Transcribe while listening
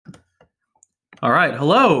All right.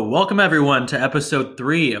 Hello. Welcome, everyone, to episode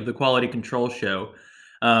 3 of the Quality Control Show.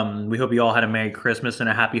 We hope you all had a Merry Christmas and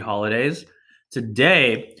a Happy Holidays.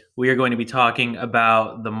 Today, we are going to be talking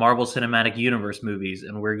about the Marvel Cinematic Universe movies,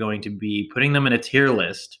 and we're going to be putting them in a tier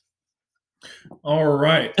list. All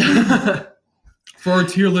right. For our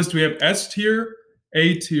tier list, we have S tier,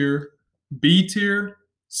 A tier, B tier,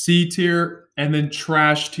 C tier, and then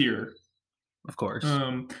trash tier. Of course.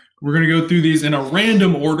 We're going to go through these in a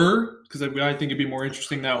random order because I think it'd be more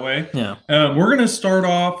interesting that way. Yeah. We're going to start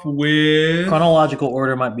off with... Chronological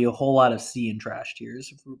order might be a whole lot of C and trash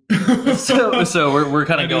tiers. so we're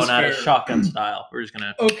kind of going at it shotgun style. We're just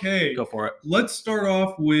going to go for it. Let's start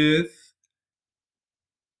off with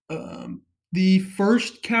the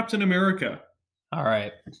first Captain America. All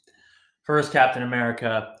right. First Captain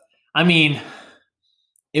America. I mean,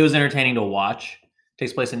 it was entertaining to watch. It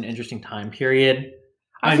takes place in an interesting time period.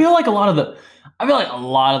 I feel like a lot of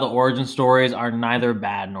the origin stories are neither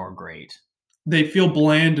bad nor great. They feel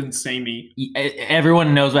bland and samey.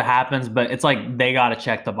 Everyone knows what happens, but it's like they got to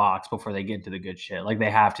check the box before they get into the good shit. Like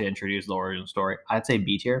they have to introduce the origin story. I'd say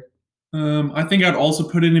B tier. I think I'd also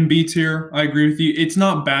put it in B tier. I agree with you. It's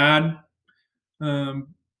not bad. And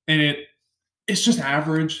it's just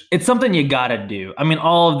average. It's something you got to do. I mean,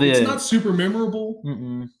 all of the... It's not super memorable.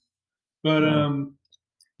 But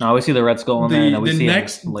no, we see the Red Skull in there, and we see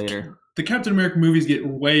it later. The Captain America movies get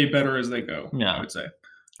way better as they go, I would say.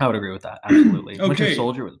 I would agree with that. Absolutely. Okay. Winter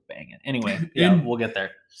Soldier was banging. Anyway, we'll get there.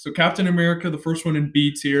 So Captain America, the first one in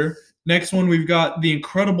B tier. Next one, we've got the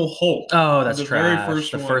Incredible Hulk. Oh, that's trash.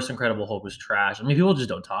 The first Incredible Hulk was trash. I mean, people just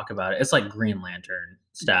don't talk about it. It's like Green Lantern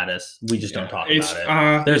status. We just don't talk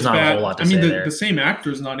about it. There's not a whole lot to say there. The same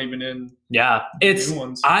actor's not even in. Yeah, it's.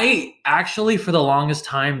 I actually, for the longest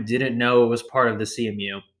time, didn't know it was part of the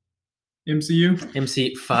CMU.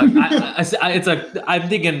 MCU? Fuck. I'm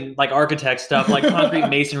thinking like architect stuff, like concrete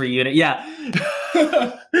masonry unit. Yeah.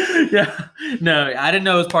 Yeah. No, I didn't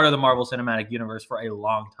know it was part of the Marvel Cinematic Universe for a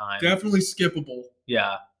long time. Definitely skippable.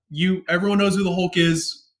 Yeah. Everyone knows who the Hulk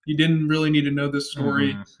is. You didn't really need to know this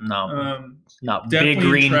story. No. Big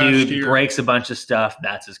green dude tier. Breaks a bunch of stuff.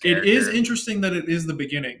 That's his character. It is interesting that it is the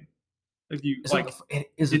beginning.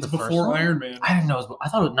 It's before Iron Man. I didn't know. I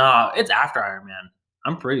thought it's after Iron Man.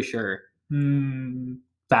 I'm pretty sure.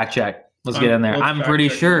 Fact check. Let's get in there. I'm pretty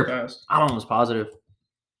sure. I'm almost positive.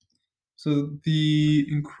 So the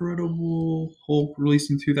Incredible Hulk released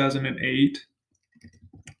in 2008.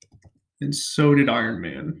 And so did Iron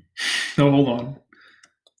Man. No, hold on.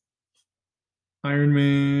 Iron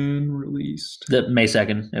Man released. May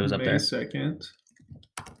 2nd. It was up there. May 2nd.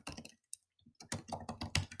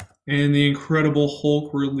 And the Incredible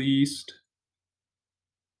Hulk released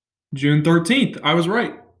June 13th. I was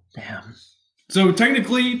right. Damn. So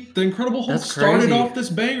technically, the Incredible Hulk started off this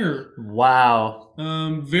banger. Wow.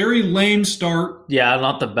 Very lame start. Yeah,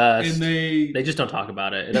 not the best. And they just don't talk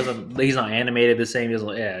about it. It doesn't. He's not animated the same. He's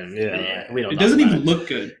like, we don't. It doesn't even look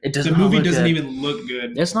good. The movie doesn't even look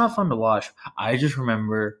good. It's not fun to watch. I just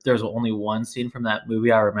remember there's only one scene from that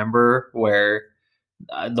movie I remember where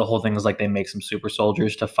the whole thing is like they make some super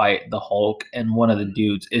soldiers to fight the Hulk, and one of the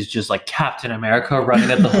dudes is just like Captain America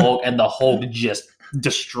running at the Hulk, and the Hulk just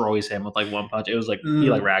destroys him with like one punch. It was like he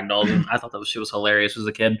like ragdolls him. I thought that shit was hilarious as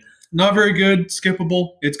a kid. Not very good,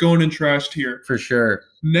 skippable. It's going in trash tier for sure.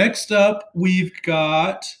 Next up, we've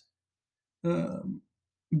got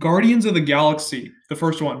Guardians of the Galaxy, the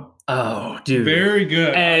first one. Oh, dude, very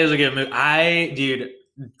good. It was a good movie.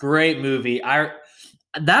 Great movie.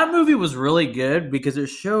 That movie was really good because it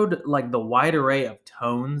showed like the wide array of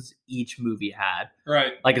tones each movie had.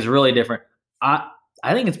 Right, like it's really different.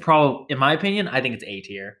 I think it's probably, in my opinion, I think it's A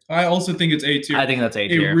tier. I also think it's A tier. I think that's A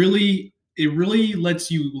tier. It really lets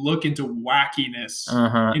you look into wackiness.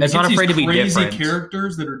 It's not afraid to be different. Crazy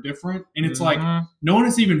characters that are different, and it's like no one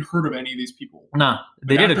has even heard of any of these people. Nah,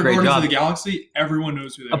 they did a great job. Guardians of the Galaxy, everyone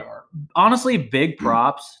knows who they are. Honestly, big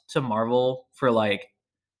props to Marvel for like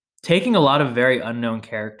taking a lot of very unknown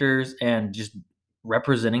characters and just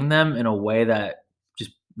representing them in a way that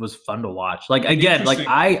just was fun to watch. Like again, like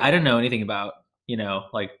I didn't know anything about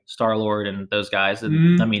like Star-Lord and those guys.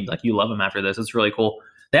 And I mean, like you love them after this. It's really cool.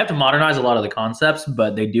 They have to modernize a lot of the concepts,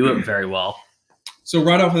 but they do it very well. So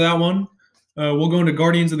right off of that one, we'll go into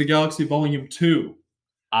Guardians of the Galaxy Volume 2.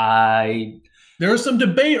 There is some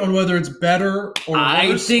debate on whether it's better or worse.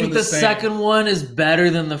 I think the second one is better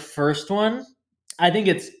than the first one. I think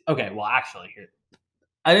it's okay. Well, actually,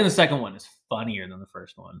 I think the second one is funnier than the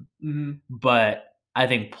first one, but I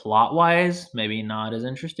think plot-wise, maybe not as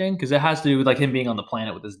interesting because it has to do with like him being on the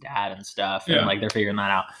planet with his dad and stuff, and like they're figuring that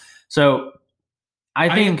out. So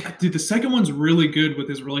I think dude, the second one's really good with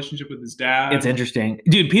his relationship with his dad. it's interesting.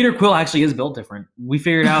 Dude, Peter Quill actually is built different. We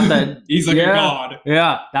figured out that he's like a god.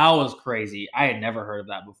 Yeah, that was crazy. I had never heard of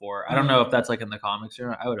that before. I don't know if that's like in the comics or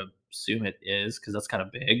not. I would assume it is because that's kind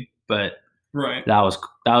of big, but right. That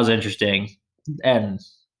was interesting. And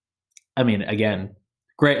I mean, again,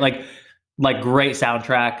 great great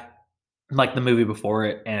soundtrack, like the movie before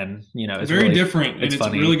it, and it's very really different, and it's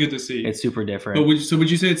really good to see. It's super different. But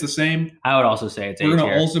would you say it's the same? I would also say it's We're A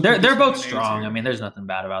gonna tier. also They're both strong. I mean, there's nothing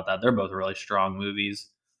bad about that. They're both really strong movies.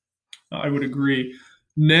 I would agree.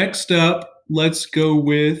 Next up, let's go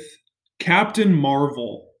with Captain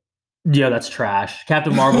Marvel. Yeah, that's trash.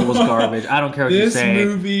 Captain Marvel was garbage. I don't care what you say. This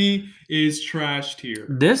movie is trash tier.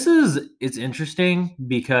 It's interesting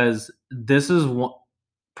because this is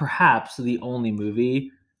perhaps the only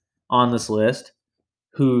movie on this list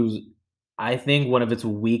whose I think one of its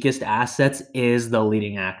weakest assets is the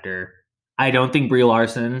leading actor. I don't think Brie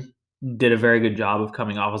Larson did a very good job of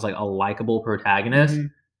coming off as like a likable protagonist.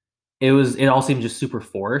 Mm-hmm. It all seemed just super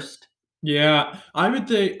forced. Yeah, I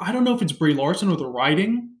don't know if it's Brie Larson or the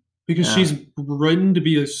writing. Because she's written to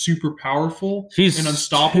be a super powerful and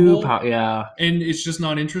unstoppable. And it's just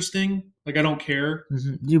not interesting. Like, I don't care.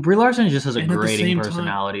 Mm-hmm. Dude, Brie Larson just has a grating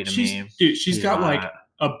personality to me. Dude, she's got like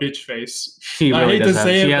a bitch face. She really does.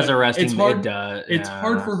 She has a resting. It's hard. It's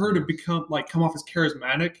hard for her to come off as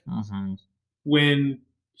charismatic when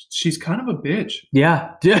she's kind of a bitch.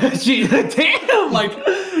 Yeah, she damn. Like,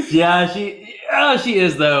 yeah, she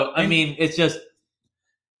is though. I mean, it's just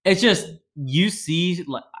you see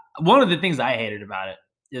like. One of the things I hated about it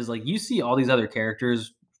is like you see all these other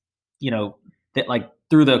characters, that like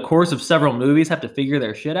through the course of several movies have to figure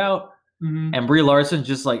their shit out. Mm-hmm. And Brie Larson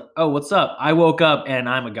just like, oh, what's up? I woke up and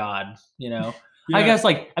I'm a god, Yeah. I guess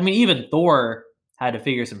even Thor had to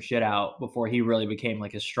figure some shit out before he really became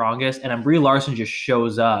like his strongest. And then Brie Larson just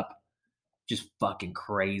shows up just fucking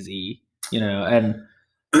crazy, and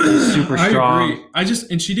super strong. I agree.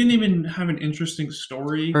 And she didn't even have an interesting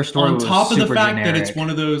story. Her story on top of the fact generic. That it's one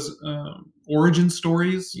of those origin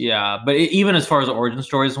stories. Yeah, but even as far as origin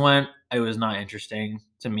stories went, it was not interesting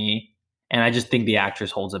to me, and I just think the actress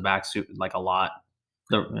holds it back like a lot.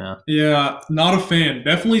 Yeah, not a fan.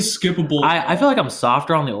 Definitely skippable. I feel like I'm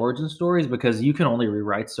softer on the origin stories because you can only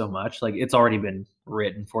rewrite so much. Like it's already been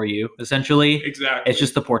written for you, essentially. Exactly. It's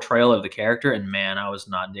just the portrayal of the character, and man, I was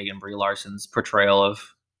not digging Brie Larson's portrayal of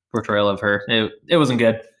her. It wasn't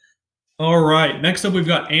good. All right. Next up, we've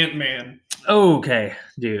got Ant-Man. Okay,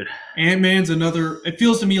 dude. Ant-Man's another. It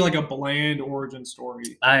feels to me like a bland origin story.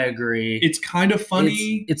 I agree. It's kind of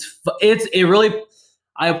funny. It really.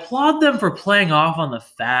 I applaud them for playing off on the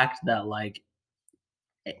fact that like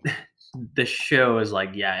the show is like,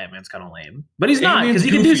 yeah, Ant-Man's kind of lame, but he's not because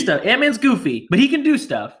he can do stuff. Ant-Man's goofy, but he can do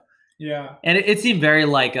stuff. Yeah, and it seemed very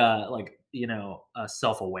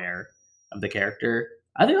self-aware of the character.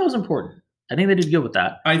 I think that was important. I think they did good with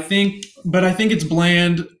that. I think it's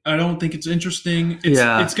bland. I don't think it's interesting.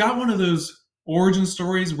 It's got one of those origin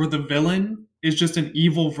stories where the villain is just an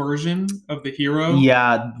evil version of the hero.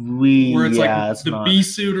 Yeah, where it's like the bee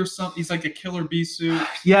suit or something. He's like a killer bee suit.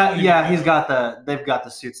 Yeah, they've got the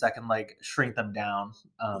suits that can like shrink them down.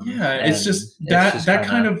 It's just that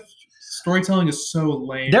kind of storytelling is so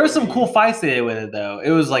lame. There was some cool fights they did with it though.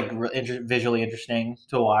 It was like visually interesting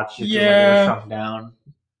to watch. Yeah, they were shrunk down.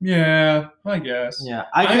 Yeah, I guess. Yeah,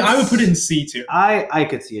 I would put it in C tier. I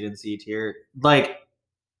could see it in C tier. Like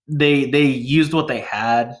they used what they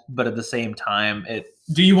had, but at the same time,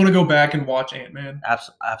 Do you want to go back and watch Ant-Man?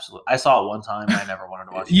 Absolutely. I saw it one time. And I never wanted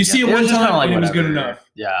to watch it. You see it one time, and it was good enough.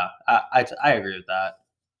 Yeah, I agree with that.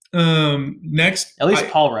 Next, at least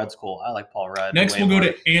Paul Rudd's cool. I like Paul Rudd. Next, we'll go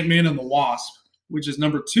to Ant-Man and the Wasp, which is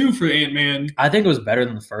number 2 for Ant-Man. I think it was better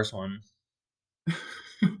than the first one.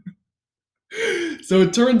 So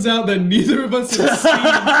it turns out that neither of us have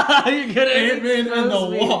seen Ant-Man and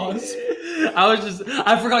the Wasp.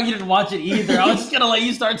 I forgot you didn't watch it either. I was just gonna let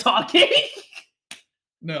you start talking.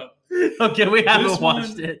 No. Okay, we haven't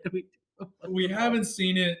watched it. We haven't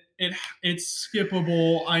seen it. It's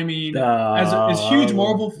skippable. I mean, as huge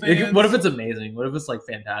Marvel fans. What if it's amazing? What if it's like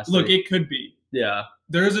fantastic? Look, it could be. Yeah.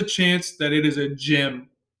 There is a chance that it is a gem,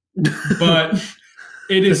 but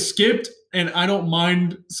it is skipped, and I don't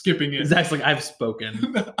mind skipping it. Zach's like, I've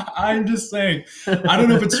spoken. I'm just saying. I don't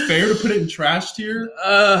know if it's fair to put it in trash tier.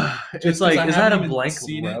 It's like, is that a blank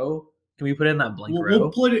row? Can we put it in that blank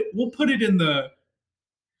row? We'll put it in the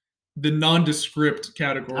nondescript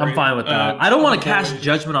category. I'm fine with that. I don't want to cast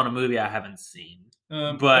judgment on a movie I haven't seen.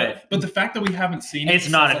 But the fact that we haven't seen it's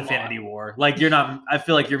not Infinity War. Like you're not. I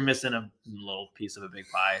feel like you're missing a little piece of a big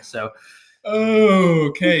pie. So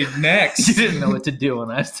Okay, next. You didn't know what to do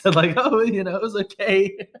when I said like, oh, it was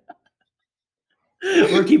okay.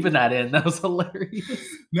 We're keeping that in. That was hilarious.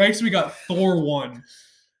 Next, we got Thor 1.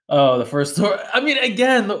 Oh, the first Thor. I mean,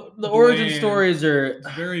 again, the origin stories are it's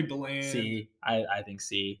very bland. C. I think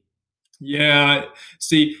C. Yeah.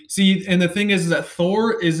 See, and the thing is that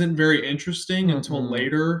Thor isn't very interesting until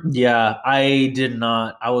later. Yeah, I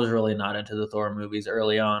was really not into the Thor movies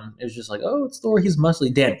early on. It was just like, oh, it's Thor. He's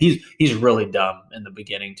muscly. Damn, he's really dumb in the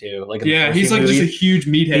beginning too. Like, he's like just a huge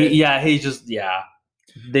meathead. He's just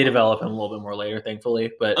They develop him a little bit more later,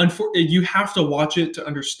 thankfully. But you have to watch it to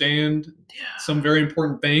understand some very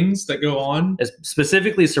important things that go on,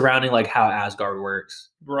 specifically surrounding like how Asgard works.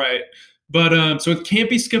 Right. But so it can't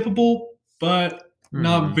be skippable, but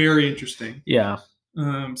not very interesting. Yeah.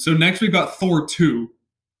 So next we've got Thor 2.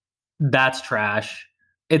 That's trash.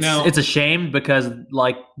 It's a shame because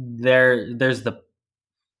like there's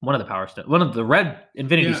one of the red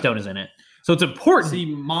Infinity Stone is in it. So it's important. See,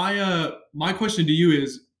 my question to you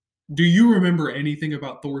is, do you remember anything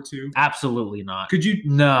about Thor 2? Absolutely not. Could you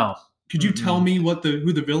tell me who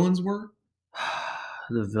the villains were?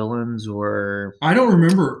 The villains were, I don't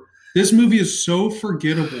remember. This movie is so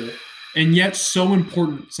forgettable and yet so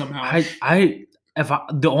important somehow.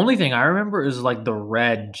 The only thing I remember is like the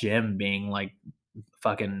red gem being like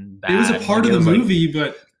fucking bad. It was a part of the movie,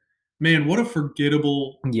 but man, what a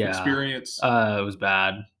forgettable experience. It was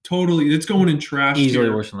bad. Totally. It's going in trash. Easily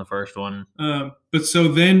worse than the first one. But so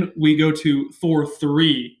then we go to Thor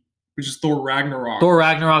 3, which is Thor Ragnarok. Thor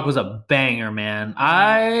Ragnarok was a banger, man.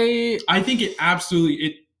 I think it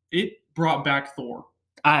absolutely it brought back Thor.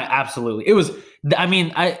 It was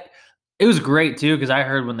it was great too, because I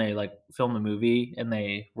heard when they like filmed the movie and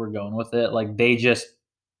they were going with it, like they just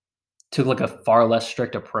took like a far less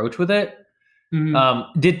strict approach with it.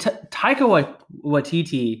 Mm-hmm. Did Taika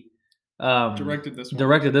Waititi directed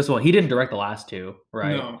this one? He didn't direct the last two,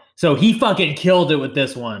 right? No. So he fucking killed it with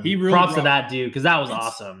this one. He really props to that dude, because that was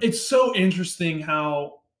awesome. It's so interesting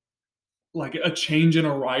how like a change in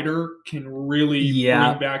a writer can really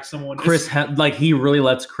bring back someone. He really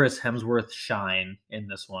lets Chris Hemsworth shine in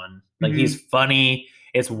this one. Like he's funny.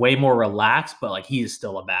 It's way more relaxed, but like he is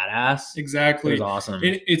still a badass. Exactly. It was awesome.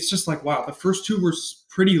 It's just like, wow, the first two were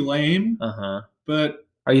pretty lame. But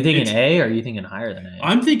are you thinking A or are you thinking higher than A?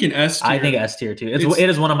 I'm thinking S tier. I think S tier too. It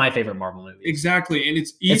is one of my favorite Marvel movies. Exactly, and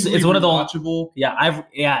it's easily one of the watchable.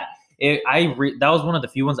 That was one of the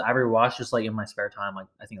few ones I rewatched just like in my spare time, like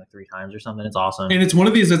I think like 3 times or something. It's awesome. And it's one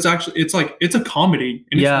of these that's actually it's a comedy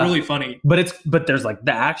and it's really funny. But there's like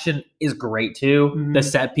the action is great too. Mm-hmm. The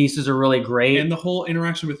set pieces are really great. And the whole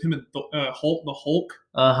interaction with him and the Hulk.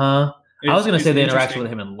 I was going to say the interaction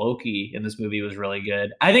with him and Loki in this movie was really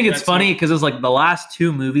good. I think it's funny because it's like the last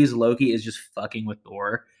 2 movies, Loki is just fucking with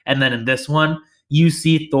Thor. And then in this one, you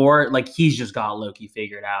see Thor, like he's just got Loki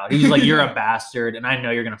figured out. He's like, you're a bastard, and I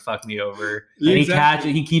know you're going to fuck me over. And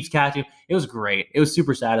he keeps catching. It was great. It was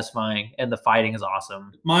super satisfying, and the fighting is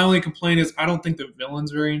awesome. My only complaint is I don't think the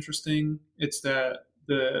villain's very interesting. It's the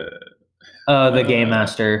Game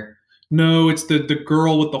Master. No, it's the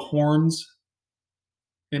girl with the horns.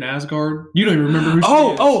 In Asgard, you don't even remember who she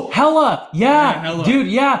is. Oh, Hela, Hela. Dude,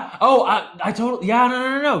 yeah. Oh, I totally,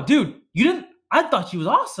 no, dude, you didn't. I thought she was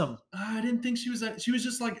awesome. I didn't think she was that. She was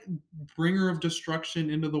just like bringer of destruction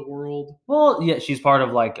into the world. Well, yeah, she's part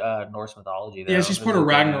of like Norse mythology. Though. Yeah, she's part of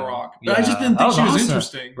Ragnarok. But I just didn't think she was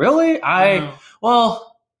interesting. Really? I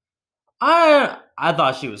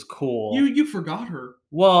thought she was cool. You forgot her.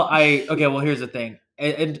 Well, Well, here's the thing,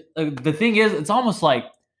 and the thing is, it's almost like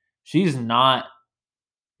she's not.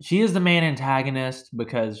 She is the main antagonist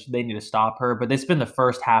because they need to stop her, but they spend the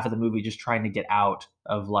first half of the movie just trying to get out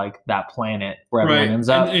of like that planet where everyone ends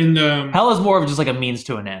up. And Hela's more of just like a means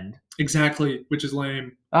to an end. Exactly, which is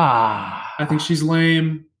lame. I think she's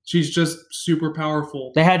lame. She's just super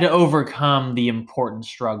powerful. They had to overcome the important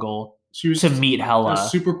struggle to meet Hela. A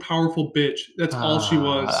super powerful bitch. That's all she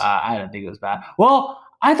was. I don't think it was bad. Well,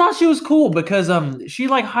 I thought she was cool because she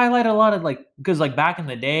like highlighted a lot of like, because like back in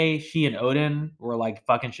the day she and Odin were like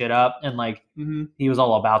fucking shit up, and like he was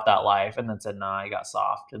all about that life, and then said nah, he got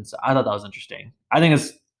soft. And so I thought that was interesting. I think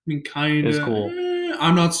kind of cool.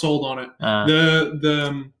 I'm not sold on it.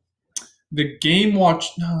 The Game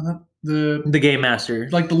Watch, no, not the Game Master,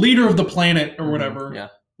 like the leader of the planet or whatever. Yeah,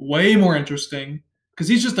 way more interesting because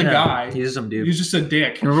he's just a guy. He's just some dude. He's just a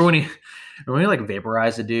dick. Remember when he like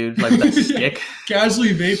vaporized a dude like that stick?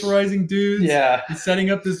 Casually vaporizing dudes. Yeah. And setting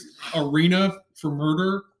up this arena for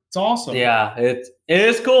murder. It's awesome. Yeah, it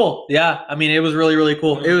is cool. Yeah. I mean, it was really, really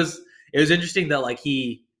cool. Yeah. It was interesting that like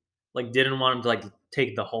he like didn't want him to like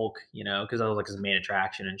take the Hulk, because that was like his main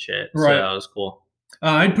attraction and shit. Right. So it was cool.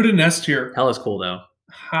 I'd put an S tier. Hell is cool though.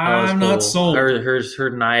 I'm not sold. Her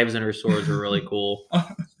knives and her swords were really cool.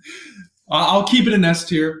 I'll keep it an S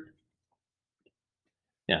tier.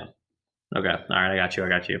 Yeah. Okay. All right. I got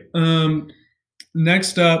you.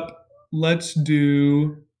 Next up, let's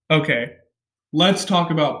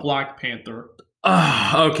talk about Black Panther.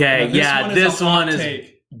 Okay. This one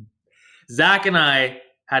is Zach and I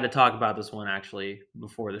had to talk about this one actually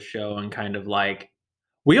before the show, and kind of like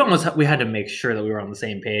we had to make sure that we were on the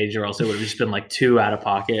same page, or else it would have just been like too out of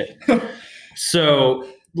pocket. So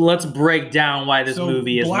let's break down why this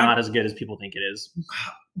movie is not as good as people think it is.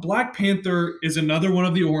 Black Panther is another one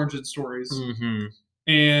of the origin stories,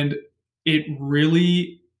 and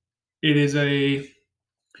it is a.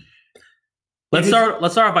 Let's start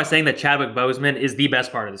off by saying that Chadwick Boseman is the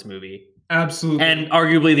best part of this movie. Absolutely. And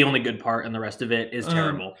arguably the only good part, and the rest of it is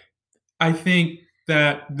terrible. I think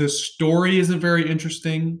that the story isn't very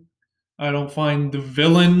interesting. I don't find the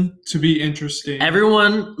villain to be interesting.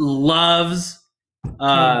 Everyone loves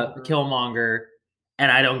Killmonger, and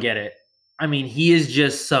I don't get it. I mean, he is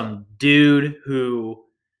just some dude who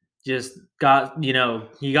just got,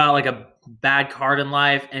 he got like a bad card in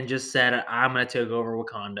life and just said, I'm going to take over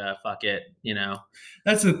Wakanda. Fuck it,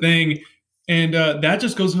 That's the thing. And that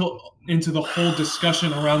just goes into the whole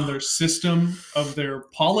discussion around their system of their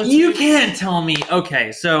politics. You can't tell me.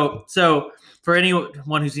 Okay, so for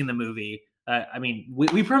anyone who's seen the movie, I mean,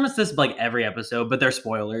 we promise this like every episode, but they're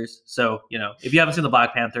spoilers. So, if you haven't seen the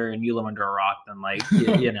Black Panther and you live under a rock, then like, we're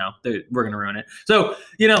going to ruin it. So,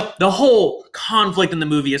 the whole conflict in the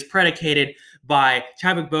movie is predicated by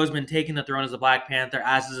Chadwick Boseman taking the throne as the Black Panther,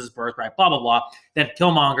 as is his birthright, blah, blah, blah. Then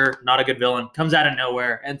Killmonger, not a good villain, comes out of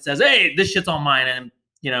nowhere and says, hey, this shit's all mine. And,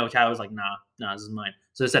 Chadwick was like, nah, this is mine.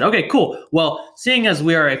 So they said, okay, cool. Well, seeing as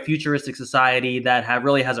we are a futuristic society that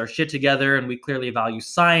really has our shit together and we clearly value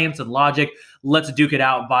science and logic, let's duke it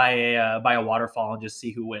out by a waterfall and just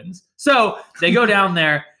see who wins. So they go down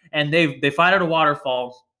there and they fight at a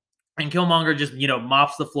waterfall, and Killmonger just,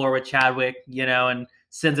 mops the floor with Chadwick, and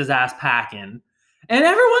sends his ass packing. And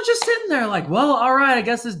everyone's just sitting there like, well, all right, I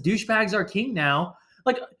guess this douchebag's our king now.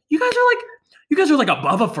 Like, you guys are like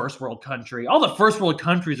above a first world country. All the first world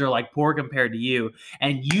countries are like poor compared to you.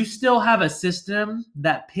 And you still have a system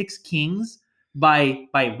that picks kings by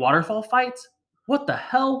waterfall fights? What the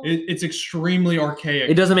hell? It's extremely archaic.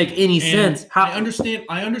 It doesn't make any sense. I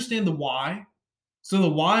understand the why. So the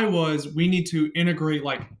why was we need to integrate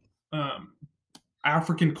like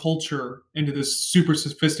African culture into this super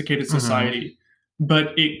sophisticated society.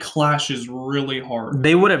 But it clashes really hard.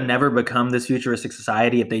 They would have never become this futuristic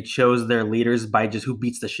society if they chose their leaders by just who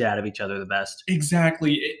beats the shit out of each other the best.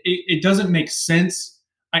 Exactly. It doesn't make sense.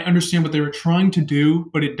 I understand what they were trying to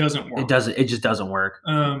do, but it doesn't work. It just doesn't work.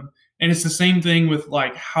 And it's the same thing with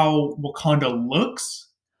like how Wakanda looks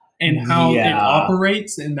and how it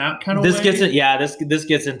operates in that kind of way. This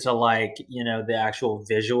gets into like, the actual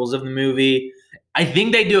visuals of the movie. I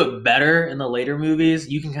think they do it better in the later movies.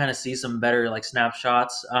 You can kind of see some better like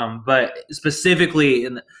snapshots. But specifically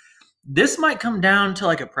this might come down to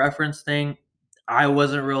like a preference thing. I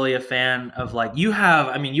wasn't really a fan of like you'll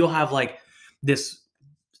have like this,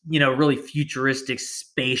 really futuristic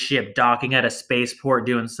spaceship docking at a spaceport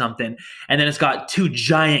doing something. And then it's got two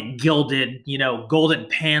giant gilded, golden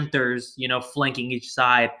panthers, flanking each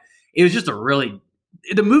side. It was just the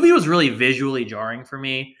movie was really visually jarring for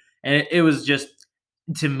me. And it was just,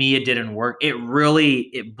 to me, it didn't work.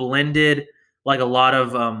 It blended like a lot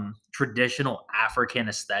of traditional African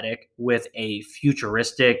aesthetic with a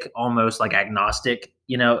futuristic, almost like agnostic,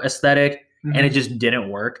 aesthetic. And it just didn't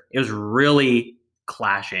work. It was really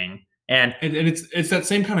clashing. And it's that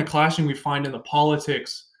same kind of clashing we find in the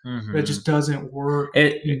politics that just doesn't work.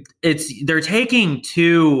 They're taking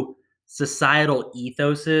two societal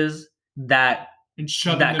ethoses that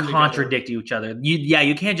contradict each other.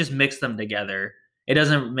 You can't just mix them together. It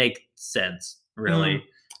doesn't make sense, really.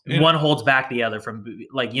 One holds back the other from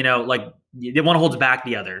one holds back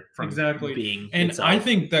the other from being itself. I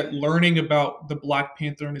think that learning about the Black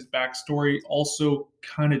Panther and his backstory also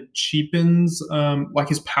kind of cheapens like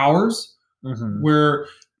his powers, where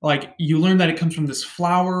like you learn that it comes from this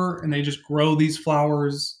flower and they just grow these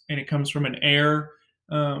flowers and it comes from an air.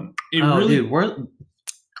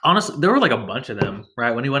 Honestly, there were like a bunch of them, right?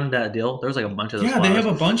 When he went into that deal, there was like a bunch of those. Yeah, flowers. They have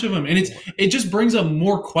a bunch of them, and it just brings up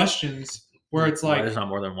more questions. Where it's like, there's not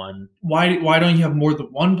more than one. Why don't you have more than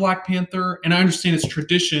one Black Panther? And I understand it's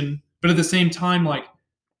tradition, but at the same time, like,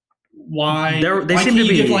 why seem to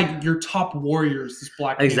be give like your top warriors this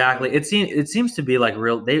Black Panther? Exactly. It seems to be like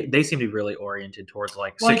real. They seem to be really oriented towards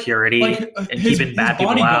like security and keeping bad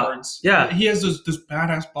people out. Yeah, he has this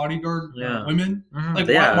badass bodyguard women. Mm-hmm. Like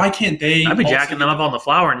why can't they? I'd be jacking them up on the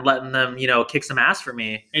floor and letting them kick some ass for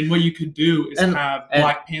me. And what you could do is have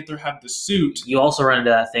Black Panther have the suit. You also run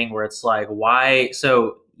into that thing where it's like, why?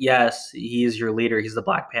 So yes, he's your leader. He's the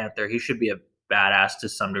Black Panther. He should be a badass to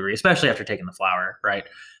some degree, especially after taking the flower, right?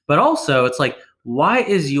 But also, it's like, why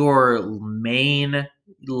is your main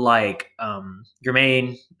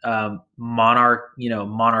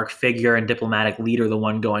monarch figure and diplomatic leader the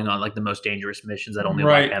one going on like the most dangerous missions that only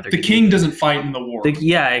Black Panther? The king doesn't fight in the war.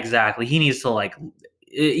 Yeah, exactly. He needs to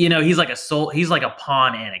he's like he's like a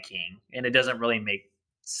pawn and a king, and it doesn't really make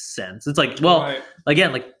sense. It's like, well,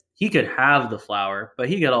 again, like he could have the flower, but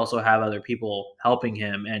he could also have other people helping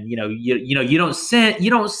him, and you don't send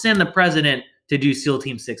the president to do SEAL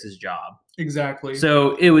Team 6's job. Exactly.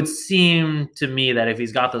 So it would seem to me that if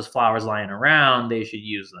he's got those flowers lying around, they should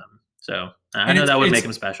use them. So I know that would make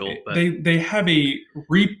him special, but they have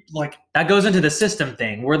that goes into the system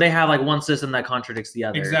thing where they have like one system that contradicts the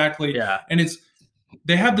other. Exactly. Yeah. And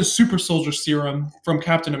they have the super soldier serum from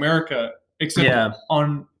Captain America, except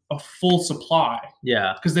on a full supply.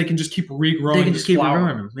 Yeah. Because they can just keep regrowing. They can just keep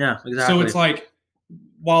regrowing them. Yeah, exactly. So it's like,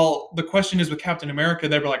 while the question is with Captain America,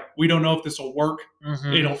 they were like, we don't know if this will work.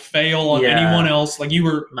 Mm-hmm. It'll fail on anyone else. Like you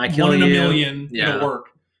were one in a million. Yeah. It'll work.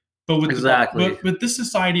 But with but this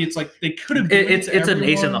society, it's like they could have. It's an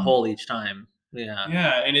ace in the hole each time. Yeah.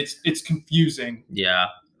 Yeah, and it's confusing. Yeah.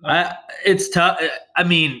 It's tough. I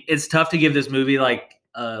mean, it's tough to give this movie like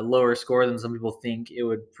a lower score than some people think it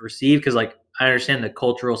would receive, because like I understand the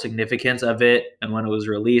cultural significance of it and when it was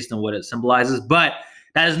released and what it symbolizes, but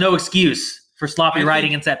that is no excuse for sloppy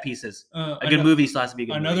writing and set pieces. A good movie still has to be a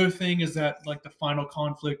good movie. Another thing is that like the final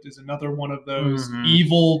conflict is another one of those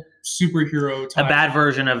evil superhero type. A bad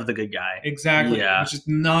version of the good guy. Exactly. Yeah. Which is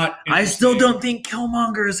not I still don't think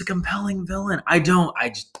Killmonger is a compelling villain. I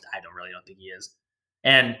really don't think he is.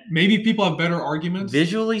 And maybe people have better arguments.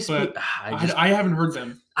 Visually but I haven't heard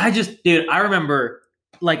them. Dude, I remember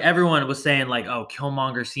like everyone was saying like, oh,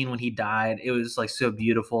 Killmonger scene when he died, it was like so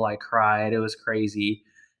beautiful. I cried. It was crazy.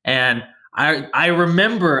 And I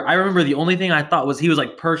remember the only thing I thought was he was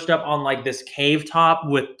like perched up on like this cave top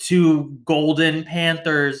with two golden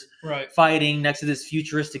panthers fighting next to this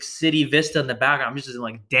futuristic city vista in the background. I'm just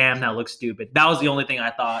like, damn, that looks stupid. That was the only thing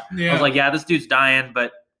I thought. Yeah. I was like, yeah, this dude's dying,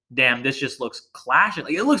 but damn, this just looks clashing.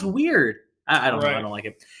 Like it looks weird. I don't know. I don't like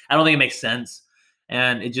it. I don't think it makes sense.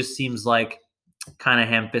 And it just seems like kind of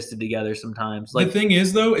ham-fisted together sometimes. Like the thing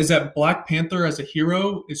is, though, is that Black Panther as a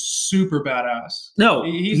hero is super badass. No,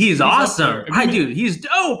 he's awesome. He's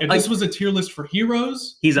dope. If this was a tier list for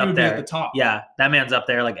heroes, he's up there at the top. Yeah, that man's up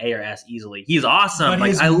there like A or S easily. He's awesome.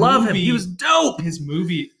 Like I love him. He was dope. His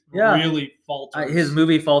movie really falters. His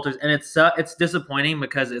movie falters, and it's disappointing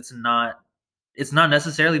because it's not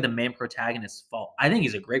necessarily the main protagonist's fault. I think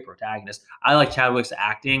he's a great protagonist. I like Chadwick's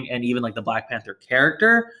acting, and even like the Black Panther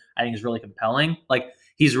character, I think is really compelling. Like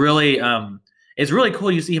he's really, it's really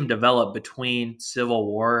cool. You see him develop between Civil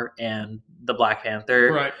War and the Black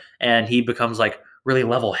Panther, and he becomes like really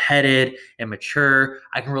level-headed and mature.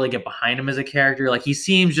 I can really get behind him as a character. Like he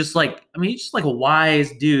seems just like, he's just like a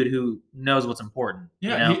wise dude who knows what's important.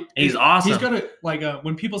 Yeah, he's awesome. He's got a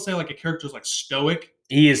when people say like a character is like stoic.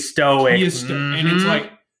 He is stoic. And it's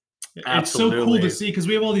like, it's so cool to see because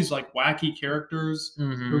we have all these like wacky characters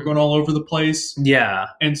who are going all over the place. Yeah.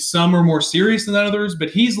 And some are more serious than others, but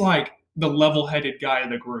he's like the level-headed guy of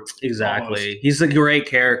the group. Exactly. Almost. He's a great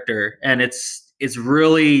character. And it's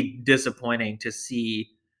really disappointing to see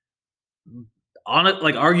on it,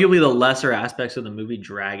 like arguably the lesser aspects of the movie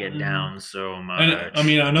drag it down so much. And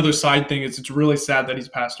another side thing is it's really sad that he's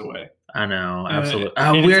passed away. I know, absolutely.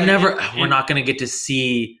 We're not going to get to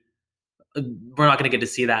see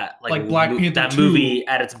that like Black Panther that 2. movie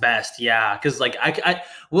at its best. Yeah, because like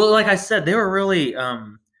like I said, they were really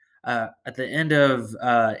at the end of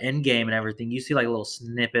Endgame and everything. You see like little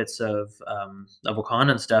snippets of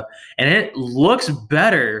Wakanda and stuff, and it looks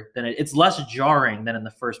better than it's less jarring than in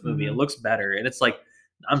the first movie. It looks better, and it's like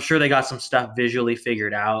I'm sure they got some stuff visually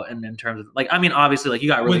figured out, and in terms of like, obviously, like you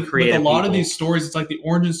got really creative. With a lot of these stories, it's like the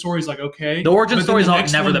origin story is like okay, the origin story is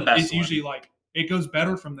never the best. It's usually like it goes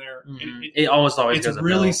better from there. It almost always goes. It's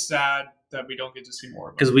really sad that we don't get to see more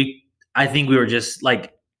of it because I think we were just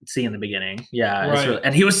like seeing the beginning,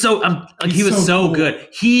 and he was so he was so cool. Good.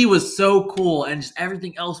 He was so cool, and just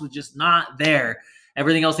everything else was just not there.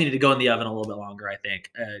 Everything else needed to go in the oven a little bit longer, I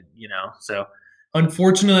think. So.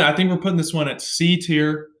 Unfortunately, I think we're putting this one at C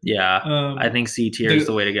tier. Yeah, I think C tier is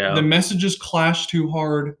the way to go. The messages clash too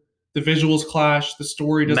hard. The visuals clash. The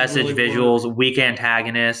story doesn't really visuals, work. Weak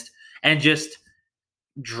antagonist, and just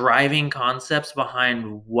driving concepts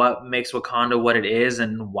behind what makes Wakanda what it is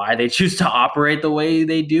and why they choose to operate the way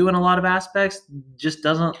they do in a lot of aspects just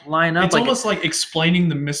doesn't line up. It's almost like explaining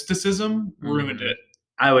the mysticism ruined it.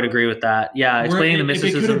 I would agree with that. Yeah, explaining the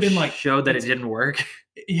mysticism showed that it didn't work.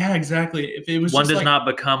 Yeah, exactly. If it was one does not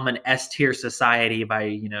become an S tier society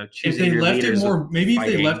by choosing if they left it more, maybe if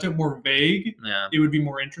they left it more vague, it would be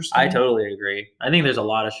more interesting. I totally agree. I think there's a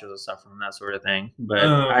lot of shows that suffer from that sort of thing, but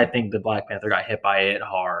I think the Black Panther got hit by it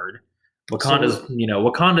hard. Wakanda's,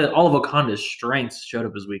 Wakanda, all of Wakanda's strengths showed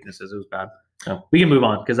up as weaknesses. It was bad. So we can move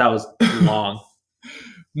on because that was long.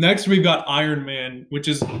 Next, we've got Iron Man, which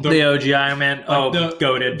is the OG Iron Man.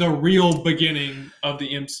 Goated. The real beginning of the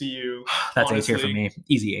MCU. That's A tier for me.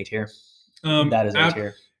 Easy A tier. That is A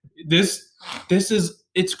tier. This is,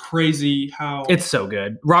 it's crazy how it's so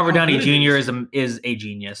good. Robert Downey Jr. is a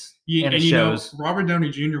genius, and it shows. Robert Downey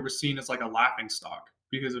Jr. was seen as like a laughing stock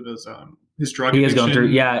because of his drug. He is going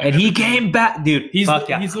through, and he came back, dude.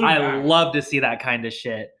 I love to see that kind of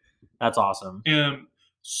shit. That's awesome.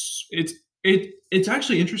 It's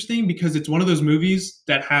actually interesting because it's one of those movies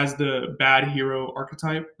that has the bad hero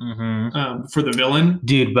archetype for the villain.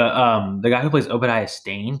 Dude, but the guy who plays Obadiah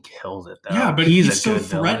Stane kills it though. Yeah, but he's so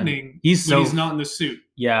threatening. He's not in the suit.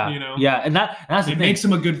 Yeah, and that's the thing. Makes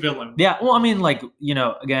him a good villain. Yeah, well, I mean,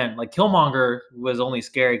 again, Killmonger was only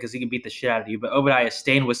scary because he can beat the shit out of you, but Obadiah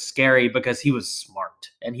Stane was scary because he was smart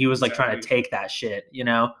and he was trying to take that shit.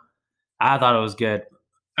 I thought it was good.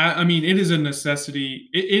 I mean, it is a necessity.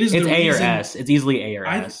 It's A or S. It's easily A or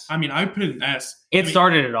S. I mean, I put it in S. It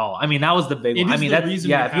started it all. I mean, that was the big one. I mean, that's reason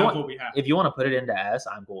we have what we have. If you want to put it into S,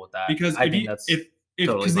 I'm cool with that. Because if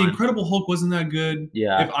because the Incredible Hulk wasn't that good,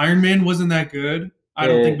 if Iron Man wasn't that good, I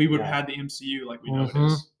don't think we would have had the MCU like we know it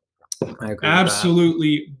is. I agree.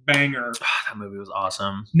 Absolutely banger. That movie was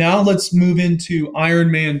awesome. Now let's move into Iron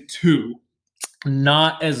Man 2.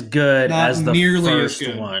 Not as good as the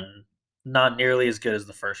first one. Not nearly as good as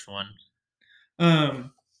the first one.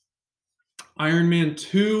 Iron Man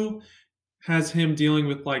 2 has him dealing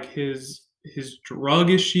with his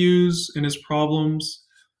drug issues and his problems,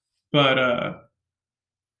 but I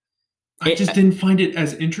just didn't find it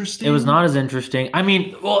as interesting. It was not as interesting. I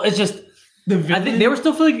mean, well, it's just I think they were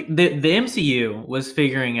still feeling the MCU was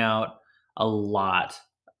figuring out a lot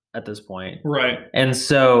at this point, right? And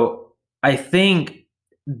so I think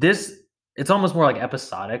it's almost more like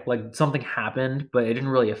episodic, like something happened, but it didn't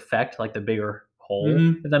really affect the bigger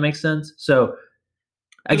whole, if that makes sense. So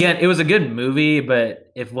again, it was a good movie,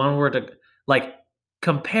 but if one were to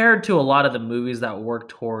compared to a lot of the movies that work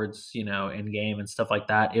towards, Endgame and stuff like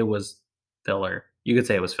that, it was filler. You could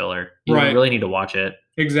say it was filler. You really need to watch it.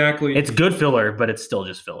 Exactly. It's good filler, but it's still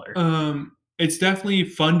just filler. It's definitely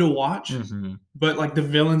fun to watch, but the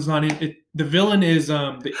villain's not in it. The villain is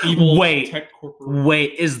the evil tech corporation.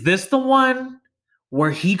 Wait, is this the one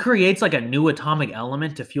where he creates a new atomic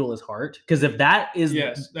element to fuel his heart? Because if that is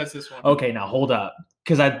that's this one. Okay, now hold up,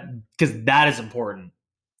 because that is important.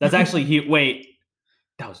 That's actually wait,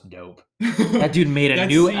 that was dope. That dude made a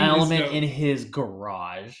new element in his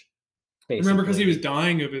garage. Basically. Remember, because he was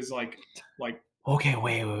dying of his Okay,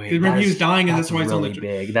 wait. Remember, he was dying, and that's why it's really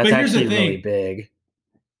big. That's actually really big.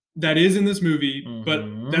 That is in this movie, but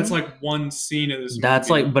that's one scene of this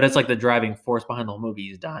movie. But it's the driving force behind the whole movie.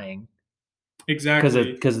 He's dying.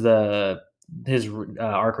 Exactly. Because his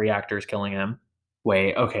arc reactor is killing him.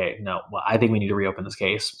 Wait, okay, no. Well, I think we need to reopen this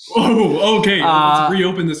case. Oh, okay. Let's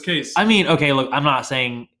reopen this case. I mean, okay, look, I'm not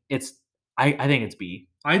saying it's. I think it's B.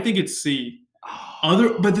 I think it's C.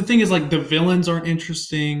 But the thing is, the villains aren't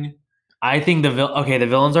interesting. I think the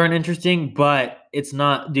villains aren't interesting, but it's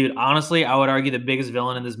not, dude. Honestly, I would argue the biggest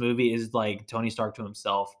villain in this movie is Tony Stark to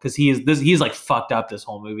himself, because he's fucked up this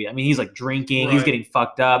whole movie. I mean, he's drinking, he's getting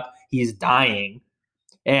fucked up, he's dying,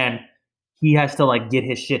 and he has to get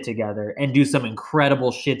his shit together and do some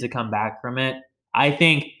incredible shit to come back from it. I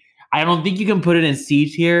don't think you can put it in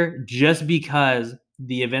C tier just because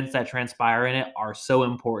the events that transpire in it are so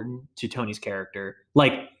important to Tony's character.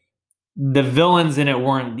 The villains in it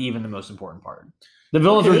weren't even the most important part. The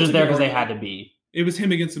villains were just there because they had to be. It was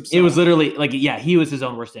him against himself. It was literally he was his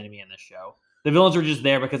own worst enemy in this show. The villains were just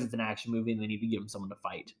there because it's an action movie and they need to give him someone to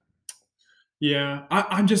fight. Yeah,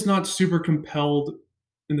 I'm just not super compelled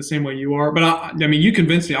in the same way you are. But I mean, you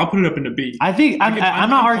convinced me. I'll put it up into B. I think I'm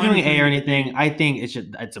not arguing A or anything. I think it's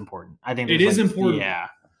important. I think it is important. Yeah.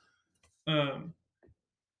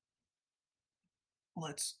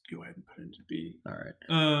 Let's go ahead and put it into B. All right.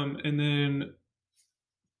 And then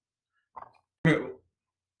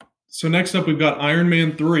So next up, we've got Iron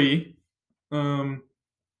Man 3. Iron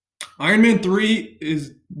Man 3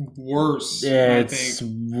 is worse, I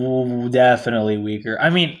think. Definitely weaker. I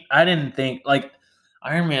mean, I didn't think, like,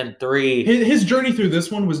 Iron Man 3. His journey through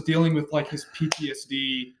this one was dealing with, like, his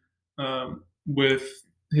PTSD with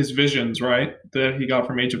his visions, right? That he got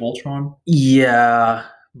from Age of Ultron. Yeah,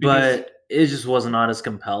 but it just was not as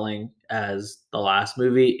compelling as the last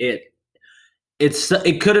movie.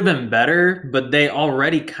 It could have been better, but they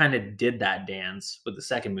already kind of did that dance with the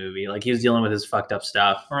second movie. Like, he was dealing with his fucked up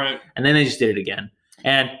stuff, right? And then they just did it again.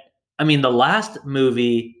 And I mean, the last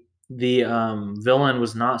movie, the villain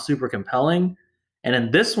was not super compelling, and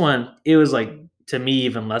in this one, it was like, to me,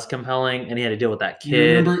 even less compelling. And he had to deal with that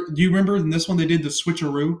kid. Do you remember in this one they did the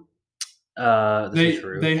switcheroo?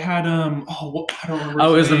 They had I don't remember.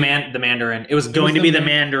 Oh, it was the Mandarin. It was going to be the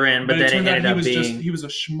Mandarin, but then it ended up being he was a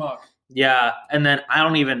schmuck. Yeah, and then I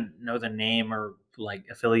don't even know the name or like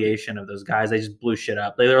affiliation of those guys. They just blew shit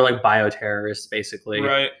up. They were like bioterrorists, basically.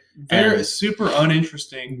 Right. Very super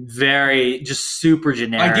uninteresting. Very just super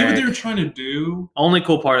generic. I get what they were trying to do. Only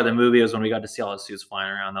cool part of the movie was when we got to see all the suits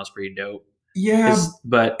flying around. That was pretty dope. Yeah,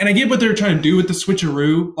 and I get what they were trying to do with the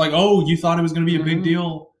switcheroo. Like, oh, you thought it was going to be a big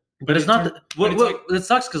deal, but it's not. It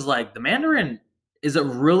sucks because like the Mandarin is a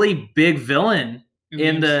really big villain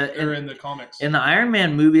in the comics, in the Iron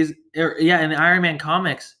Man movies. In the Iron Man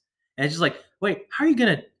comics, and it's just like, wait, how are you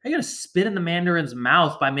gonna spit in the Mandarin's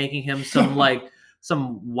mouth by making him some like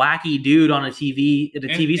some wacky dude on a TV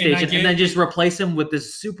station, and then just replace him with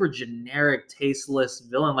this super generic, tasteless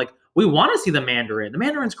villain? Like, we want to see the Mandarin. The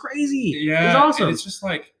Mandarin's crazy. Yeah, he's awesome. It's just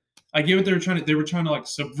like, I get what they were trying to. They were trying to like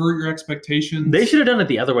subvert your expectations. They should have done it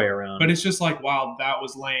the other way around. But it's just like, wow, that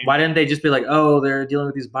was lame. Why didn't they just be like, oh, they're dealing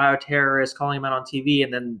with these bioterrorists, calling him out on TV,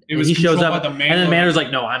 and then he shows up, and then the Mandarin's like,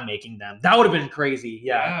 no, I'm making them. That would have been crazy.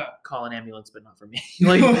 Yeah. Call an ambulance, but not for me.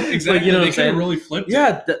 Like, exactly. Like, you know, they what I'm saying? Really flipped.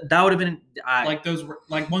 Yeah, that would have been like those.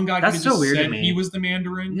 Like one guy. That's so weird to me. He was the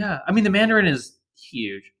Mandarin. Yeah, I mean, the Mandarin is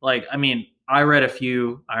huge. Like, I mean, I read a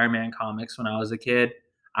few Iron Man comics when I was a kid.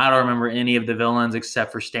 I don't remember any of the villains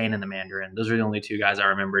except for Stain and the Mandarin. Those are the only two guys I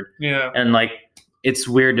remembered. Yeah. And like, it's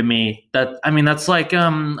weird to me that, I mean, that's like,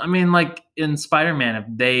 like in Spider-Man, if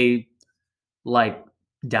they like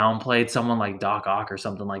downplayed someone like Doc Ock or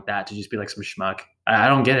something like that to just be like some schmuck. I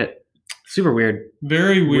don't get it. Super weird.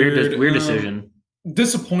 Very weird. Weird decision.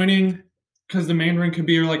 Disappointing, because the Mandarin could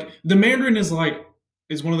be like, the Mandarin is one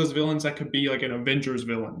of those villains that could be like an Avengers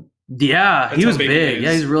villain. Yeah, he was big.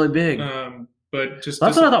 Yeah, he's really big. But just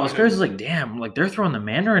that's what I thought was crazy. Like, damn, like they're throwing the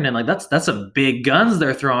Mandarin in. Like that's some big guns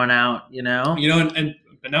they're throwing out. You know. And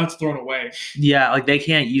now it's thrown away. Yeah, like they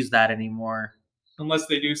can't use that anymore unless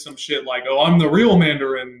they do some shit like, oh, I'm the real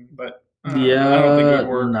Mandarin. But yeah, I don't think it would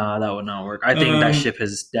work. No, that would not work. I think that ship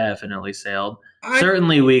has definitely sailed.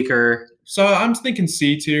 Certainly weaker. So I'm thinking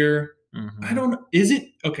C tier. Mm-hmm. I don't know. Is it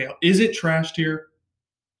okay? Is it trash tier?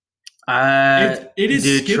 It is,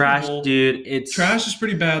 dude. Skippable. Trash, dude. It's trash is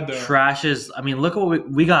pretty bad though. Trash is. I mean, look what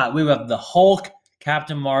we got. We have the Hulk,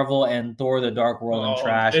 Captain Marvel, and Thor: The Dark World in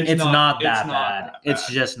trash. It's not that bad. It's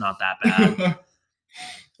just not that bad.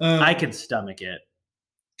 I can stomach it.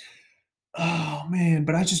 Oh man,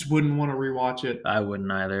 but I just wouldn't want to rewatch it. I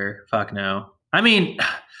wouldn't either. Fuck no. I mean,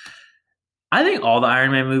 I think all the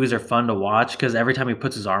Iron Man movies are fun to watch because every time he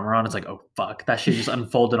puts his armor on, it's like, oh fuck, that shit just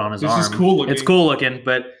unfolded on his arm. This is cool looking. It's cool looking,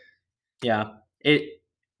 but yeah,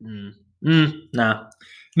 nah.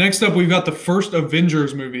 Next up, we've got the first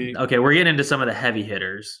Avengers movie. Okay, we're getting into some of the heavy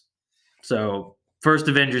hitters. So, first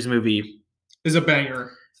Avengers movie is a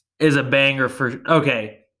banger.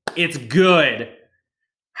 Okay, it's good.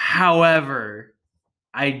 However,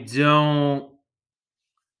 I don't.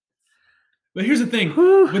 But here's the thing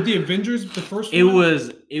with the Avengers, the first one, it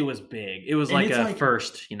was big. It was like a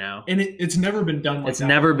first, you know. And it's never been done like that. It's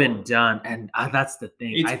never been done, and that's the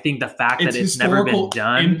thing. I think the fact that it's never been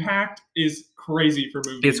done, impact is crazy for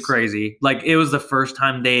movies. It's crazy. Like, it was the first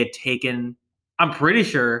time they had taken. I'm pretty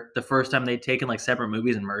sure the first time they'd taken like separate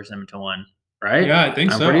movies and merged them into one. Right? Yeah, I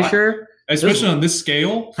think so. I'm pretty sure, especially on this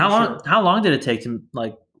scale. How long did it take to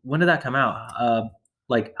like? When did that come out?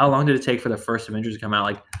 Like, how long did it take for the first Avengers to come out?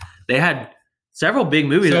 Like, they had several big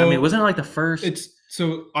movies. I mean, wasn't it like the first?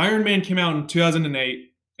 So Iron Man came out in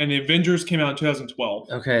 2008, and the Avengers came out in 2012.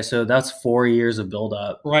 Okay, so that's 4 years of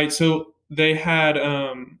build-up. Right. So they had.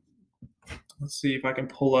 Let's see if I can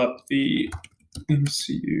pull up the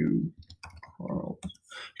MCU.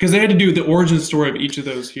 Because they had to do the origin story of each of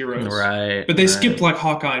those heroes. Right. But they skipped like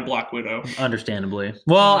Hawkeye and Black Widow. Understandably.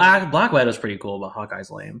 Well, Black Widow's pretty cool, but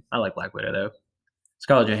Hawkeye's lame. I like Black Widow, though.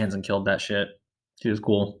 Scarlett Johansson killed that shit. She was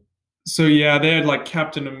cool. So, yeah, they had like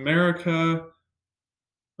Captain America.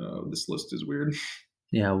 This list is weird.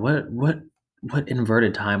 Yeah, what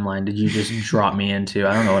inverted timeline did you just drop me into?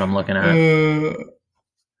 I don't know what I'm looking at.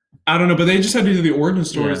 I don't know, but they just had to do the origin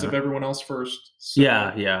stories of everyone else first. So.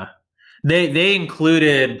 Yeah. They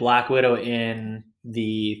included Black Widow in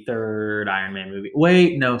the third Iron Man movie.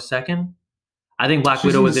 Wait, no, second? I think Black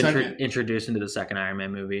Widow was introduced into the second Iron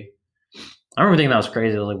Man movie. I remember thinking that was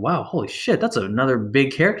crazy. I was like, wow, holy shit, that's another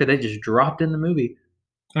big character they just dropped in the movie.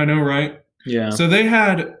 I know, right? Yeah. So they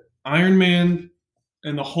had Iron Man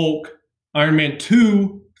and the Hulk, Iron Man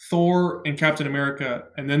 2, Thor, and Captain America,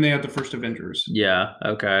 and then they had the first Avengers. Yeah,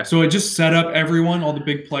 okay. So it just set up everyone, all the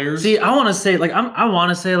big players. See, I want to say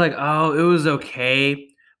oh, it was okay,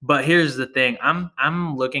 but here's the thing.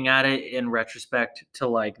 I'm looking at it in retrospect to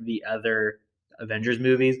like the other Avengers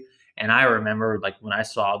movies, and I remember like when I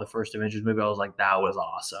saw the first Avengers movie, I was like, that was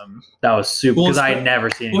awesome. That was super because I had never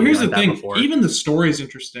seen anything here's like the thing. That before. Even the story is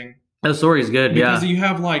interesting. The story is good, because you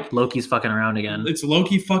have like Loki's fucking around again. It's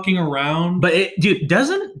Loki fucking around. But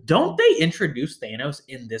don't they introduce Thanos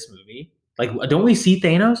in this movie? Like, don't we see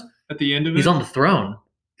Thanos at the end of it? He's on the throne.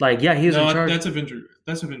 Like, yeah, he's in charge. That's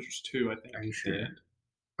Avengers 2, I think. Are you sure?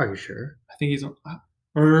 Are you sure? I think he's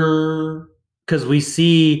on. Because we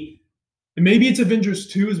see. Maybe it's Avengers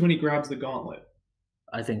 2 is when he grabs the gauntlet.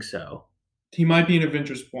 I think so. He might be in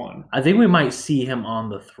Avengers 1. I think we might see him on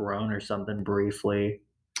the throne or something briefly.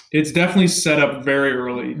 It's definitely set up very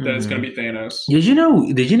early that it's going to be Thanos. Did you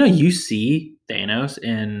know you see Thanos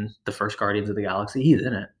in the first Guardians of the Galaxy? He's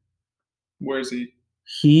in it. Where is he?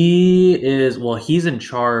 He's in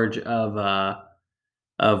charge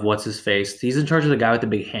of what's his face. He's in charge of the guy with the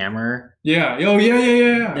big hammer. Yeah. Oh,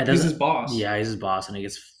 yeah. He's his boss. Yeah, he's his boss, and he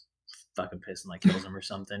gets fucking pissed and like kills him or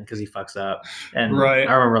something because he fucks up. And right.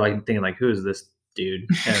 I remember like thinking like, who is this dude?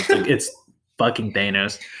 And it's like it's fucking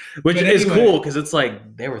Thanos, which is cool because it's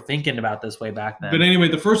like they were thinking about this way back then. But anyway,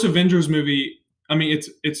 the first Avengers movie, I mean,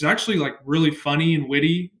 it's actually like really funny and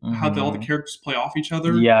witty how all the characters play off each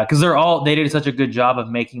other. Yeah, because they did such a good job of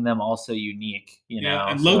making them all so unique, you know.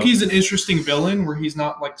 And Loki's an interesting villain where he's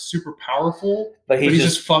not like super powerful, but he's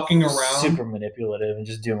just fucking around, super manipulative, and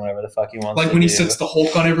just doing whatever the fuck he wants. Like when he sets the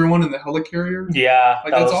Hulk on everyone in the helicarrier. Yeah,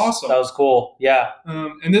 like that's awesome. That was cool. Yeah.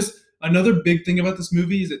 And another big thing about this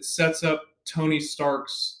movie is it sets up Tony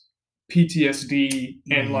Stark's PTSD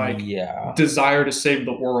and desire to save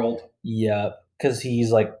the world. Yeah, because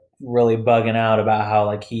he's like really bugging out about how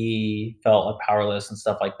like he felt powerless and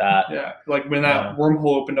stuff like that. Yeah, like when that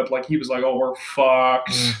wormhole opened up, like he was like, "Oh, we're fucked."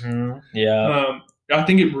 Mm-hmm. Yeah, I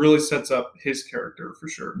think it really sets up his character for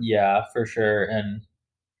sure. Yeah, for sure, and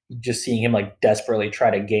just seeing him like desperately try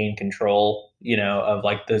to gain control, you know, of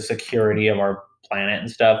like the security of our planet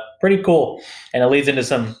and stuff. Pretty cool. And it leads into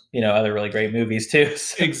some, you know, other really great movies too.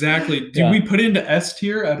 So, exactly. Did we put it into S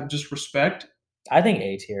tier out of just respect? I think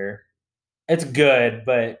A tier. It's good,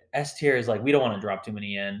 but S tier is like we don't want to drop too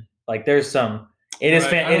many in. Like there's some it's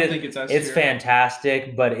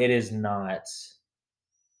fantastic, but it is not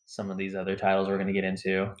some of these other titles we're going to get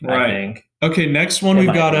into. Right. I think. Okay, next one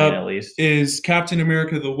we've got up is Captain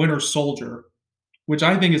America: The Winter Soldier, which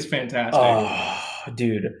I think is fantastic. Oh,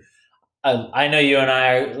 dude. I know you and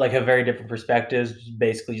I like have very different perspectives,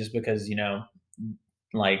 basically just because, you know,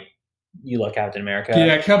 like you love Captain America.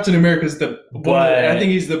 Yeah, Captain America's I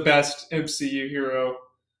think he's the best MCU hero.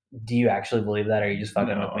 Do you actually believe that, or are you just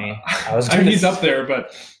fucking with me? I mean, he's up there,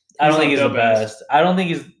 but I don't think he's the best. I don't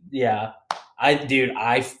think he's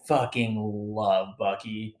I fucking love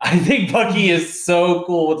Bucky. I think Bucky is so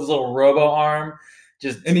cool with his little robo arm.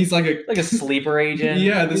 And he's like a sleeper agent.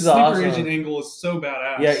 Yeah, the sleeper agent angle is so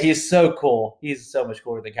badass. Yeah, he's so cool. He's so much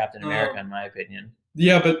cooler than Captain America, in my opinion.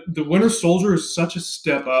 Yeah, but the Winter Soldier is such a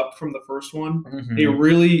step up from the first one. Mm-hmm.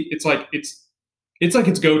 It's like it's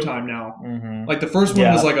go time now. Mm-hmm. Like the first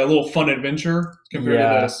one was like a little fun adventure compared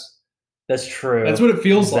to this. That's true. That's what it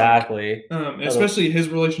feels like. Especially his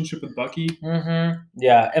relationship with Bucky. Mm-hmm.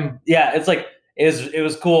 Yeah, and it's like it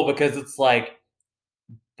was cool because it's like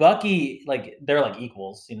Bucky, like they're like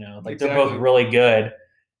equals, you know, like they're both really good.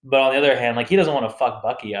 But on the other hand, like he doesn't want to fuck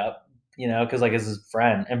Bucky up, you know, because like it's his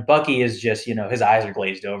friend, and Bucky is just, you know, his eyes are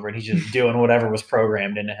glazed over, and he's just doing whatever was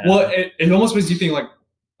programmed into him. Well, it almost makes you think like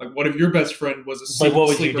what if your best friend was a sleeper, what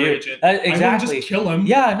would you do? Agent? Exactly. I would just kill him.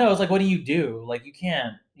 Yeah, no, it's like what do you do? Like you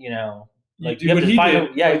can't, you know. Like you have to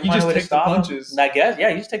find you just take the punches. I guess,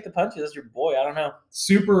 you just take the punches. That's your boy. I don't know.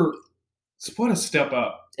 What a step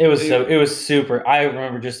up. It was super. I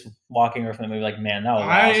remember just walking away from the movie like, man, that was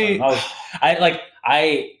awesome.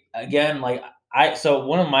 So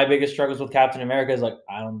one of my biggest struggles with Captain America is like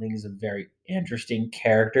I don't think he's a very interesting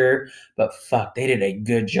character, but fuck, they did a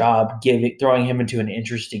good job throwing him into an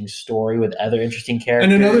interesting story with other interesting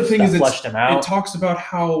characters. And another thing is fleshed him out. It talks about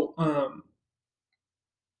how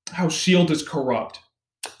Shield is corrupt.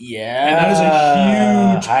 Yeah, and that is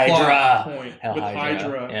a huge Hydra point with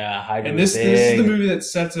Hydra. Yeah, Hydra. And this is the movie that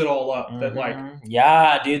sets it all up. That like,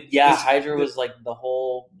 yeah, dude, yeah, Hydra was like the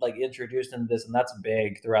whole like introduced into this, and that's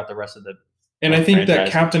big throughout the rest of the. And I think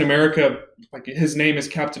that Captain America, like his name is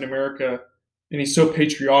Captain America, and he's so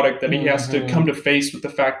patriotic that he has to come to face with the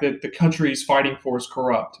fact that the country he's fighting for is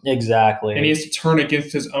corrupt. Exactly. And he has to turn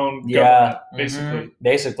against his own government, basically.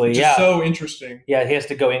 Basically, which is so interesting. Yeah, he has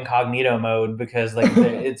to go incognito mode because like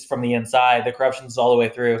it's from the inside. The corruption's all the way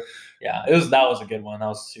through. Yeah, that was a good one. That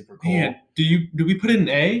was super cool. Man, do we put it in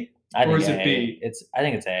A? Or is it B? I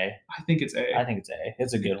think it's A. I think it's A. I think it's A.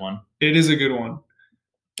 It's a good one. It is a good one.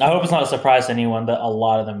 I hope it's not a surprise to anyone that a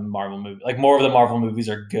lot of the Marvel movies, like more of the Marvel movies,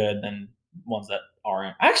 are good than ones that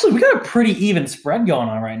aren't. Actually, we got a pretty even spread going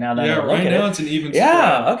on right now. Right now it's an even spread.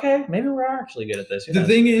 Yeah, okay. Maybe we're actually good at this. The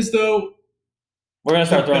thing is, though, we're gonna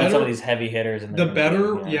start throwing some of these heavy hitters. And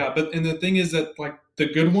the thing is that like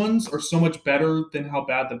the good ones are so much better than how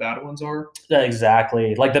bad the bad ones are. Yeah,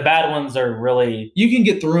 exactly. Like the bad ones are really you can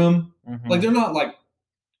get through them. Like they're not like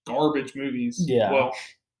garbage movies. Yeah. Well,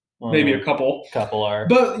 maybe a couple are,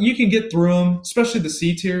 but you can get through them. Especially the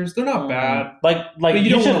C tiers, they're not bad. Like but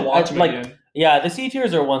you don't want to watch them again. Yeah, the C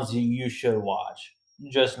tiers are ones you should watch,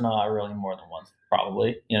 just not really more than once,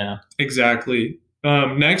 probably. Exactly.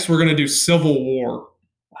 Next, we're gonna do Civil War,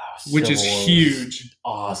 which is huge.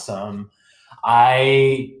 Awesome.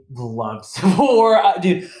 I love Civil War,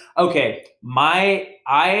 dude. Okay, my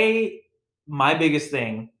biggest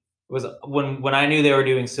thing was when I knew they were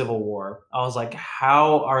doing Civil War, I was like,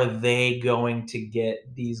 how are they going to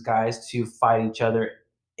get these guys to fight each other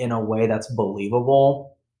in a way that's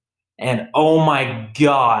believable? And oh my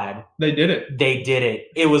God. They did it. They did it.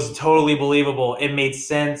 It was totally believable. It made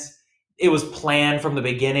sense. It was planned from the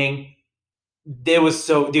beginning. It was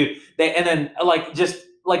so, dude. And then just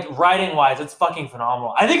writing wise, it's fucking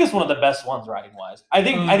phenomenal. I think it's one of the best ones writing wise. I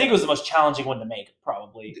think it was the most challenging one to make,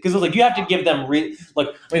 probably, because it was like you have to give them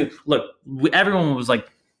everyone was like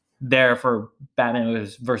there for Batman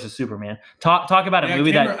versus Superman. Talk about a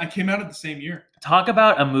movie I came out at the same year. Talk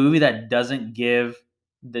about a movie that doesn't give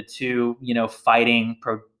the two the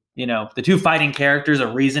two fighting characters a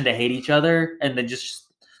reason to hate each other, and then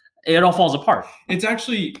just it all falls apart. It's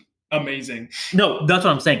actually amazing. No, that's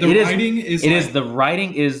what I'm saying. The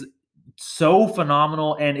writing is so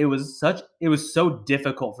phenomenal, and it was so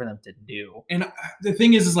difficult for them to do. And the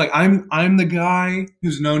thing is like I'm the guy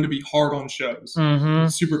who's known to be hard on shows,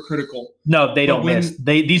 super critical. No, they don't miss.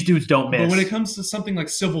 These dudes don't miss. But when it comes to something like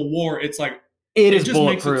Civil War, it's like it is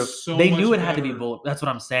bulletproof. They knew it had to be bulletproof. That's what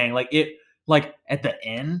I'm saying. Like at the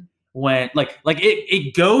end. When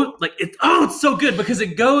it goes it's so good because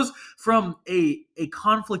it goes from a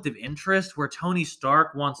conflict of interest where Tony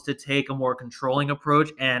Stark wants to take a more controlling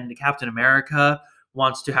approach and Captain America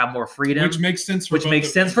wants to have more freedom, which makes sense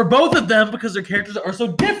for both of them because their characters are so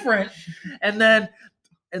different. And then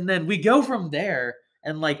we go from there,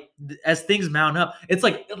 and as things mount up, it's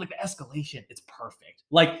like the escalation. It's perfect.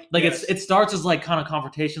 Yes. It starts as kind of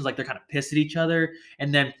confrontations, they're kind of pissed at each other,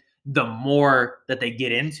 and then the more that they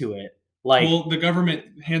get into it, the government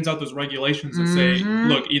hands out those regulations that say,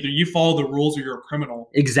 look, either you follow the rules or you're a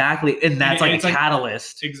criminal. Exactly. And that's a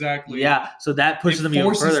catalyst. Exactly. Yeah. So that pushes them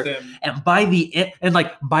even further. And by the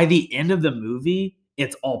end of the movie,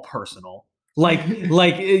 it's all personal. Dude,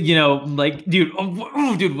 when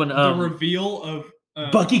the reveal of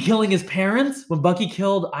Bucky killing his parents, when Bucky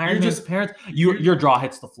killed Iron Man's parents, your jaw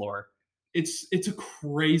hits the floor. It's a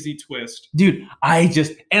crazy twist, dude.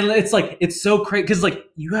 It's so crazy because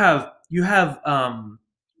you have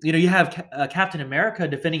Captain America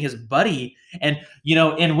defending his buddy, and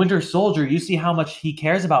in Winter Soldier you see how much he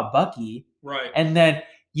cares about Bucky, right? And then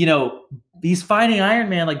he's fighting Iron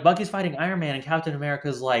Man, Bucky's fighting Iron Man, and Captain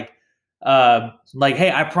America's hey,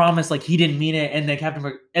 I promise, he didn't mean it. And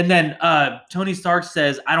then Tony Stark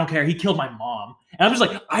says, I don't care, he killed my mom. And I'm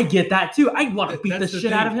just I get that too. I want to beat the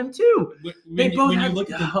shit out of him too. When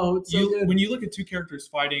you look at two characters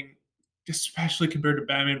fighting, especially compared to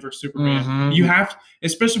Batman versus Superman, you have to,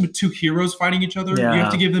 especially with two heroes fighting each other, you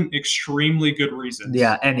have to give them extremely good reasons.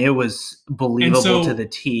 Yeah, and it was believable to the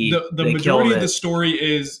T. The majority of the story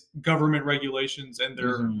is government regulations and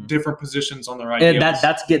their different positions on their ideas.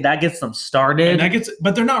 That gets them started.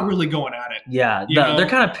 But they're not really going at it. Yeah, they're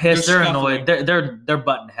kind of pissed. They're annoyed. They're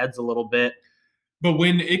butting heads a little bit. But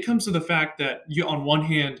when it comes to the fact that on one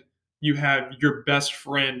hand, you have your best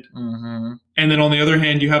friend, mm-hmm. and then on the other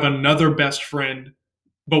hand, you have another best friend,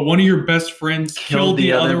 but one of your best friends killed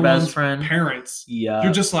the other best one's parents. Yeah,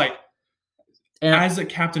 you're just like, as a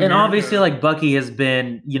Captain and America, obviously, like Bucky has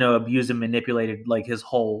been, abused and manipulated like this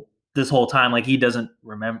whole time. Like he doesn't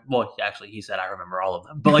remember. Well, actually, he said I remember all of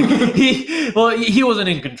them, but like he wasn't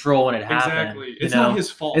in control when it happened. Exactly, it's not his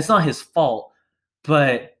fault. It's not his fault,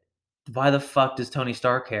 but. Why the fuck does Tony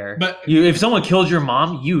Stark care? But if someone killed your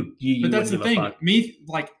mom, you but that's the thing. Me,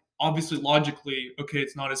 like, obviously, logically, okay,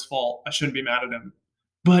 it's not his fault. I shouldn't be mad at him.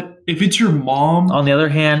 But if it's your mom, on the other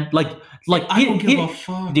hand, like I don't give a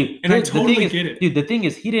fuck, dude. And I totally get it, dude. The thing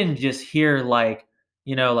is, he didn't just hear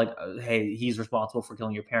hey, he's responsible for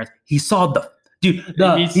killing your parents. He saw the dude.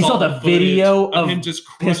 He saw the video of him just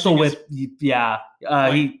pistol whip. Yeah,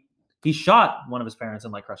 he shot one of his parents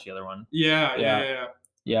and like crushed the other one.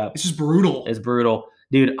 Yeah. It's just brutal. It's brutal.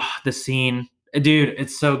 Dude, the scene. Dude,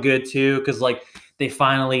 it's so good too because like they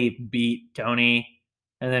finally beat Tony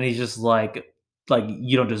and then he's just like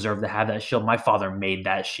you don't deserve to have that shield. My father made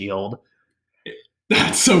that shield.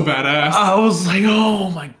 That's so badass. I was like,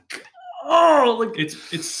 oh my god. Oh, like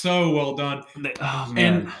it's so well done. Oh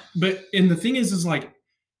man. And the thing is like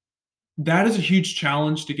that is a huge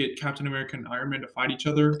challenge to get Captain America and Iron Man to fight each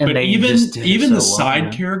other. And but even the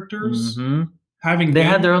side characters they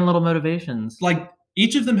had their own little motivations. Like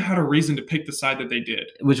each of them had a reason to pick the side that they did,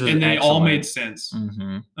 and they all made sense.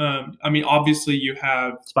 Mm-hmm. I mean, obviously you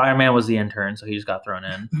have Spider-Man was the intern, so he just got thrown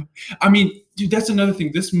in. I mean, dude, that's another thing.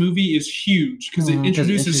 This movie is huge because it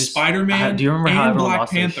introduces Spider-Man do you remember and Black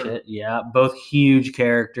Panther. Yeah, both huge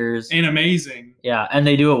characters and amazing. Yeah, and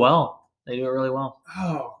they do it well. They do it really well.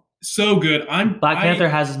 Oh. So good. Black Panther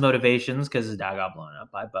has his motivations because his dad got blown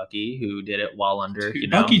up by Bucky, who did it while under.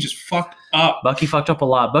 Dude, Bucky just fucked up. Bucky fucked up a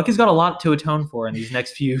lot. Bucky's got a lot to atone for in these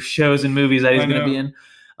next few shows and movies that he's going to be in.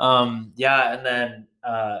 And then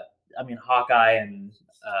I mean Hawkeye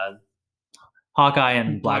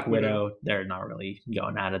and Black Widow. They're not really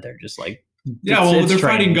going at it. They're just like they're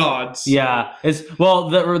fighting gods. So. Yeah,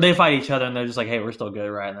 they fight each other and they're just like, hey, we're still good,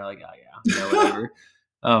 right? And they're like, oh yeah, whatever.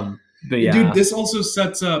 But yeah, dude, this also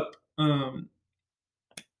sets up. I'm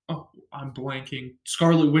blanking.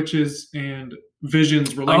 Scarlet Witch's and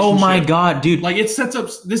Vision's relationship. Oh my god, dude! Like it sets up.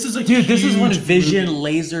 This is this is when Vision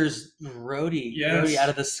lasers Rhodey out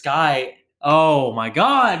of the sky. Oh my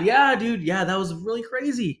god, yeah, dude, yeah, that was really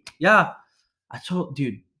crazy. Yeah,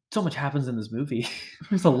 dude, so much happens in this movie.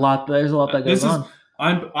 There's a lot that goes on.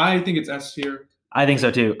 I think it's S tier. I think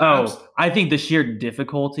so too. I think the sheer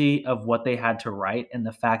difficulty of what they had to write and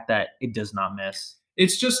the fact that it does not miss.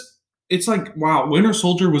 It's like, wow, Winter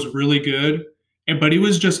Soldier was really good, but it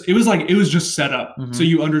was just set up so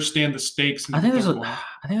you understand the stakes. I think there's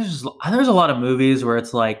a lot of movies where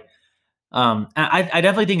it's like, I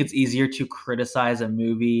definitely think it's easier to criticize a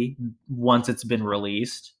movie once it's been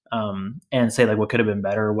released. And say like what could have been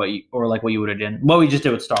better, what you would have done. What we just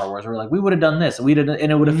did with Star Wars, we're like we would have done this, and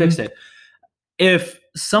it would have fixed it. If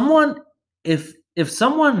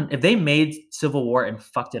they made Civil War and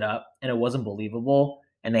fucked it up and it wasn't believable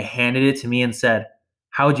and they handed it to me and said,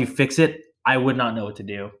 how would you fix it? I would not know what to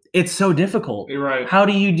do. It's so difficult. You're right. How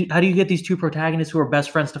do you get these two protagonists who are best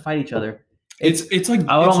friends to fight each other? It's like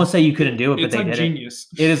I would almost say you couldn't do it, but they did genius.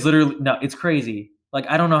 It is literally it's crazy. Like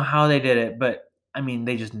I don't know how they did it, but I mean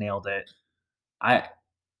they just nailed it.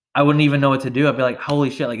 I wouldn't even know what to do. I'd be like, holy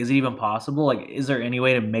shit, like, is it even possible? Like, is there any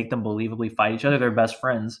way to make them believably fight each other? They're best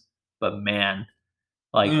friends. But man,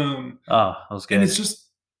 like, that was good. And it's just,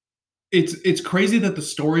 it's crazy that the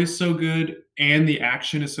story is so good and the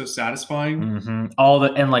action is so satisfying. Mm-hmm. All the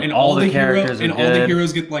characters are good. All the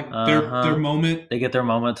heroes get like their moment. They get their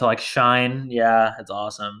moment to like shine. Yeah, it's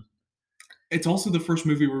awesome. It's also the first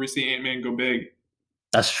movie where we see Ant-Man go big.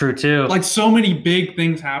 That's true too. Like so many big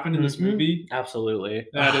things happen in this movie. Absolutely.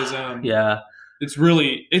 That is yeah. It's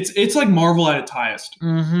really it's like Marvel at its highest.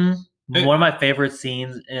 Mm-hmm. One of my favorite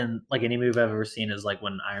scenes in like any movie I've ever seen is like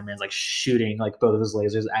when Iron Man's like shooting like both of his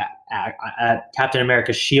lasers at Captain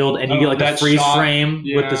America's shield, and you get like the freeze frame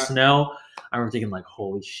with the snow. I remember thinking like,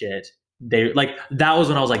 holy shit. They like that was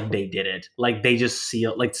when I was like, they did it. Like they just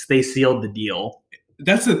sealed the deal.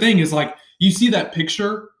 That's the thing is like you see that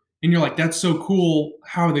picture. And you're like, that's so cool.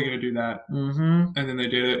 How are they going to do that? Mm-hmm. And then they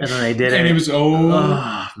did it. And it was,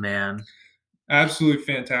 man. Absolutely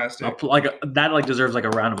fantastic. Like that like deserves like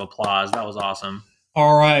a round of applause. That was awesome.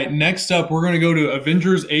 All right. Next up, we're going to go to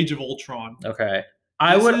Avengers Age of Ultron. Okay.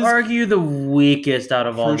 I would argue the weakest out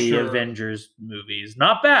of all the Avengers movies.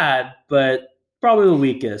 Not bad, but probably the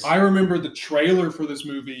weakest. I remember the trailer for this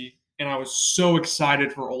movie, and I was so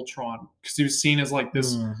excited for Ultron because he was seen as like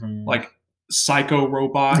this, like, psycho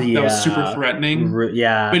robot that was super threatening.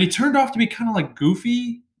 Yeah. But he turned off to be kind of like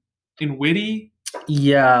goofy and witty.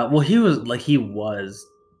 Yeah. Well, he was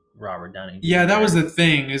Robert Downey Jr. Yeah, that was the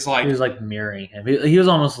thing. Is like he was like mirroring him. He was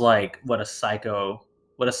almost like what a psycho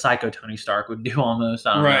Tony Stark would do almost.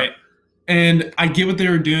 I don't know. And I get what they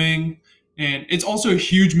were doing, and it's also a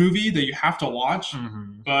huge movie that you have to watch.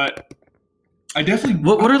 Mm-hmm. But I definitely.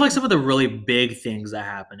 What are like some of the really big things that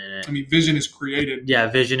happen in it? I mean, Vision is created. Yeah,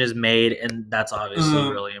 Vision is made, and that's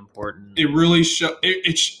obviously really important. It really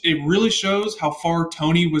it really shows how far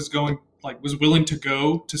Tony was going. Like, was willing to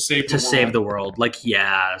go to save the world. Like,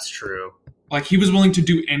 yeah, that's true. Like, he was willing to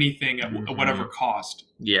do anything at whatever cost.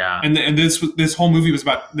 Yeah. And this whole movie was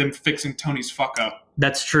about them fixing Tony's fuck up.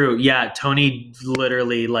 That's true. Yeah, Tony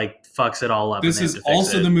literally like fucks it all up. This is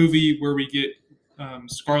also the movie where we get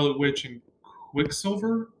Scarlet Witch and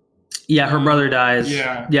Quicksilver. Yeah, her brother dies.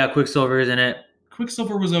 Yeah, Quicksilver is in it.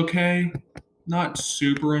 Quicksilver was okay. Not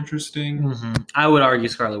super interesting. Mm-hmm. I would argue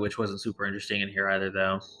Scarlet Witch wasn't super interesting in here either,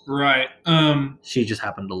 though. Right. She just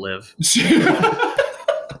happened to live. She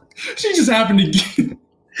just happened to get...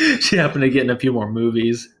 She happened to get in a few more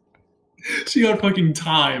movies. She got fucking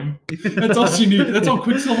time. That's all she needed. That's all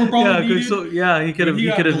Quicksilver probably needed. Yeah, he could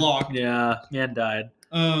have blocked. Yeah, man died.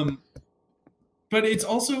 But it's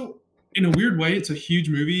also, in a weird way, it's a huge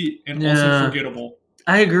movie and also forgettable.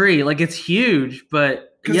 I agree. Like, it's huge, but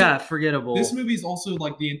forgettable. This movie is also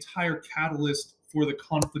like the entire catalyst for the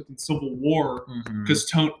conflict in Civil War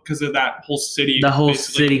because of that whole city. The whole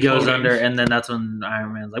city goes under, and then that's when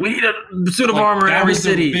Iron Man's like, we need a suit of armor in every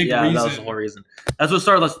city. Yeah, that was the whole reason. That's what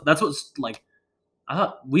started. That's what's like. I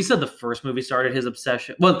thought we said the first movie started his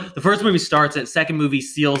obsession. Well, the first movie starts it. Second movie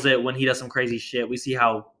seals it when he does some crazy shit. We see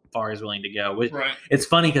how far he's willing to go. Right. It's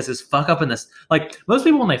funny because his fuck up in this, like most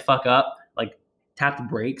people when they fuck up, like tap the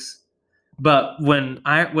brakes. But when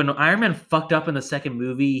Iron Man fucked up in the second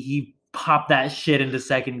movie, he popped that shit into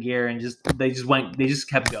second gear and they just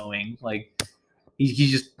kept going. Like he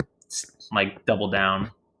just like doubled down,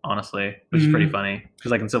 honestly, which is pretty funny.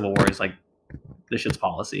 Because like in Civil War, it's like this shit's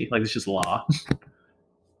policy, like it's just law.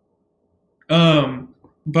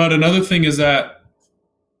 But another thing is that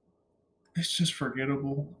it's just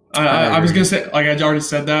forgettable. I was gonna say, like I already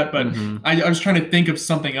said that, but I was trying to think of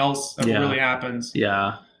something else that really happens.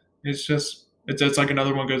 Yeah. It's just it's like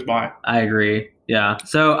another one goes by. I agree. Yeah.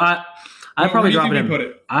 So I probably drop it in. Put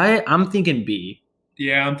it? I'm thinking B.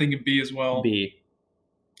 Yeah, I'm thinking B as well. B.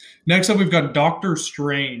 Next up, we've got Doctor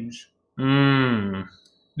Strange.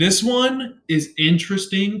 This one is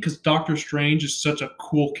interesting because Doctor Strange is such a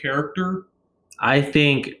cool character. I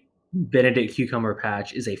think Benedict Cucumber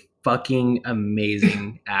Patch is a fucking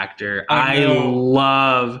amazing actor. I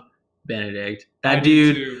love Benedict. That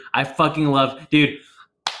dude, I fucking love. Dude,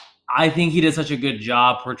 I think he did such a good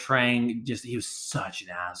job portraying he was such an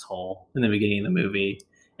asshole in the beginning of the movie.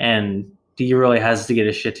 And he really has to get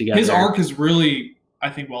his shit together. His arc is really, I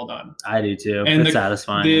think, well done. I do too. And it's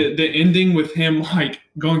satisfying. The ending with him like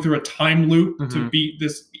going through a time loop to beat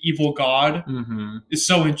this evil god is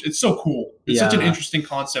it's so cool. It's such an interesting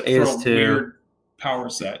concept for a weird power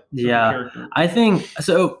set. Yeah. I think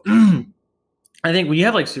so. I think when you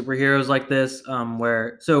have like superheroes like this,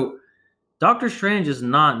 Doctor Strange is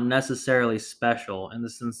not necessarily special in the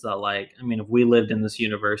sense that, like, I mean, if we lived in this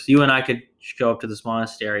universe, you and I could go up to this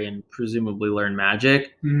monastery and presumably learn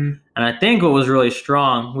magic. And I think what was really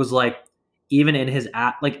strong was, like, even in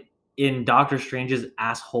in Doctor Strange's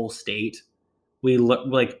asshole state,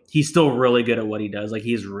 he's still really good at what he does. Like,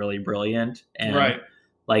 he's really brilliant. And,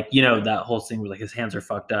 like, you know, that whole thing where, like, his hands are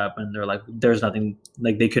fucked up and they're like, there's nothing,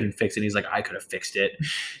 like, they couldn't fix it. And he's like, I could have fixed it.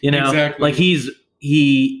 You know? Exactly. Like,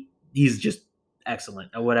 he's just excellent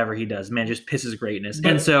at whatever he does. Man, just pisses greatness.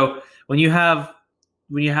 And so when you have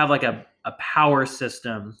like a power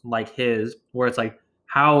system like his, where it's like,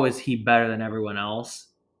 how is he better than everyone else?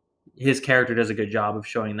 His character does a good job of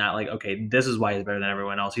showing that, like, okay, this is why he's better than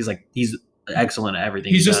everyone else. He's excellent at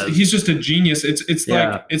everything. He's just a genius. It's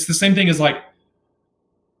like it's the same thing as like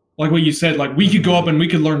what you said. Like, we could go up and we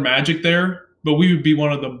could learn magic there, but we would be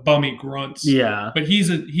one of the bummy grunts. Yeah. But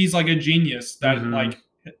he's like a genius that like.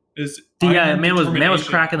 Man was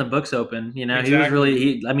cracking the books open. You know, exactly.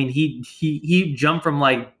 He was really. He jumped from,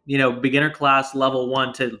 like, you know, beginner class level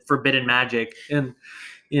 1 to forbidden magic in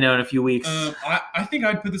in a few weeks. I think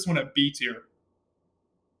I'd put this one at B tier.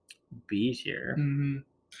 B tier.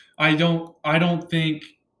 I don't think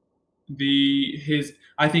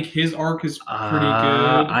I think his arc is pretty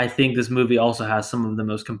good. I think this movie also has some of the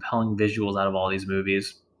most compelling visuals out of all these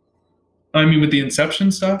movies. I mean, with the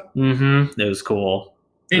Inception stuff. It was cool.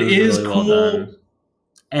 It is really cool. Well done.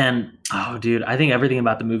 And dude, I think everything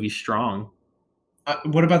about the movie's strong.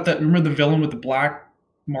 What about that? Remember the villain with the black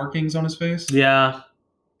markings on his face? Yeah.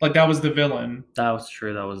 Like that was the villain. That was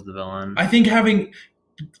true. That was the villain. I think having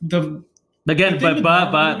the again,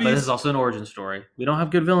 but this is also an origin story. We don't have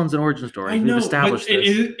good villains in origin stories. I know, we've established but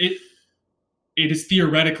this. It is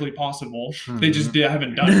theoretically possible. Mm-hmm. They just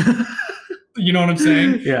haven't done it. You know what I'm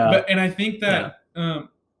saying? Yeah. And I think that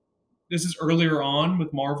this is earlier on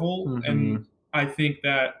with Marvel, mm-hmm. and I think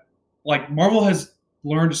that like Marvel has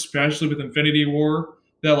learned, especially with Infinity War,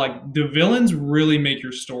 that like the villains really make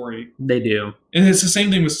your story. They do. And it's the same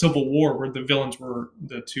thing with Civil War, where the villains were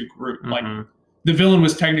the two groups. Mm-hmm. Like the villain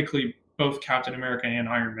was technically both Captain America and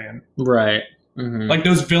Iron Man. Right. Mm-hmm. Like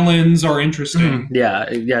those villains are interesting.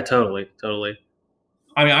 Mm-hmm. Yeah, totally.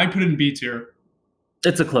 I mean, I put it in B tier.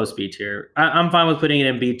 It's a close B tier. I'm fine with putting it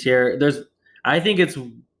in B tier. I think it's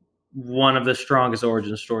one of the strongest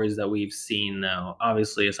origin stories that we've seen, though.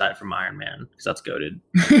 Obviously, aside from Iron Man, because that's goated.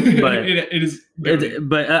 But it is.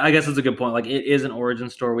 But I guess that's a good point. Like, it is an origin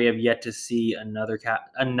story. We have yet to see another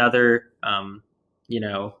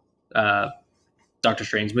Doctor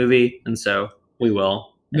Strange movie, and so we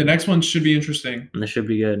will. The next one should be interesting. And this should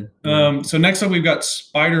be good. So next up, we've got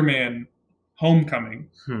Spider-Man: Homecoming.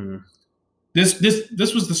 This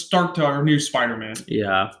was the start to our new Spider-Man.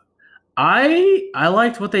 Yeah. I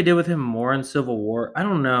liked what they did with him more in Civil War. I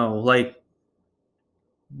don't know, like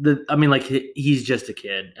he's just a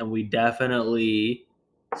kid, and we definitely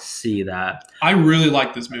see that. I really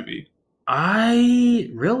like this movie.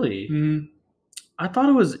 I really, mm-hmm. I thought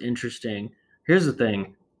it was interesting. Here's the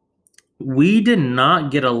thing: we did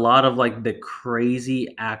not get a lot of like the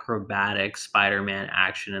crazy acrobatic Spider-Man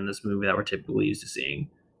action in this movie that we're typically used to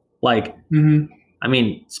seeing. Like. Mm-hmm. I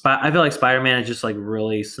mean, I feel like Spider-Man is just like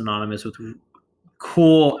really synonymous with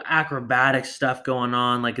cool acrobatic stuff going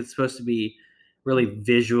on. Like it's supposed to be really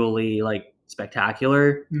visually like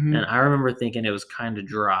spectacular. Mm-hmm. And I remember thinking it was kind of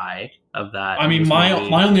dry of that. I mean, my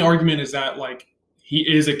only argument is that like he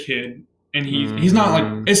is a kid and he's not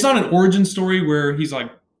like, it's not an origin story where he's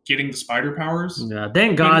like getting the spider powers. Yeah.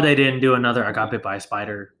 Thank God they didn't do another I got bit by a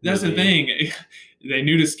spider That's movie. The thing. They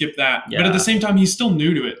knew to skip that. Yeah. But at the same time, he's still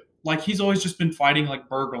new to it. Like he's always just been fighting like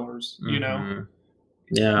burglars, you know?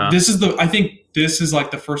 Yeah. I think this is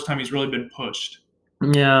like the first time he's really been pushed.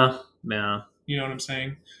 Yeah. You know what I'm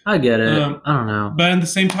saying? I get it. I don't know. But at the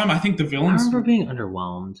same time, I think the villains. I remember being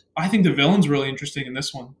underwhelmed. I think the villain's really interesting in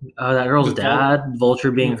this one. Oh, that girl's dad?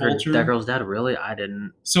 Vulture being that girl's dad? Really? I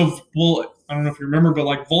didn't. So, well, I don't know if you remember, but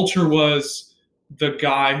like Vulture was the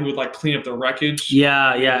guy who would like clean up the wreckage.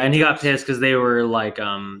 Yeah. And he got pissed because they were like,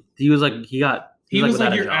 he was like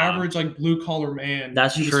like your average like blue collar man.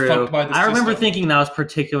 That's true. Fucked by the I remember thinking that was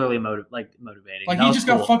particularly motivating. Like he just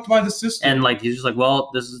got fucked by the system, and like he's just like,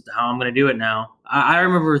 well, this is how I'm gonna do it now. I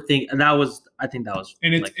remember thinking I think that was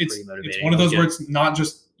and it's pretty motivating. It's one of those where it's not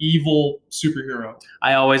just evil superhero.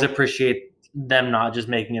 I always appreciate them not just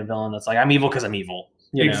making a villain that's like I'm evil because I'm evil.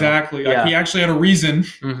 Exactly. Like he actually had a reason.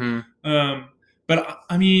 Mm-hmm. But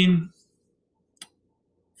I mean,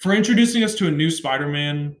 for introducing us to a new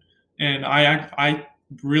Spider-Man. And I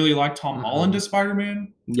really like Tom Holland as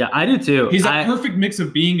Spider-Man. Yeah, I do too. He's that perfect mix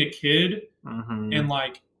of being a kid and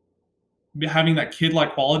like having that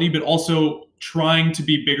kid-like quality, but also trying to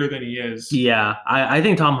be bigger than he is. Yeah, I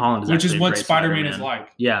think Tom Holland is which is what Spider-Man is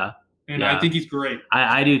like. Yeah. And I think he's great.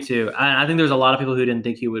 I do too. I think there's a lot of people who didn't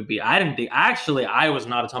think he would be. I was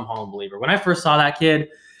not a Tom Holland believer. When I first saw that kid,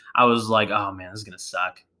 I was like, oh man, this is going to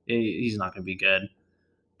suck. He's not going to be good.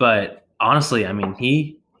 But honestly, I mean,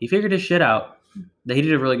 he figured his shit out. He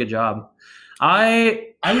did a really good job.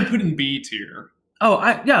 I would put in B tier.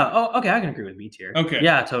 Okay, I can agree with B tier. Okay.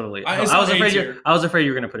 Yeah, totally. I was afraid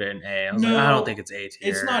you were gonna put it in A. I was like, I don't think it's A tier.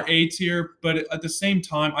 It's not A tier, but at the same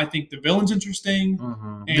time, I think the villain's interesting.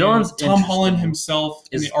 Mm-hmm. And Tom Holland himself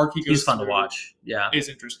in the arc he goes he's fun to watch. Yeah. Is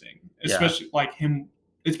interesting. Especially like him.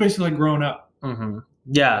 It's basically like growing up. Mm-hmm.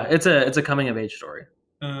 Yeah, it's a coming of age story.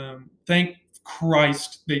 Thank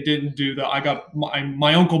Christ they didn't do that. I got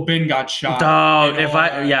my Uncle Ben got shot. Dude,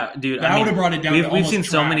 dude, that would have brought it down. We've seen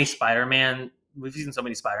so many Spider-Man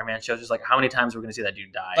shows. Just like how many times we're gonna see that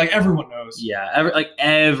dude die? Like everyone knows. Yeah,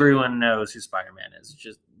 everyone knows who Spider-Man is. It's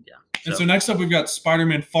just And so next up we've got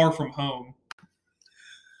Spider-Man: Far From Home.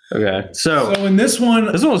 Okay, so in this one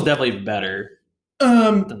was definitely better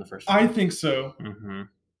than the first one. I think so.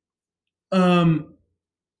 Mm-hmm.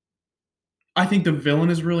 I think the villain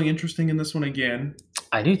is really interesting in this one again.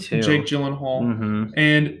 I do too. Jake Gyllenhaal. Mm-hmm.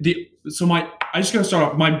 And I just gotta start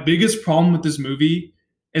off. My biggest problem with this movie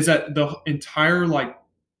is that the entire like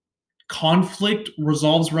conflict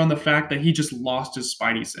revolves around the fact that he just lost his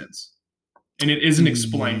Spidey sense, and it isn't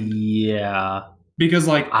explained. Yeah. Because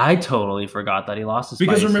like I totally forgot that he lost his.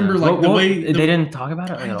 Because remember, like the way they didn't talk about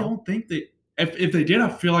it. I don't think they. If they did, I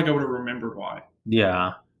feel like I would have remembered why.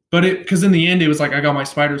 Yeah. But because in the end, it was like I got my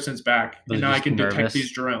spider sense back, and now I can detect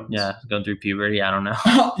these drones. Yeah, going through puberty. I don't know.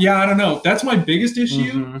 Yeah, I don't know. That's my biggest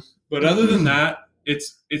issue. Mm-hmm. But other than that,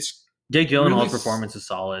 it's Jake Gyllenhaal's really, performance is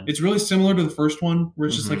solid. It's really similar to the first one, where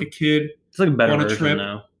it's just like a kid. It's like a better version, trip.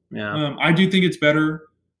 Though. Yeah, I do think it's better.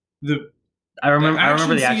 I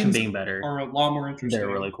remember the action being better. Are a lot more interesting. They're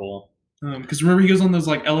really cool. Because remember he goes on those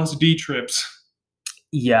like LSD trips.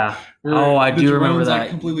 Yeah. Oh, I do remember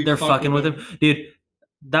that. Like, they're fucking with him, dude.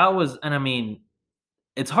 That was, and I mean,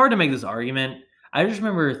 it's hard to make this argument. I just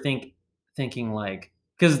remember thinking like,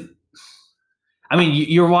 because, I mean,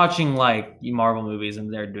 you're watching like Marvel movies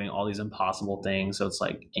and they're doing all these impossible things, so it's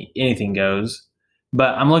like anything goes.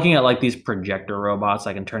 But I'm looking at like these projector robots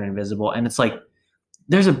that can turn invisible, and it's like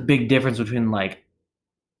there's a big difference between like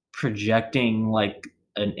projecting like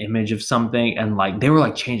an image of something and like they were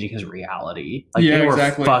like changing his reality. Like they were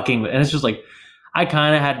fucking, and it's just like I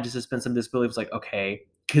kind of had to suspend some disbelief. It's like, okay,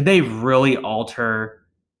 could they really alter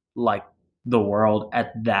like the world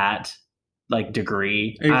at that like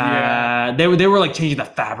degree? Yeah. They were like changing the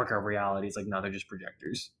fabric of reality. It's like, no, they're just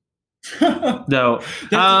projectors. No,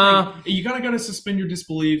 you gotta suspend your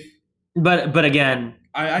disbelief. But again,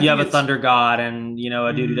 you have a thunder god and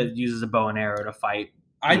a dude that uses a bow and arrow to fight.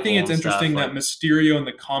 I think it's interesting that Mysterio in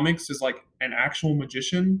the comics is like an actual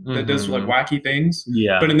magician that does like wacky things.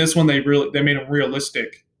 Yeah. But in this one, they made him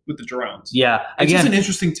realistic with the drones. Yeah. It's just an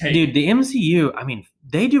interesting take. Dude, the MCU, I mean,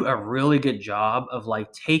 they do a really good job of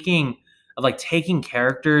taking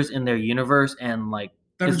characters in their universe and like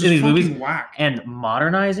in these movies whack and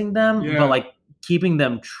modernizing them, but like keeping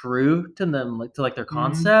them true to them, like to like their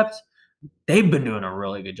concept. They've been doing a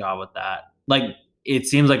really good job with that. Like, it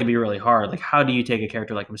seems like it'd be really hard. Like, how do you take a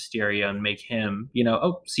character like Mysterio and make him,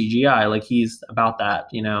 CGI? Like, he's about that.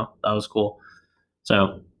 That was cool.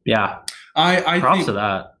 So yeah, I props think, to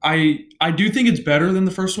that. I do think it's better than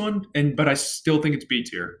the first one, but I still think it's B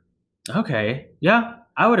tier. Okay, yeah,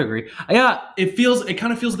 I would agree. Yeah, it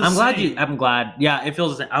kind of feels the same. I'm glad. Yeah, it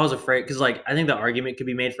feels the same. I was afraid because like I think the argument could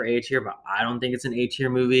be made for A tier, but I don't think it's an A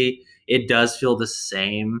tier movie. It does feel the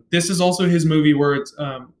same. This is also his movie where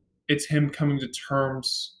it's him coming to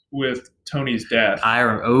terms with Tony's death.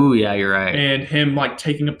 Oh yeah, you're right. And him like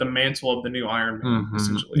taking up the mantle of the new Iron Man,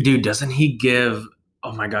 essentially. Dude, doesn't he give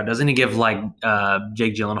like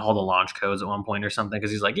Jake Gyllenhaal the launch codes at one point or something?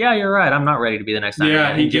 Because he's like, yeah, you're right. I'm not ready to be the next Iron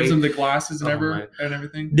Man. Yeah, he gives him the glasses and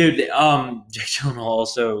everything. Dude, Jake Gyllenhaal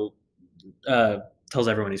also tells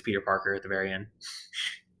everyone he's Peter Parker at the very end.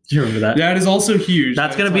 Do you remember that? That is also huge. I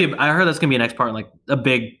heard that's gonna be a next part, like a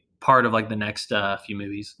big part of like the next few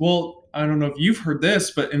movies. Well, I don't know if you've heard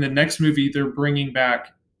this, but in the next movie, they're bringing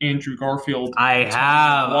back Andrew Garfield. I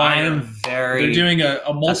am very. They're doing a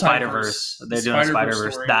Spider-Verse. They're doing a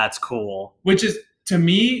Spider-Verse. That's cool. Which is, to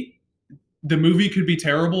me, the movie could be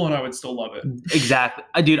terrible and I would still love it.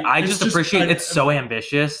 Exactly. Dude, I just appreciate it's so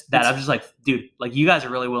ambitious that I'm just like, dude, like you guys are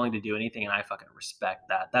really willing to do anything and I fucking respect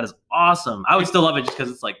that. That is awesome. I would still love it just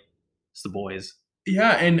because it's like, it's the boys.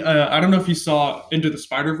 Yeah, and I don't know if you saw Into the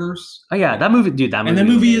Spider-Verse. Oh yeah, that movie, dude. That movie, and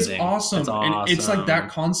that movie is awesome. It's awesome. And it's like that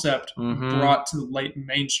concept brought to the late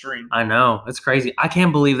mainstream. I know, it's crazy. I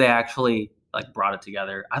can't believe they actually like brought it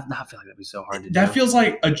together. I feel like that'd be so hard to do. That feels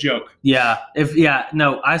like a joke. Yeah.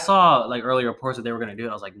 I saw like early reports that they were going to do it.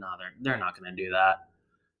 I was like, no, they're not going to do that.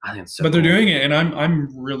 I think it's so. But they're doing it, and I'm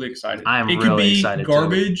really excited. It could be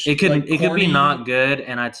garbage. It could be not good,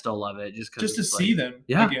 and I'd still love it just to see them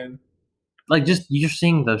again. Like, just you're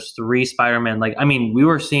seeing those three Spider-Man. Like, I mean, we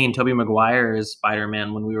were seeing Tobey Maguire's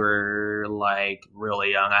Spider-Man when we were like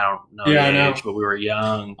really young. I don't know the age, but we were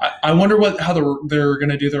young. I wonder how they're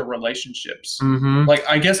gonna do their relationships. Like,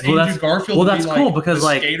 I guess Andrew Garfield. Well, that's cool because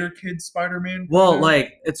like skater kid Spider-Man. Well,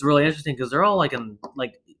 like it's really interesting because they're all like in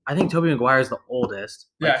like I think Tobey Maguire is the oldest.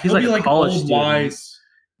 Like, he's like a college student. Wise.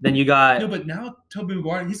 Then you got but now Tobey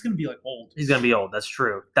Maguire, he's gonna be like old. He's gonna be old. That's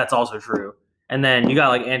true. That's also true. And then you got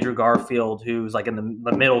like Andrew Garfield, who's like in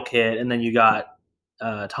the middle kid, and then you got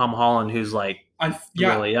Tom Holland, who's like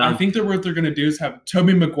really young. I think that what they're gonna do is have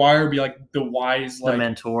Tobey Maguire be like the wise, like the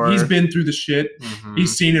mentor. He's been through the shit.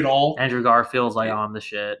 He's seen it all. Andrew Garfield's like, I'm the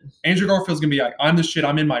shit. Andrew Garfield's gonna be like, I'm the shit.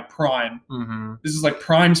 I'm in my prime. This is like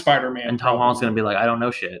prime Spider-Man. And Tom Holland's gonna be like, I don't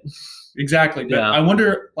know shit. Exactly. But I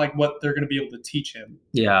wonder like what they're gonna be able to teach him.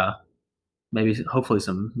 Yeah. Maybe, hopefully,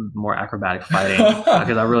 some more acrobatic fighting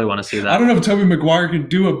because I really want to see that. I don't know if Tobey Maguire can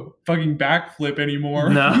do a fucking backflip anymore.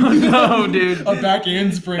 No, dude. A back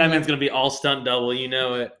handspring. That man's gonna be all stunt double. You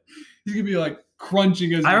know it. He's gonna be like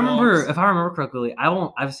crunching his. If I remember correctly,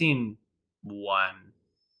 I've seen one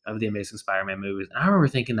of the Amazing Spider-Man movies. And I remember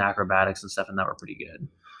thinking the acrobatics and stuff in that were pretty good.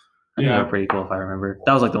 I think they were pretty cool if I remember.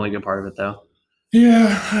 That was like the only good part of it though.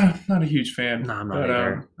 Yeah, not a huge fan. No, I'm not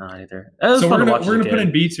either. Not either. So we're gonna put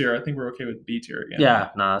in B tier. I think we're okay with B tier again. Yeah,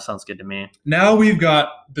 no, that sounds good to me. Now we've got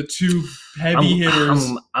the two heavy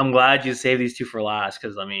hitters. I'm glad you saved these two for last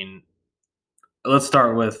because I mean, let's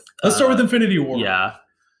start with Infinity War. Yeah.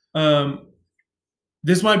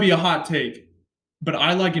 This might be a hot take, but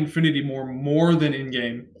I like Infinity War more than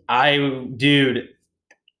Endgame. Dude,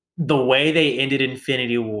 the way they ended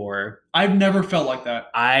Infinity War, I've never felt like that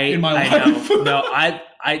in my life.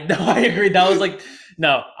 I agree. That was like,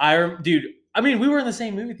 dude. I mean, we were in the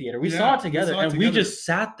same movie theater. We saw it together, we just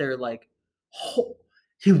sat there like, oh,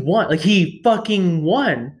 he won. Like he fucking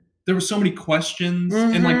won. There were so many questions,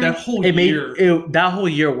 and like that whole year. That whole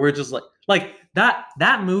year, we're just like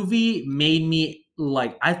that movie made me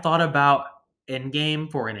like I thought about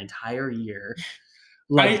Endgame for an entire year.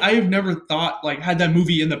 Like, I have never thought had that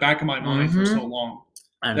movie in the back of my mind for so long.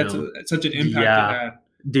 I know. That's such an impact it had,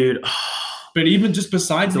 dude. But even just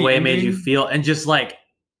besides the way it made you feel, and just like,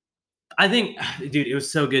 I think, dude, it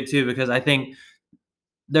was so good too because I think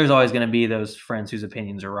there's always going to be those friends whose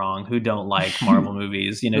opinions are wrong, who don't like Marvel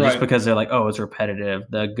movies, just because they're like, oh, it's repetitive.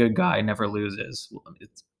 The good guy never loses.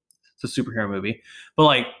 It's a superhero movie, but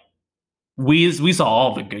like we saw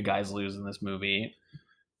all the good guys lose in this movie.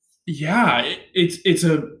 Yeah, it's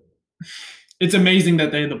amazing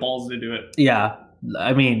that they had the balls to do it. Yeah,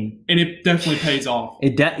 I mean, and it definitely pays off.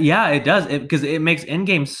 It does because it makes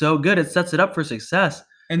Endgame so good. It sets it up for success.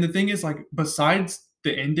 And the thing is, like, besides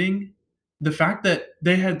the ending, the fact that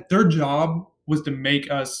they had their job was to make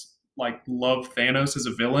us like love Thanos as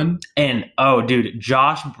a villain. And oh, dude,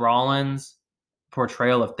 Josh Brolin's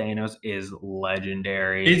portrayal of Thanos is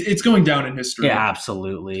legendary. It's going down in history. Yeah,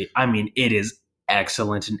 absolutely. I mean, it is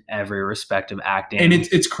excellent in every respect of acting, and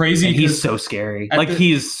it's crazy. And he's so scary. Like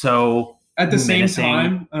he's so. At the same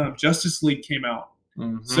time, Justice League came out,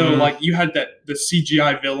 so like you had the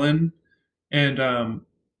CGI villain, and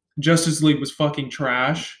Justice League was fucking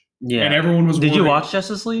trash. Yeah, and everyone was. Did you watch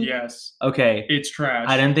Justice League? Yes. Okay, it's trash.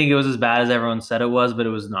 I didn't think it was as bad as everyone said it was, but it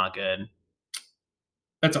was not good.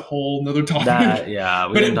 That's a whole nother topic.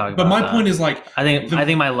 We didn't talk about that. But my point is, like, I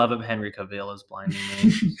think my love of Henry Cavill is blinding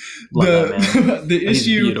me. The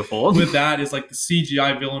issue with that is like the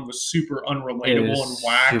CGI villain was super unrelatable and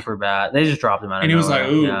whack, super bad. They just dropped him out. And he was like,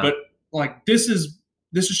 "Ooh," but like this is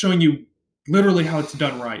showing you literally how it's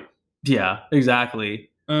done right. Yeah,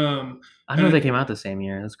 exactly. I know they came out the same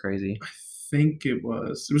year. That's crazy. I think it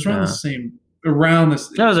was around the same. Around this.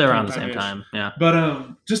 That was around the same time. Yeah. But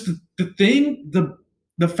just the thing,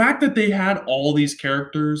 the fact that they had all these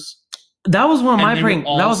characters, that was one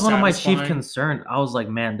of my chief concerns. I was like,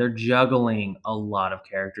 man, they're juggling a lot of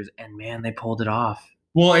characters, and man, they pulled it off.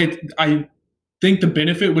 Well, I think the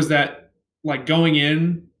benefit was that, like, going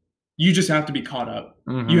in, you just have to be caught up.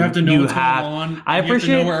 Mm-hmm. You have to know what's going on. You have to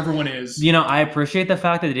know where everyone is. I appreciate the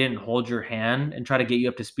fact that they didn't hold your hand and try to get you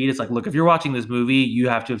up to speed. It's like, look, if you're watching this movie, you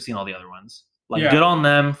have to have seen all the other ones. Like, good on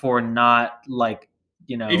them for not like.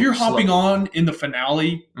 If you're hopping on in the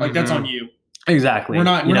finale, like that's on you. Exactly. We're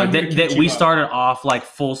not. We started off like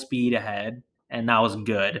full speed ahead, and that was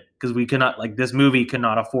good because we could not this movie could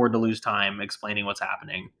not afford to lose time explaining what's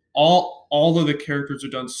happening. All of the characters are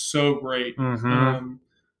done so great. Mm-hmm.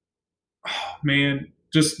 Man,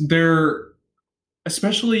 just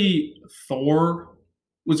especially Thor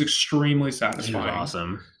was extremely satisfying. He was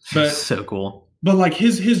awesome. But so cool. But like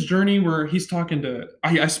his journey where he's talking to,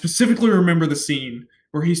 I specifically remember the scene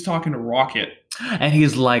where he's talking to Rocket, and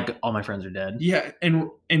he's like, "All my friends are dead." Yeah, and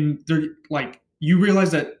they're like, you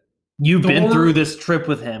realize that you've been through this trip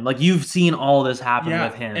with him, like you've seen all this happen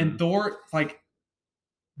with him. And Thor, like,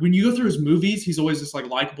 when you go through his movies, he's always this like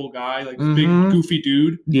likable guy, like this big goofy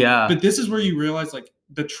dude. Yeah, but this is where you realize like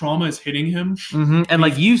the trauma is hitting him, and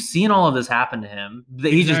like you've seen all of this happen to him.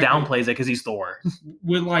 He just downplays it because he's Thor.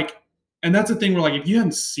 With like. And that's the thing where, like, if you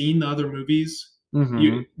hadn't seen the other movies,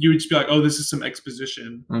 you would just be like, oh, this is some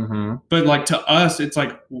exposition. But, like, to us, it's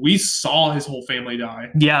like we saw his whole family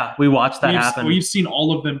die. Yeah, we watched that happen. We've seen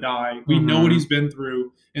all of them die. We know what he's been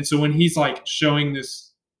through. And so when he's, like, showing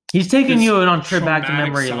this... He's taking you on a trip back to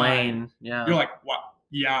memory lane. Yeah. You're like, wow.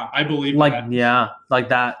 Yeah, I believe that. Yeah, like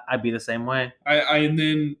that. I'd be the same way. And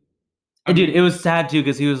then... Dude, it was sad, too,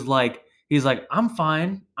 because he's like, I'm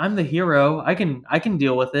fine. I'm the hero. I can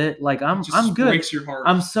deal with it. Like I'm good. Breaks your heart.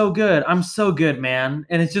 I'm so good. I'm so good, man.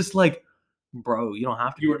 And it's just like, bro, you don't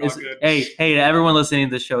have to. You are not good. Hey, to everyone listening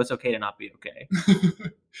to this show, it's okay to not be okay.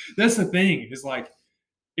 That's the thing. Is like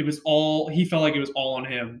he felt like it was all on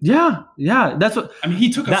him. Yeah, yeah. That's what I mean.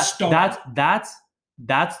 He took a star.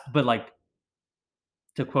 That's. But like,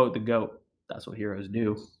 to quote the GOAT, that's what heroes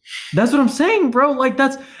do. That's what I'm saying, bro. Like,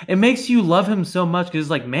 it makes you love him so much because it's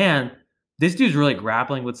like, man, this dude's really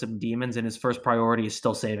grappling with some demons, and his first priority is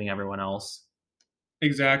still saving everyone else.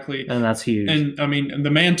 Exactly. And that's huge. And I mean, the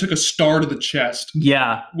man took a star to the chest.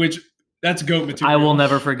 Yeah. Which, that's GOAT material. I will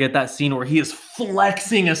never forget that scene where he is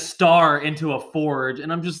flexing a star into a forge,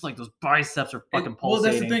 and I'm just like, those biceps are fucking pulsating. Well,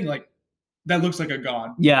 that's the thing. Like, that looks like a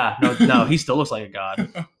god. Yeah. No, he still looks like a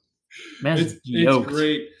god. Man, it's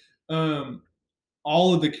great.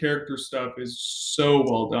 All of the character stuff is so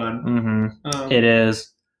well done. Mm-hmm. It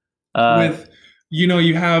is. With,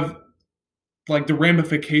 you have like the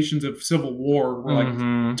ramifications of Civil War, where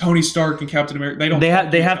like Tony Stark and Captain America,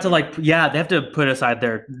 they have to put aside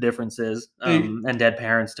their differences and dead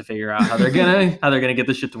parents to figure out how they're gonna get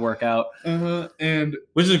this shit to work out. And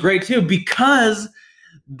which is great too, because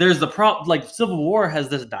there's the problem. Like, Civil War has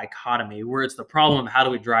this dichotomy where it's the problem of how do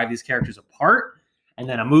we drive these characters apart, and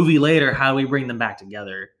then a movie later, how do we bring them back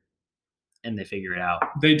together? And they figure it out.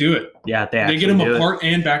 They do it. Yeah, they get them apart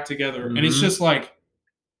and back together, and it's just like,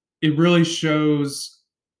 it really shows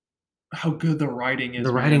how good the writing is.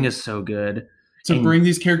 The writing is so good to bring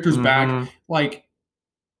these characters back, like,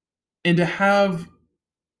 and to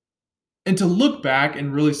look back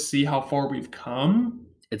and really see how far we've come.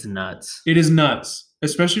 It's nuts. It is nuts,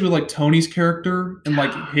 especially with like Tony's character and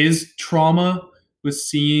like his trauma with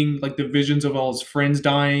seeing like the visions of all his friends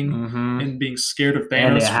dying and being scared of Thanos.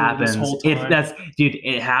 And it happens. This whole time.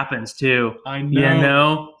 It happens too. I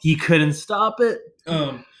know. He couldn't stop it.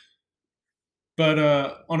 But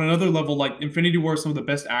on another level, like, Infinity War is some of the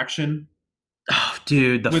best action. Oh,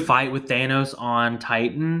 dude, the fight with Thanos on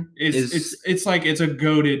Titan it's like, it's a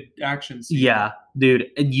goated action scene. Yeah, dude,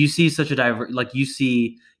 and you see such a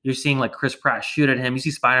you're seeing like Chris Pratt shoot at him. You see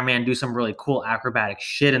Spider-Man do some really cool acrobatic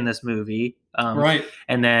shit in this movie. Right.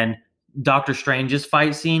 And then Doctor Strange's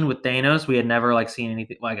fight scene with Thanos, we had never like seen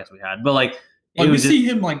anything. Well, I guess we had, but like we see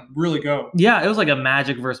him like really go. Yeah, it was like a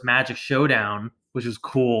magic versus magic showdown, which was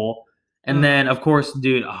cool. And then, of course,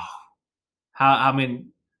 dude,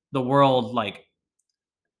 the world, like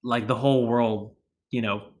the whole world,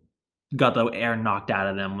 got the air knocked out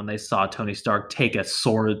of them when they saw Tony Stark take a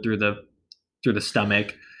sword through the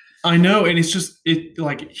stomach. I know, and it's just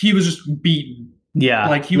like he was just beaten. Yeah,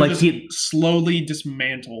 like he was slowly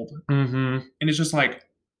dismantled, and it's just like,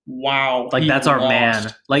 wow, like that's our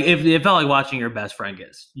man. Like it felt like watching your best friend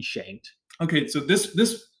get shanked. Okay, so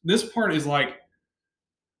this part is like.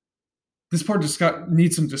 This part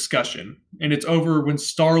needs some discussion, and it's over when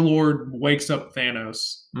Star-Lord wakes up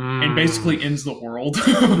Thanos and basically ends the world.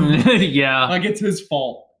 Yeah. Like, it's his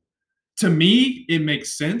fault. To me, it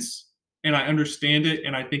makes sense, and I understand it,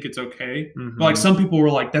 and I think it's okay. But, like, some people were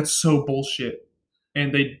like, that's so bullshit.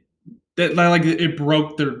 And it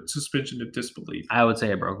broke their suspension of disbelief. I would say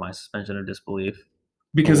it broke my suspension of disbelief.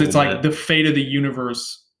 Because it's like the fate of the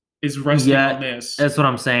universe is resting on this. That's what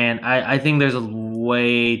I'm saying. I think there's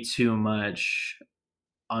way too much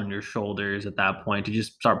on your shoulders at that point to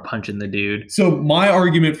just start punching the dude. So my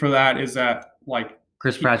argument for that is that, like,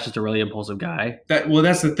 Chris Pratt's just a really impulsive guy.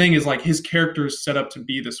 That's the thing, is like his character is set up to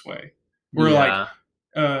be this way. Where like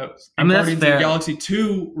Guardians of the Galaxy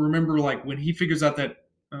 2, remember, like, when he figures out that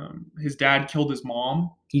his dad killed his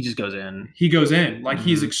mom, he just goes in. He goes in. Like,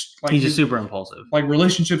 he's just super impulsive. Like,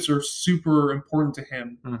 relationships are super important to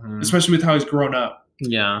him, especially with how he's grown up.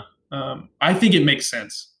 Yeah. I think it makes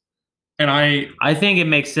sense. And I think it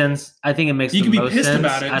makes sense. I think it makes the most sense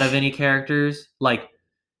about it. Out of any characters. Like,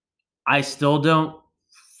 I still don't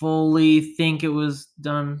fully think it was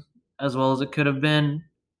done as well as it could have been,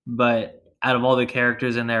 but out of all the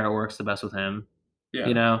characters in there, it works the best with him.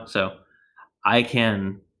 Yeah. So I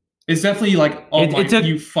can. It's definitely like,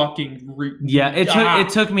 you fucking. It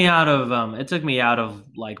took me out of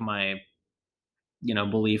like my,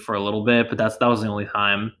 belief for a little bit, but that was the only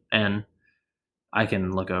time, and I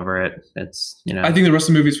can look over it. It's I think the rest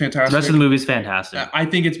of the movie is fantastic. The rest of the movie is fantastic. I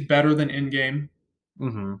think it's better than Endgame.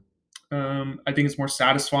 I think it's more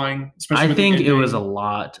satisfying. Especially I think it was a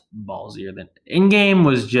lot ballsier than Endgame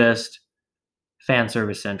was just fan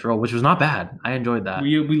service central, which was not bad. I enjoyed that.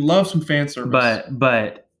 We love some fan service,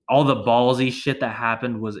 but all the ballsy shit that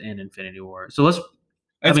happened was in Infinity War. So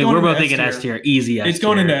we're both thinking S tier, easy S tier. It's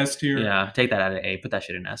going into S tier. Yeah, take that out of A, put that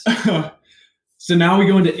shit in S. So now we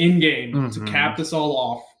go into Endgame to cap this all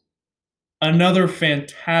off. Another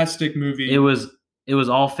fantastic movie. It was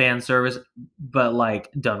all fan service, but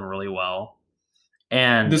like done really well.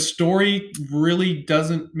 And the story really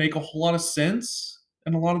doesn't make a whole lot of sense.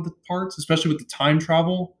 in a lot of the parts, especially with the time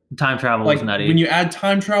travel. Time travel was nutty. When you add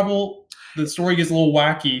time travel, the story gets a little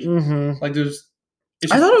wacky. Mm-hmm. Like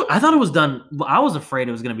I thought it was done. I was afraid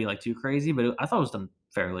it was going to be like too crazy, but I thought it was done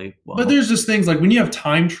fairly well. But there's just things like when you have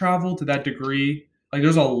time travel to that degree, like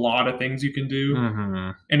there's a lot of things you can do,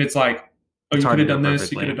 and it's like, oh, you could have done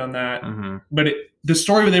this, you could have done that. But the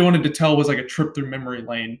story they wanted to tell was like a trip through memory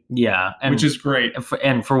lane. Yeah, which is great.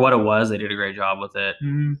 And for what it was, they did a great job with it.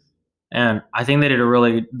 And I think they did a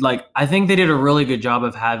really good job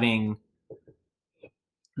of having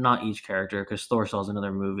not each character, because Thor still has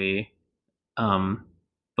another movie.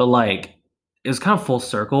 But like it was kind of full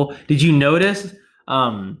circle. Did you notice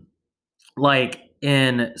like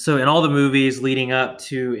in all the movies leading up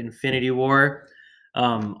to Infinity War,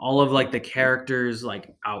 all of like the characters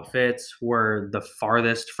like outfits were the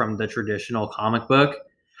farthest from the traditional comic book,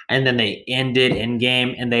 and then they ended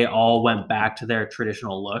Endgame and they all went back to their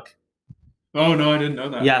traditional look. Oh no, I didn't know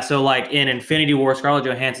that. Yeah, so like in Infinity War, Scarlett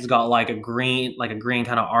Johansson's got like a green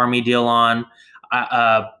kind of army deal on.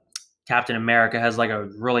 Captain America has like a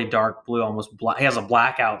really dark blue, almost black. He has a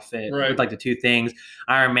black outfit with like the two things.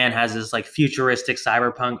 Iron Man has this like futuristic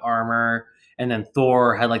cyberpunk armor, and then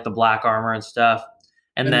Thor had like the black armor and stuff.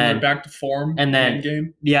 And then back to form. And then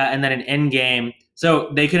Endgame. Yeah, and then in Endgame,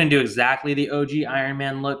 so they couldn't do exactly the OG Iron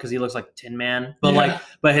Man look because he looks like Tin Man, but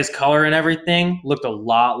but his color and everything looked a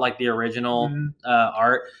lot like the original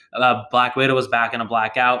art. Black Widow was back in a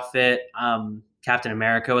black outfit. Captain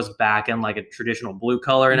America was back in like a traditional blue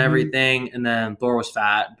color and everything, and then Thor was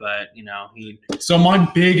fat, but he. So my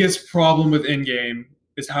biggest problem with Endgame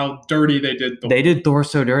is how dirty they did Thor. They did Thor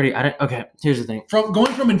so dirty. Okay, here's the thing. From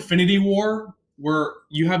going from Infinity War, where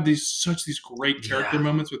you have these great character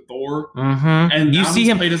moments with Thor, and you see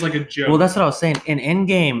him played as like a joke. Well, that's what I was saying. In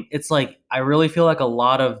Endgame, it's like I really feel like a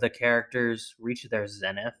lot of the characters reach their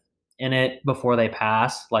zenith in it before they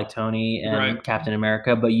pass, like Tony and Captain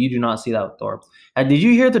America, but you do not see that with Thor. Did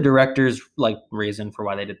you hear the director's like reason for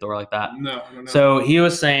why they did Thor like that? No, I don't know. So he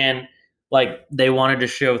was saying like they wanted to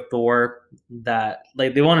show Thor that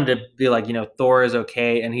like they wanted to be like, Thor is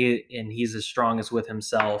okay and he's as strong as with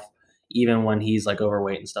himself even when he's like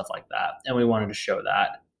overweight and stuff like that. And we wanted to show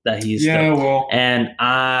that he's well. And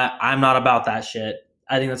I'm not about that shit.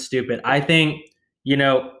 I think that's stupid. I think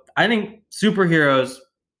superheroes,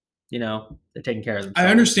 they're taking care of themselves.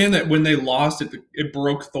 I understand that when they lost it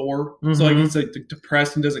broke Thor. So like he's like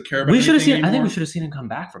depressed and doesn't care about anything anymore. I think we should have seen him come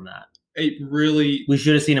back from that. We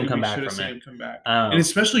should have seen him come back from it. And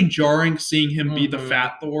especially jarring seeing him be the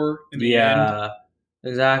fat Thor in the end. Yeah,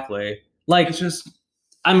 exactly. Like it's just,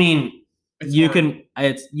 I mean, you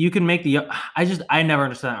can make the. I never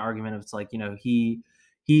understand that argument. If it's like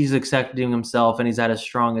he's accepting himself and he's at as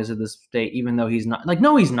strong as this state, even though he's not. Like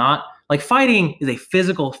no, he's not. Like fighting is a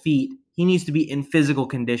physical feat. He needs to be in physical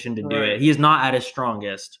condition to do it. He is not at his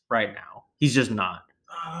strongest right now. He's just not.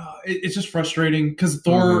 It's just frustrating because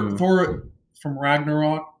Thor from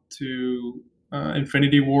Ragnarok to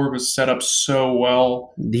Infinity War was set up so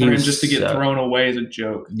well for him just to get thrown away as a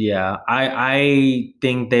joke. Yeah, I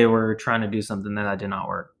think they were trying to do something that did not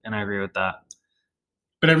work, and I agree with that.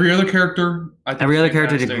 But every other character,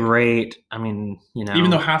 did great. I mean, even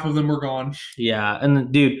though half of them were gone. Yeah,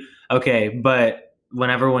 and dude, okay, but when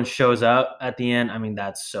everyone shows up at the end, I mean,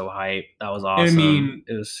 that's so hype. That was awesome. I mean,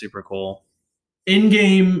 it was super cool.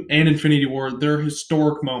 Endgame and Infinity War, they're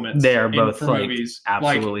historic moments. They are both like movies.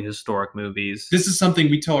 Absolutely historic movies. This is something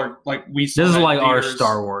we tell our This is like our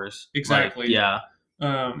Star Wars. Exactly. Like, yeah.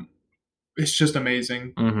 It's just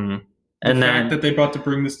amazing. And the then fact that they brought to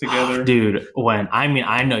bring this together, dude.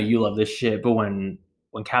 I know you love this shit, but when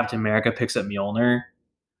Captain America picks up Mjolnir.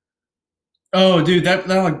 Oh, dude, that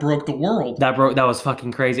like broke the world. That was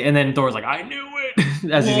fucking crazy. And then Thor's like, I knew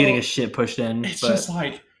it, as he's getting his shit pushed in. It's just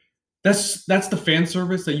like. That's the fan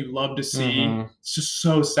service that you love to see. It's just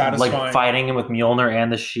so satisfying. Like fighting him with Mjolnir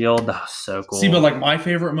and the shield. That was so cool. See, but like my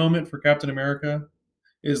favorite moment for Captain America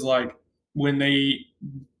is like when the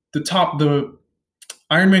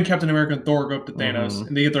Iron Man, Captain America, and Thor go up to Thanos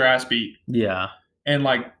and they get their ass beat. Yeah. And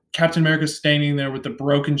like Captain America's standing there with the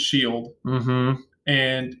broken shield.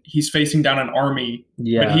 And he's facing down an army.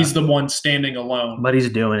 Yeah. But he's the one standing alone. But he's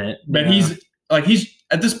doing it. But he's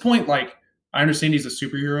at this point like. I understand he's a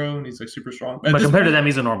superhero and he's like super strong. But compared to them,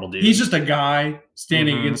 he's a normal dude. He's just a guy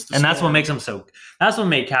standing against the storm. That's what makes him that's what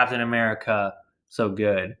made Captain America so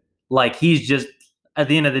good. Like he's just, at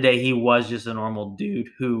the end of the day, he was just a normal dude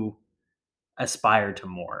who aspired to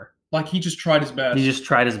more. Like he just tried his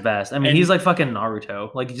best. I mean, he's like fucking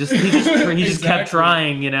Naruto. Like he just exactly. kept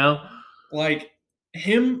trying, Like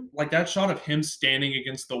him, like that shot of him standing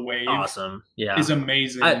against the wave, awesome. Yeah, is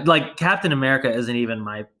amazing. Like Captain America isn't even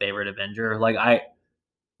my favorite Avenger. Like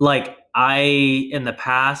I in the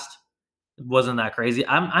past wasn't that crazy.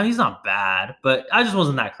 He's not bad, but I just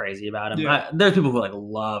wasn't that crazy about him. Yeah. There's people who like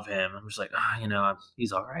love him. I'm just like,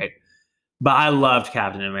 he's all right. But I loved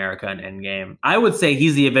Captain America in Endgame. I would say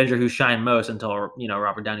he's the Avenger who shined most until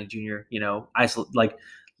Robert Downey Jr.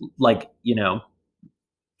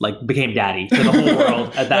 Became daddy to the whole world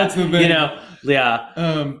at that. That's the thing.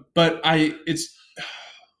 Yeah. But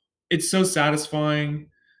it's so satisfying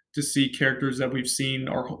to see characters that we've seen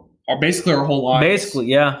our basically our whole lives. Basically,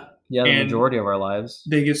 yeah. Yeah, the majority of our lives.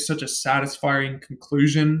 They get such a satisfying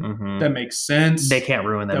conclusion that makes sense. They can't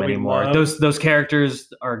ruin them anymore. Those characters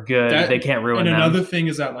are good. They can't ruin them. And another thing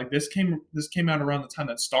is that like this came out around the time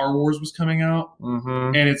that Star Wars was coming out,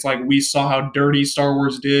 and it's like we saw how dirty Star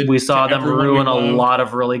Wars did. We saw them ruin a lot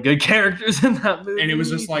of really good characters in that movie, and it was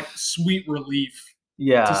just like sweet relief.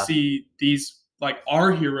 Yeah, to see these like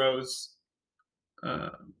our heroes.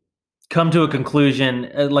 Come to a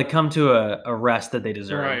conclusion, come to a rest that they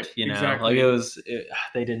deserved. Right, exactly. Like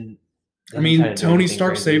they didn't. I mean, Tony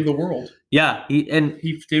Stark saved the world. Yeah, he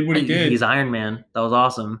did what he did. He's Iron Man. That was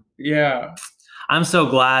awesome. Yeah, I'm so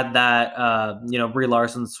glad that Brie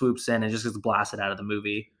Larson swoops in and just gets blasted out of the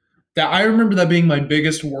movie. That I remember that being my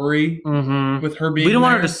biggest worry with her being. We don't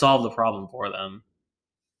want her to solve the problem for them.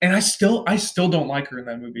 And I still don't like her in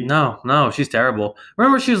that movie. No, she's terrible.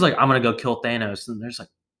 Remember, she was like, "I'm gonna go kill Thanos," and there's like,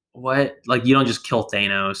 what? Like, you don't just kill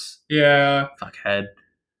Thanos. Yeah. Fuckhead.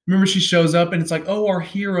 Remember she shows up and it's like, oh, our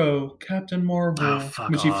hero, Captain Marvel.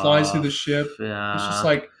 When she flies through the ship. Yeah. It's just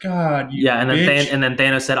like, God, you and then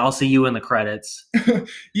Thanos said, I'll see you in the credits.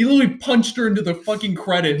 He literally punched her into the fucking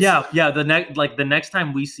credits. Yeah. The next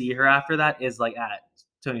time we see her after that is like at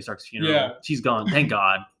Tony Stark's funeral. Yeah. She's gone. Thank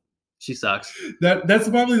God. She sucks. That's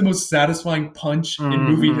probably the most satisfying punch in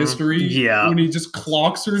movie history. Yeah. When he just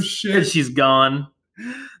clocks her shit. And she's gone.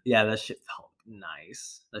 Yeah, that shit felt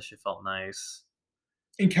nice.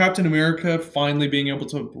 And Captain America finally being able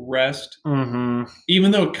to rest, even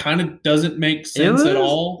though it kind of doesn't make sense at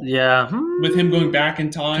all. Yeah, with him going back in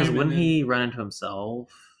time. Because wouldn't he run into himself?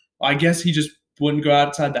 I guess he just wouldn't go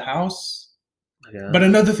outside the house. Yeah. But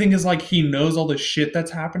another thing is like he knows all the shit that's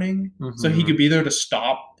happening, so he could be there to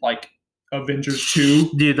stop like Avengers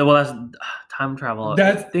 2. Dude, well, that's time travel.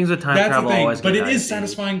 Things with time travel always. But it is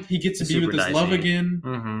satisfying. He gets to be with his love again.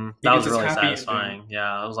 That was really satisfying.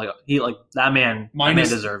 Yeah, I was like, that man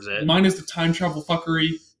deserves it. Minus the time travel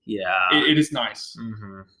fuckery. Yeah, it is nice.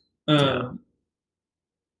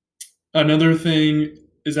 Another thing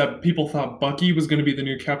is that people thought Bucky was going to be the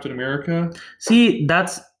new Captain America. See,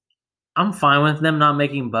 I'm fine with them not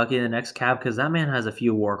making Bucky the next Cap because that man has a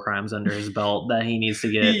few war crimes under his belt that he needs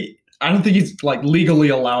to get. I don't think he's like legally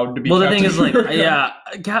allowed to be. Well, Captain the thing is America.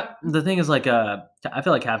 the thing is I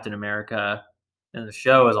feel like Captain America in the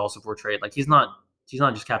show is also portrayed like he's not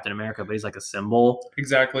just Captain America, but he's like a symbol.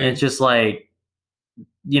 Exactly. And it's just like,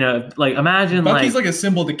 like imagine Bucky's like a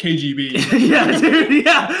symbol to KGB. Yeah, dude.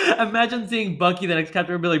 Yeah. Imagine seeing Bucky the next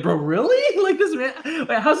Captain and be like, bro, really? Like this man?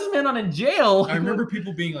 Wait, how's this man not in jail? I remember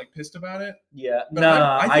people being like pissed about it. Yeah. But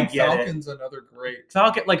I think Falcon's another great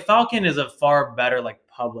Falcon is a far better like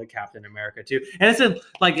public Captain America too. And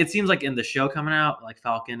it seems like in the show coming out, like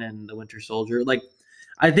Falcon and the Winter Soldier, like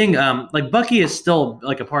I think like Bucky is still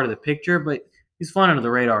like a part of the picture, but he's flying under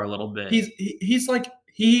the radar a little bit.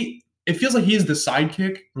 It feels like he's the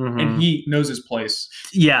sidekick, and he knows his place.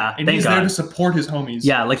 Yeah, and he's there to support his homies.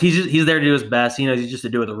 Yeah, like he's there to do his best. He knows he's just to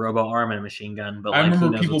do with a robo arm and a machine gun. But I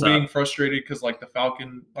remember people being frustrated because like the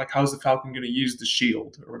Falcon, like how's the Falcon going to use the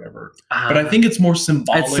shield or whatever? But I think it's more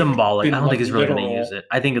symbolic. It's symbolic. I don't think he's really going to use it.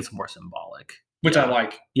 I think it's more symbolic, which I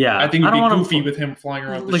like. Yeah, I think it'd be goofy with him flying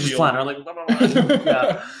around the shield. Flying around, like,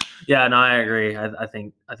 yeah. No, I agree. I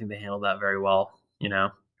think they handled that very well.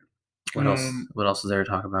 What else? What else is there to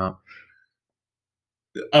talk about?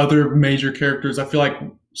 Other major characters, I feel like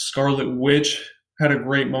Scarlet Witch had a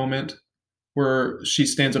great moment where she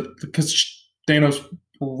stands up because Thanos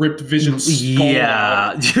ripped Vision's skull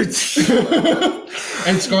out.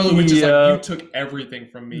 And Scarlet Witch is like, you took everything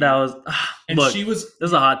from me. That was and look, she was. This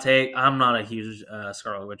is a hot take. I'm not a huge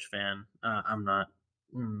Scarlet Witch fan. I'm not.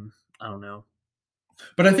 I don't know.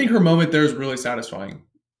 But I think her moment there is really satisfying.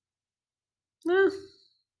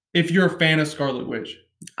 If you're a fan of Scarlet Witch.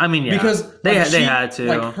 I mean, yeah, because they had to.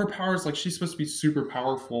 Like her powers, like she's supposed to be super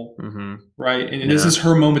powerful, right? And this is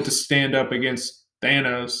her moment to stand up against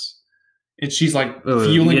Thanos, and she's like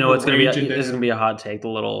fueling. It's gonna be. This is gonna be a hot take. The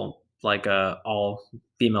little like all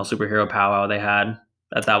female superhero powwow they had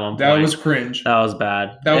at that one point. That was cringe. That was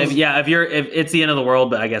bad. If it's the end of the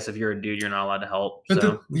world, but I guess if you're a dude, you're not allowed to help.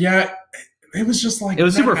 But it was just like it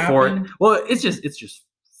was super forced. Well, it's just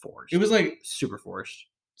forced. It was like super forced.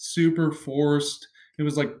 Super forced. It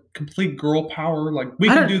was like complete girl power. Like, we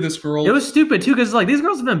can do this, girl. It was stupid too, because like these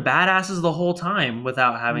girls have been badasses the whole time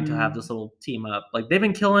without having to have this little team up. Like, they've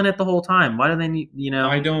been killing it the whole time. Why do they need?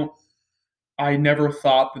 I never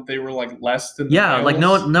thought that they were like less than. Like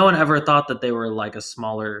no one ever thought that they were like a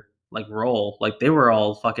smaller like role. Like, they were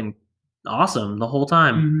all fucking awesome the whole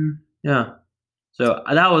time. Mm-hmm. Yeah. So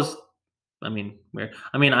that was. Weird.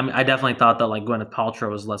 I definitely thought that like Gwyneth Paltrow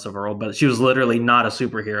was less of a role, but she was literally not a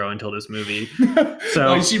superhero until this movie. So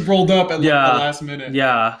like, she rolled up at the last minute.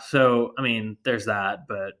 Yeah. So there's that,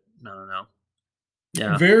 but no.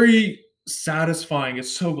 Yeah. Very satisfying.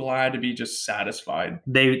 It's so glad to be just satisfied.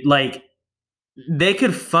 They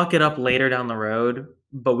could fuck it up later down the road,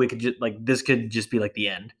 but we could just this could just be like the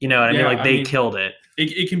end. You know what I mean? Like, they killed it.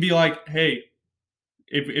 It can be like, hey.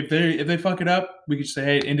 If they fuck it up, we could say,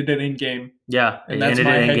 hey, it ended it in game. Yeah, and that's my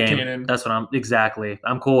headcanon. That's what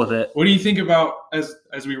I'm cool with it. What do you think about, as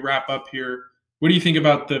we wrap up here, what do you think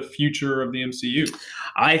about the future of the MCU?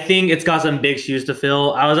 I think it's got some big shoes to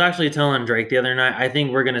fill. I was actually telling Drake the other night, I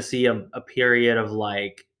think we're gonna see a period of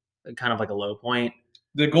like kind of like a low point.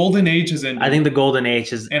 The golden age has ended. I think the golden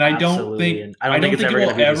age is, and I don't think it's ever going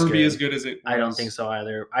to be as good as it was. I don't think so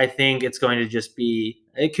either. I think it's going to just be.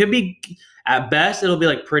 It could be, at best, it'll be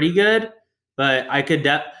like pretty good, but I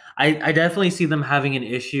definitely see them having an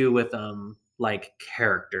issue with like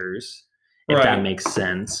characters, if that makes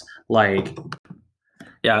sense. Like,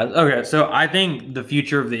 yeah, okay. So I think the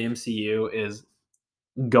future of the MCU is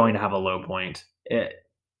going to have a low point.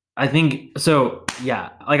 I think so. Yeah,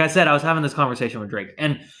 like I said, I was having this conversation with Drake,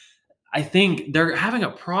 and I think they're having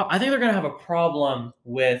a I think they're gonna have a problem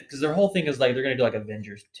with, because their whole thing is like they're gonna do like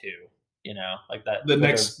Avengers 2, you know, like that. The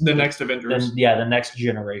next Avengers. The next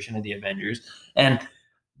generation of the Avengers, and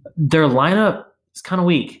their lineup is kind of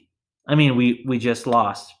weak. I mean, we just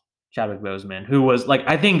lost Chadwick Boseman, who was like,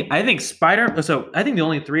 I think Spider. So I think the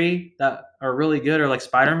only three that are really good are like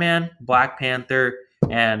Spider-Man, Black Panther,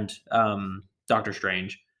 and Doctor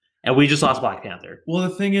Strange. And we just lost Black Panther. Well,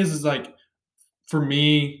 the thing is like, for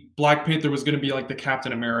me, Black Panther was going to be like the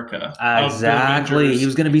Captain America. Exactly. He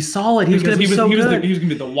was going to be solid. He was going to be so good. He was going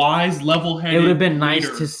to be the wise, level-headed. It would have been nice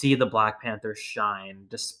to see the Black Panther shine,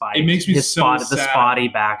 despite it makes me his sad. The spotty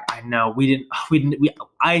back. I know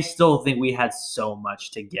I still think we had so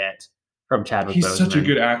much to get from Chadwick Boseman. He's such a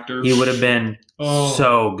good actor. He would have been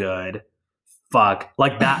so good. Fuck,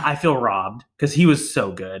 like that. I feel robbed because he was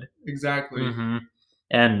so good. Exactly. Mm-hmm.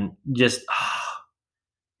 And just,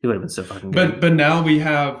 he would have been so fucking good. But now we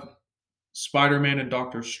have Spider-Man and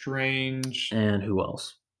Doctor Strange. And who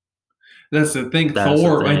else? That's the thing.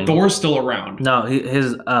 Thor. And Thor's still around. No,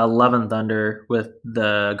 his Love and Thunder with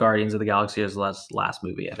the Guardians of the Galaxy is his last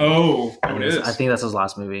movie. I think. I think that's his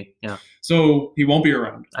last movie. Yeah. So he won't be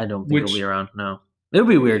around. I don't think he'll be around. No. It would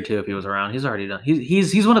be weird too if he was around. He's already done.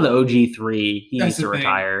 He's one of the OG 3. He needs to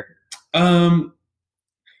retire.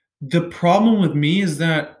 The problem with me is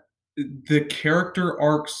that the character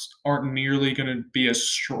arcs aren't nearly going to be as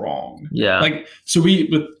strong. Yeah. Like, so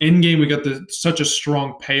with Endgame, we got such a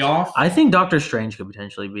strong payoff. I think Doctor Strange could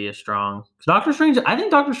potentially be I think Doctor Strange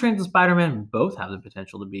and Spider-Man both have the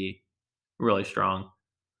potential to be really strong.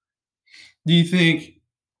 Do you think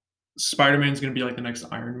Spider-Man's going to be like the next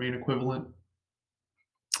Iron Man equivalent?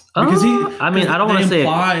 Because I don't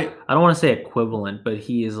want to say equivalent, but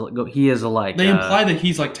he is like they imply that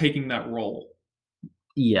he's like taking that role.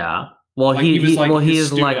 Yeah. Well, like he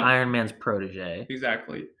is like Iron Man's protege.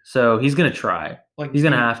 Exactly. So he's gonna try. Like, he's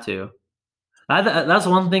gonna have to. That's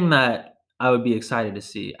one thing that I would be excited to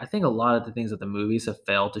see. I think a lot of the things that the movies have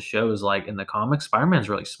failed to show is like in the comics, Spider-Man's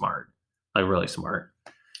really smart. Like, really smart.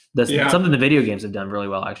 That's something the video games have done really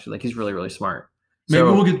well, actually. Like, he's really, really smart. Maybe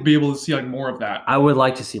we'll get to be able to see like more of that. I would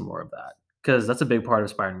like to see more of that, because that's a big part of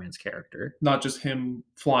Spider-Man's character. Not just him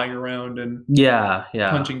flying around and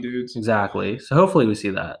punching dudes. Exactly. So hopefully we see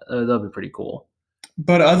that. That'll be pretty cool.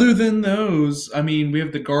 But other than those, I mean, we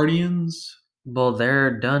have the Guardians. Well,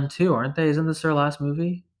 they're done too, aren't they? Isn't this their last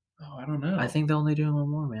movie? Oh, I don't know. I think they're only doing one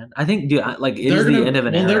more, man. I think, dude, like, it is the end of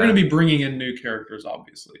an era. They're going to be bringing in new characters,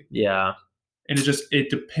 obviously. Yeah. And it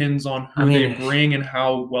depends on who they bring and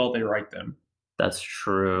how well they write them. That's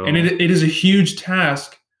true. And it is a huge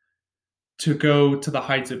task to go to the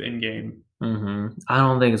heights of Endgame. Mm-hmm. I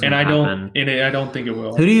don't think it's going to happen. I don't think it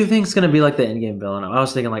will. Who do you think is going to be like the Endgame villain? I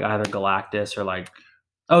was thinking like either Galactus or like,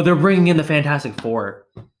 they're bringing in the Fantastic Four.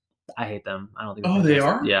 I hate them. I don't think. They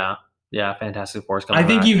are? Yeah. Yeah, Fantastic Four's coming I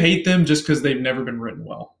think back. you hate them just because they've never been written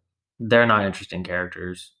well. They're not interesting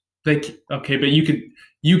characters. Okay, but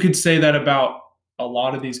you could say that about a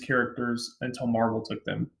lot of these characters until Marvel took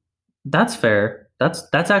them. That's fair. That's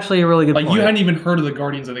actually a really good point. You hadn't even heard of the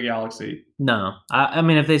Guardians of the Galaxy. No, I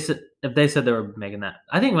mean if they said they were making that,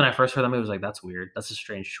 I think when I first heard them, it was like that's weird. That's a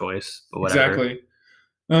strange choice. But whatever. Exactly.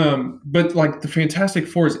 But like the Fantastic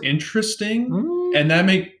Four is interesting, and that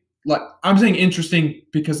I'm saying interesting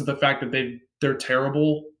because of the fact that they're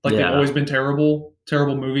terrible. Like they've always been terrible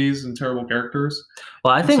movies and terrible characters.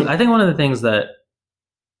 Well, I think one of the things that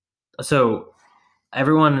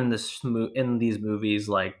everyone in these movies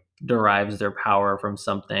like derives their power from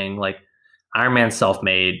something. Like Iron Man's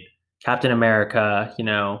self-made, Captain America,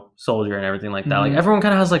 soldier and everything like that. Like everyone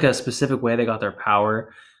kind of has like a specific way they got their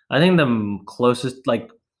power. I think the closest,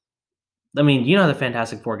 the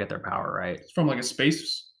Fantastic Four get their power, right? It's from like a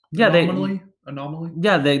space anomaly.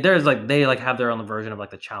 Yeah, they have their own version of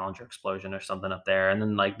like the Challenger explosion or something up there, and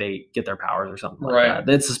then like they get their powers or something like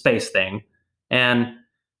that. It's a space thing, and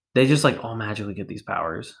they just like all magically get these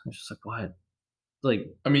powers. It's just like what? Like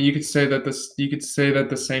I mean, you could say that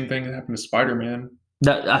the same thing happened to Spider-Man.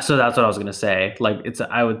 So that's what I was gonna say. Like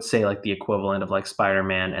I would say like the equivalent of like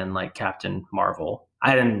Spider-Man and like Captain Marvel.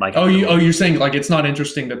 I didn't like. You're saying like it's not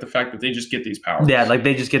interesting that the fact that they just get these powers. Yeah, like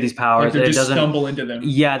they just get these powers. Like they just stumble into them.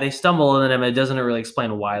 Yeah, they stumble into them. It doesn't really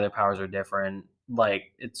explain why their powers are different.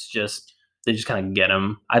 Like it's just they just kind of get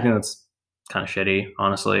them. I think that's kind of shitty,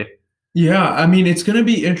 honestly. Yeah, I mean it's gonna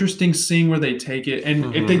be interesting seeing where they take it,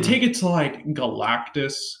 and if they take it to like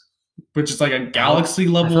Galactus, which is like a galaxy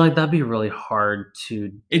level. I feel like that'd be really hard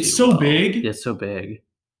to. It's so big. Yeah, it's so big.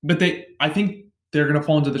 But I think they're gonna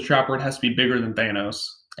fall into the trap where it has to be bigger than Thanos.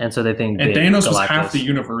 And so they think. And Thanos was half the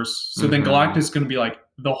universe, so then Galactus is gonna be like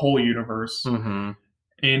the whole universe. And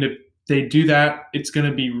if they do that, it's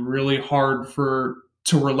gonna be really hard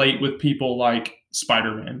to relate with people like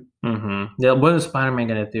Spider-Man. Yeah, what is Spider-Man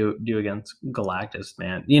gonna do against Galactus,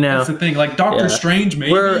 man? That's the thing. Like Doctor Strange,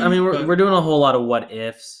 maybe. We're doing a whole lot of what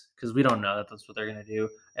ifs because we don't know that that's what they're gonna do.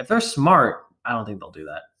 If they're smart, I don't think they'll do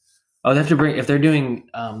that. Oh, they have to bring if they're doing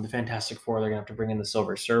the Fantastic Four, they're gonna have to bring in the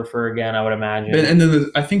Silver Surfer again, I would imagine. And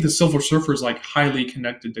then I think the Silver Surfer is like highly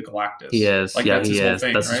connected to Galactus. He is. Like, yeah, he is.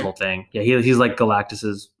 That's his whole thing. Yeah, he's like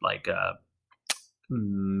Galactus's like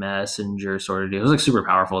messenger sort of deal. He was like super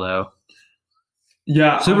powerful though.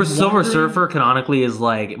 Yeah, Silver Surfer canonically is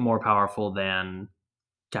like more powerful than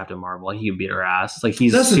Captain Marvel. Like, he could beat her ass. Like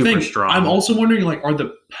he's super strong. I'm also wondering, like, are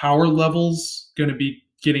the power levels going to be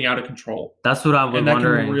getting out of control? That's what I'm wondering. And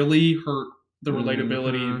that can really hurt the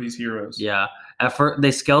relatability of these heroes. Yeah, at first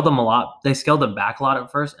they scaled them a lot. They scaled them back a lot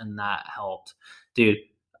at first, and that helped, dude.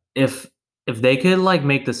 If they could like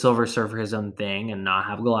make the Silver Surfer his own thing and not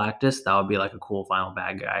have Galactus, that would be like a cool final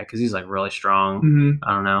bad guy because he's like really strong.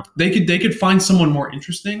 I don't know. They could find someone more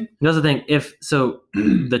interesting. That's the thing.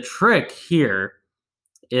 The trick here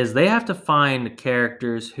is they have to find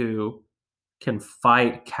characters who can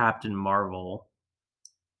fight Captain Marvel,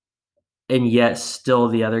 and yet still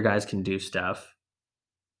the other guys can do stuff.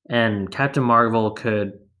 And Captain Marvel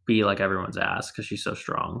could be like everyone's ass because she's so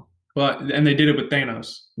strong. And they did it with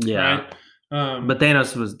Thanos. Yeah. Right? But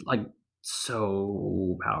Thanos was like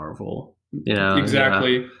so powerful,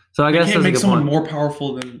 Exactly. Yeah. So I guess they can't make someone more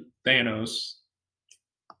powerful than Thanos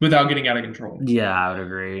without getting out of control. Yeah, I would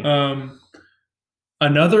agree.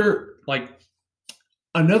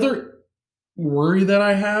 Another worry that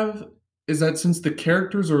I have is that since the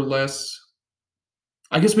characters are less,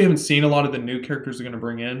 I guess we haven't seen a lot of the new characters they're going to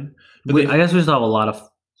bring in. But I guess we still have a lot of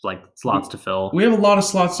like slots to fill. We have a lot of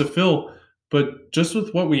slots to fill. But just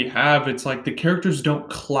with what we have, it's like the characters don't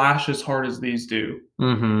clash as hard as these do.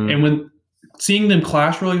 And when seeing them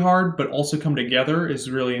clash really hard, but also come together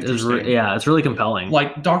is really interesting. It's really compelling.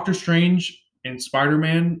 Like Doctor Strange and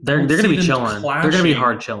Spider-Man, they're going to be chilling. They're going to be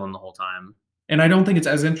hard chilling the whole time. And I don't think it's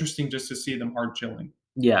as interesting just to see them hard chilling.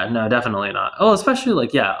 Yeah, no, definitely not. Oh, especially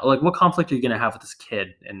like what conflict are you going to have with this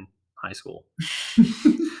kid in high school?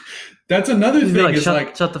 That's another thing.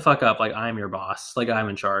 Like, shut the fuck up. Like, I'm your boss. Like, I'm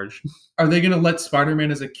in charge. Are they going to let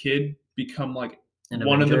Spider-Man as a kid become like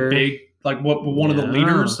one of the big, like one of the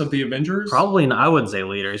leaders of the Avengers? Probably not. I wouldn't say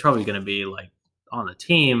leader. He's probably going to be like on the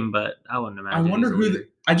team, but I wouldn't imagine. I wonder who.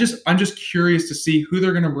 I'm just curious to see who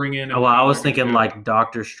they're going to bring in. Well, I was thinking like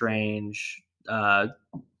Doctor Strange,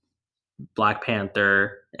 Black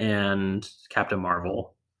Panther, and Captain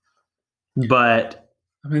Marvel. But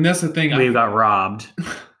I mean, that's the thing. We got robbed.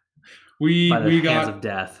 We by the got hands of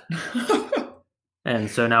death. And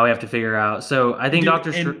so now we have to figure out. So I think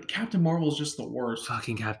Captain Marvel is just the worst.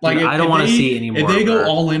 Fucking Captain. Like, I don't want to see anymore. If they go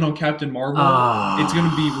all in on Captain Marvel, it's going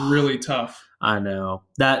to be really tough. I know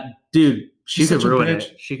that, dude. She could ruin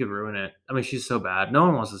it. She could ruin it. I mean, she's so bad. No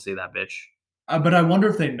one wants to see that bitch. But I wonder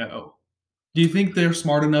if they know. Do you think they're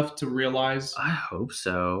smart enough to realize? I hope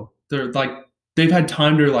so. They're like, they've had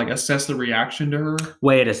time to like assess the reaction to her.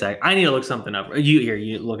 Wait a sec. I need to look something up.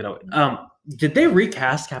 You look it up. Did they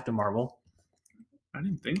recast Captain Marvel? I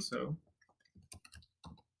didn't think so.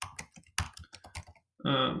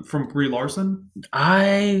 From Brie Larson?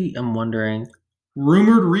 I am wondering.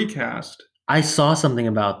 Rumored recast. I saw something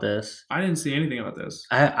about this. I didn't see anything about this.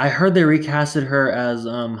 I heard they recasted her as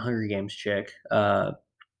Hunger Games chick.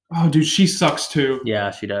 Oh, dude, she sucks too.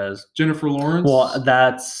 Yeah, she does. Jennifer Lawrence? Well,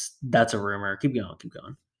 that's a rumor. Keep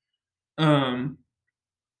going.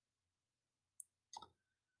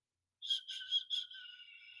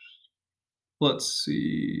 Let's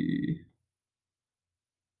see.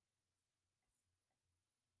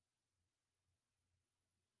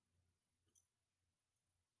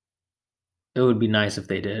 It would be nice if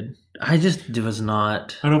they did. I just was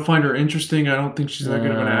not. I don't find her interesting. I don't think she's that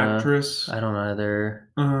good of an actress. I don't either.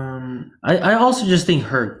 I also just think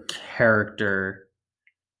her character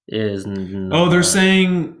is. Oh, they're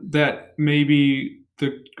saying that maybe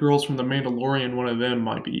the girls from The Mandalorian, one of them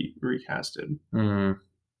might be recasted.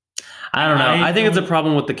 I don't know. I think it's a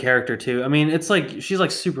problem with the character too. I mean, it's like she's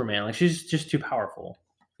like Superman. Like she's just too powerful.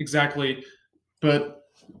 Exactly, but.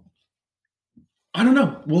 I don't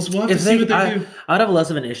know. We'll have to see what they do. I'd have less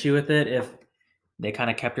of an issue with it if they kind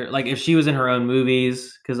of kept her, like if she was in her own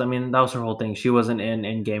movies, because I mean that was her whole thing. She wasn't in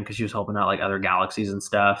Endgame because she was helping out like other galaxies and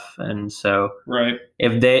stuff, and so right.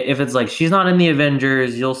 If it's like she's not in the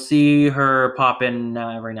Avengers, you'll see her pop in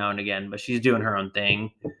every now and again, but she's doing her own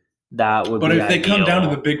thing. That would. But be if they come down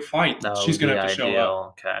to the big fight, she's gonna have to show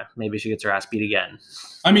up. Okay, maybe she gets her ass beat again.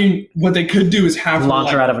 I mean, what they could do is have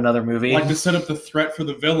launch her out of another movie. Like to set up the threat for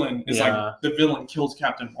the villain is like the villain kills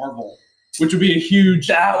Captain Marvel, which would be a huge.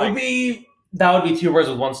 That would be two birds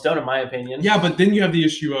with one stone, in my opinion. Yeah, but then you have the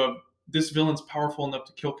issue of this villain's powerful enough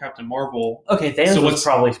to kill Captain Marvel. Okay, Thanos was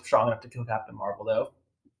probably strong enough to kill Captain Marvel, though.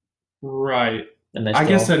 Right. I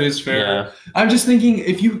guess that is fair. Yeah. I'm just thinking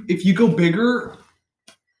if you go bigger.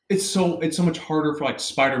 It's so much harder for like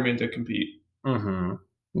Spider-Man to compete.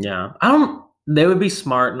 Yeah, they would be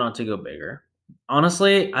smart not to go bigger.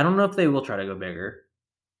 Honestly, I don't know if they will try to go bigger.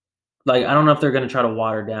 Like, I don't know if they're going to try to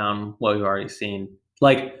water down what we've already seen.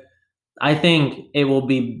 Like, I think it will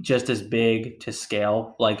be just as big to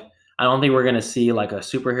scale. Like, I don't think we're going to see like a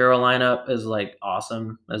superhero lineup as like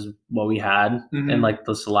awesome as what we had in like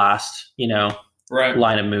this last,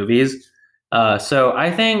 line of movies. So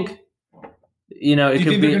I think. Do you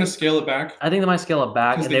think they're going to scale it back? I think they might scale it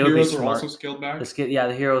back. Because the heroes are also scaled back?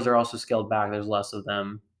 The heroes are also scaled back. There's less of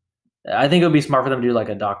them. I think it would be smart for them to do like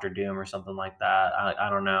a Doctor Doom or something like that. I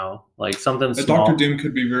don't know. Like something small. Doctor Doom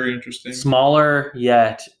could be very interesting. Smaller,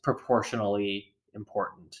 yet proportionally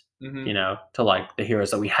important, to like the heroes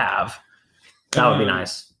that we have. That would be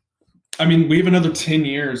nice. I mean, we have another 10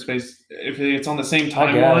 years. If it's on the same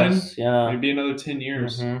timeline, maybe another 10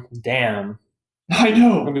 years. Damn. I know.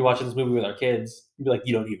 We're going to be watching this movie with our kids. We'll be like,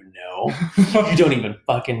 you don't even know. You don't even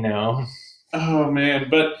fucking know. Oh, man.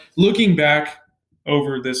 But looking back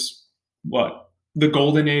over this, the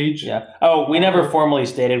golden age? Yeah. Oh, we never formally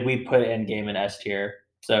stated we put Endgame in S tier.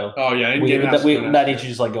 So Endgame that needs to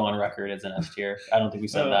just like go on record as an S tier. I don't think we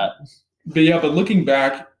said that. But looking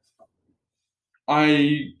back,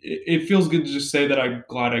 it feels good to just say that I'm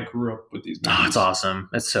glad I grew up with these movies. Oh, it's awesome.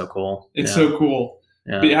 It's so cool. It's so cool.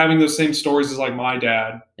 Yeah. But having those same stories as like my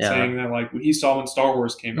dad saying that like he saw when Star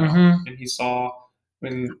Wars came out and he saw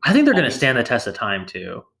when I think they're going to stand the test of time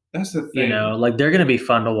too. That's the thing. Like they're going to be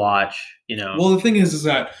fun to watch. Well, the thing is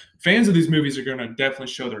that fans of these movies are going to definitely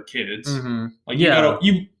show their kids. Like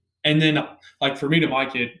and then like for me to my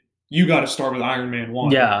kid. You got to start with Iron Man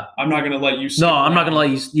 1. Yeah. I'm not going to let you I'm not going to let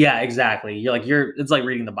you. Yeah, exactly. It's like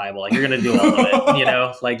reading the Bible. Like you're going to do all of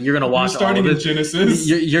it, like you're going to watch all of it. Genesis.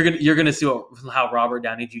 You're going to see how Robert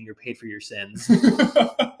Downey Jr. paid for your sins.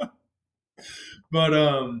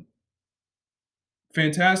 But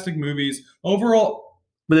fantastic movies. Overall,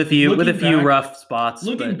 with a few rough spots.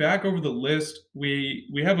 Looking back over the list, we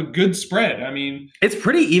have a good spread. I mean, it's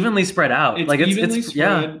pretty evenly spread out. It's spread.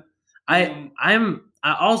 Yeah.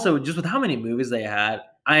 I also, just with how many movies they had,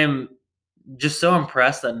 I am just so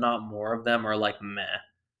impressed that not more of them are like meh.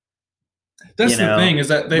 That's the thing is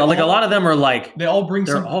that a lot of them are like they're all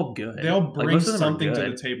good. They all bring something to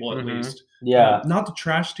the table at least. Yeah, not the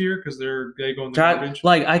trash tier because they go in the garbage.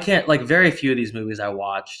 Like I can't like very few of these movies I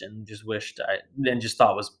watched and just just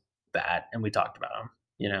thought was bad, and we talked about them.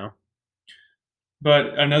 You know.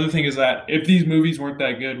 But another thing is that if these movies weren't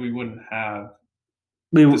that good, we wouldn't have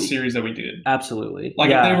the series that we did. Absolutely.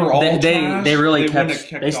 Like if they were all trash, they really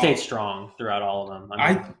they stayed strong throughout all of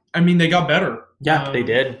them. I mean they got better. Yeah, they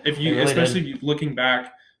did. If you really especially looking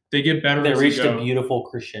back, they get better. They reached a beautiful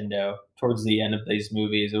crescendo towards the end of these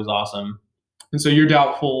movies. It was awesome. And so you're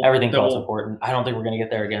doubtful. Everything felt important. I don't think we're going to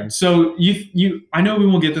get there again. So I know we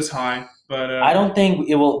won't get this high, but I don't think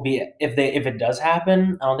it will be if it does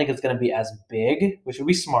happen. I don't think it's going to be as big, which would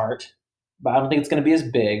be smart. But I don't think it's going to be as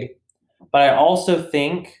big. But I also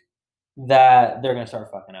think that they're going to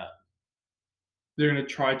start fucking up. They're going to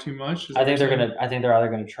try too much. I think they're either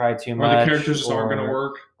going to try too much, or the characters just aren't going to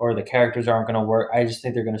work, or the characters aren't going to work. I just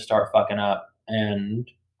think they're going to start fucking up, and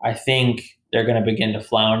I think they're going to begin to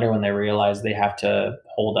flounder when they realize they have to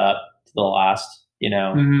hold up to the last,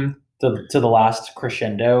 to the last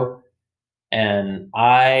crescendo. And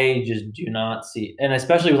I just do not see, and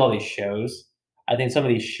especially with all these shows, I think some of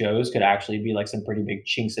these shows could actually be like some pretty big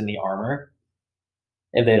chinks in the armor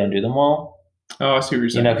if they don't do them well. Oh, I see what you're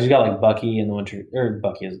saying. Because you got like Bucky and the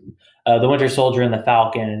Winter Soldier and the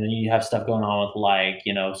Falcon, and then you have stuff going on with like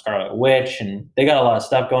Scarlet Witch, and they got a lot of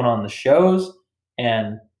stuff going on in the shows.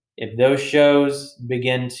 And if those shows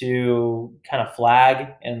begin to kind of flag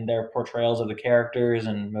in their portrayals of the characters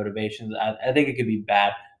and motivations, I think it could be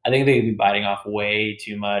bad. I think they could be biting off way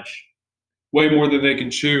too much. Way more than they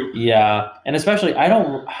can chew. Yeah. And especially, I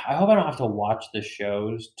hope I don't have to watch the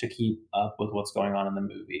shows to keep up with what's going on in the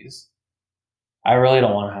movies. I really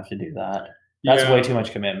don't want to have to do that. That's way too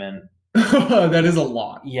much commitment. That is a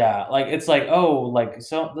lot. Yeah. Like, it's like,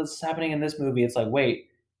 so this is happening in this movie. It's like, wait,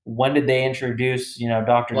 when did they introduce,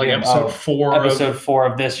 Dr. Like Doom? episode 4. Episode 4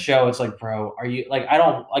 of this show. It's like, bro, are you like,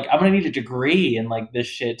 I'm going to need a degree in like this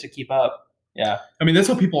shit to keep up. Yeah. I mean, that's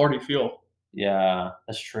how people already feel. Yeah,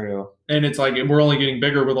 that's true. And it's like we're only getting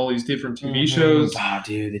bigger with all these different TV shows. Oh,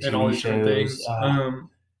 dude, the TV and all these different things.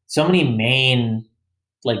 So many main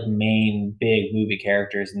big movie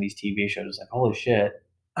characters in these TV shows. Like, holy shit.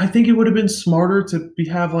 I think it would have been smarter to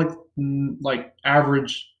have like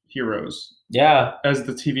average heroes. Yeah. As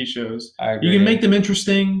the TV shows. I agree. You can make them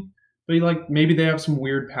interesting, but maybe they have some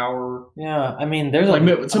weird power. Yeah, I mean, there's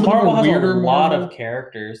Marvel has a lot of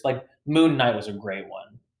characters. Like Moon Knight was a great one.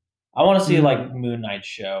 I want to see like Moon Knight's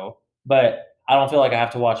show, but I don't feel like I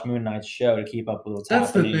have to watch Moon Knight's show to keep up with what's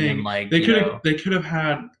happening. That's the thing. And, like, they could have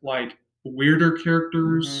had like weirder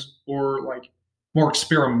characters or like more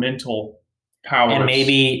experimental powers. And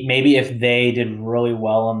maybe if they did really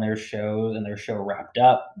well on their shows and their show wrapped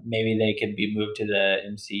up, maybe they could be moved to the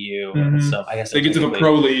MCU. So I guess they get to the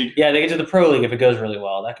Pro League. Yeah, they get to the Pro League if it goes really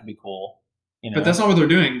well. That could be cool. But that's not what they're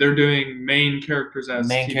doing. They're doing main characters as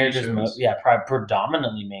main TV characters. Shows.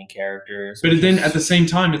 Predominantly main characters. But then at the same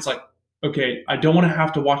time, it's like, okay, I don't want to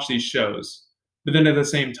have to watch these shows. But then at the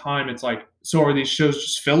same time, it's like, so are these shows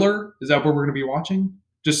just filler? Is that what we're going to be watching?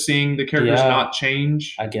 Just seeing the characters not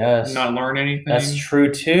change? I guess. Not learn anything? That's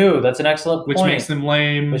true, too. That's an excellent point. Which makes them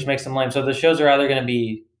lame. So the shows are either going to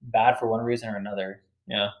be bad for one reason or another.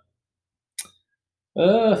 Yeah. I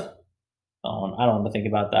don't want to think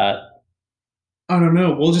about that. I don't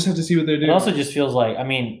know. We'll just have to see what they do. It also just feels like, I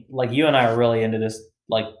mean, like you and I are really into this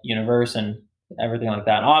like universe and everything like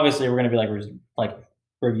that. And obviously, we're going to be like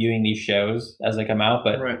reviewing these shows as they come out,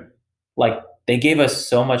 but like they gave us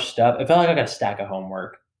so much stuff. It felt like I got a stack of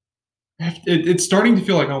homework. It's starting to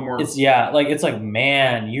feel like homework. It's like,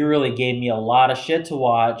 man, you really gave me a lot of shit to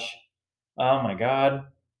watch. Oh my God.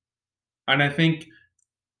 And I think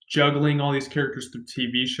juggling all these characters through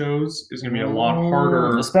TV shows is going to be a lot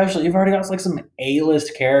harder. Especially, you've already got like some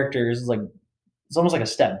A-list characters. It's almost like a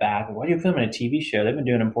step back. Why do you put them in a TV show? They've been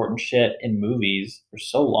doing important shit in movies for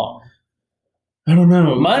so long. I don't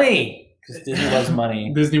know. Money! Because Disney loves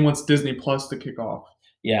money. Disney wants Disney Plus to kick off.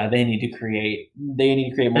 Yeah, they need to create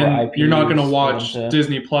more IPs. You're not going to watch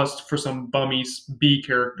Disney Plus for some bummy B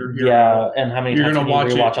character hero. Yeah, and how many times you're going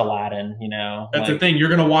to watch Aladdin, That's the thing. You're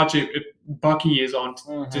going to watch it if Bucky is on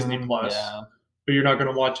Disney Plus. Yeah. But you're not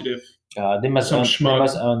going to watch it if they must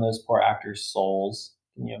own those poor actors' souls.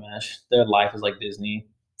 Can you imagine? Their life is like Disney.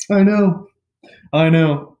 I know.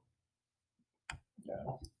 Yeah.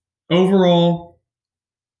 Overall,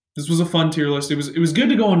 this was a fun tier list. It was good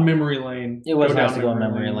to go on memory lane. It was nice to go on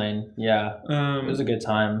memory lane. Yeah. It was a good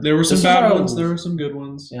time. There were some bad ones. There were some good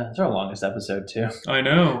ones. Yeah, it's our longest episode too. I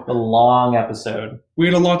know. A long episode. We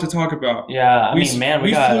had a lot to talk about. Yeah, we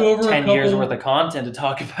got 10 years worth of content to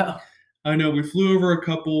talk about. I know. We flew over a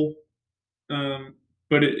couple,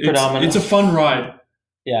 but it's a fun ride.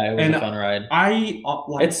 Yeah, it was a fun ride.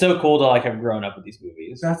 It's so cool to like have grown up with these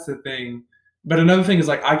movies. That's the thing. But another thing is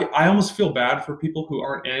like I almost feel bad for people who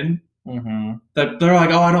aren't in. That they're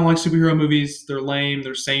like, oh, I don't like superhero movies. They're lame.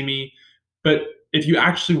 They're samey. But if you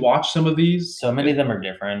actually watch some of these, so many of them are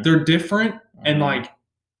different. They're different, and like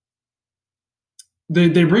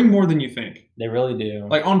they bring more than you think. They really do.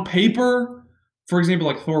 Like on paper, for example,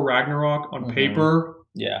 like Thor Ragnarok on paper,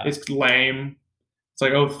 it's lame. It's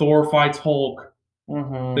like, oh, Thor fights Hulk.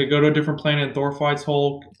 They go to a different planet and Thor fights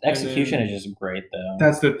Hulk. Execution is just great, though.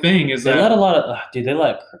 That's the thing. They let a lot of they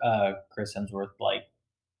let Chris Hemsworth like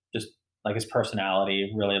just like his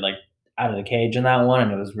personality really like out of the cage in that one,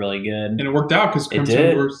 and it was really good. And it worked out because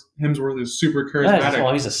Hemsworth is super charismatic.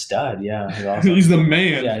 Yeah, he's a stud. Yeah, he's awesome. He's the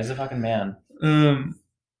man. Yeah, he's a fucking man. I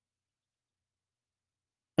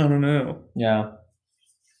don't know.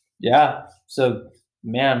 Yeah. So,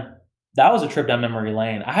 man, that was a trip down memory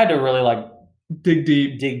lane. I had to really like dig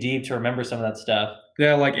deep to remember some of that stuff.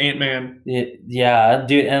 Yeah, like Ant-Man. Yeah,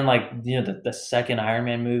 dude, and like the second Iron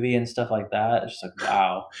Man movie and stuff like that. It's just like,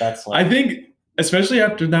 wow, that's like. I think, especially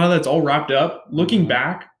after now that's all wrapped up, looking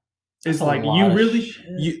back, is like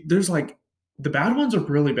there's like the bad ones are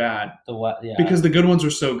really bad. Because the good ones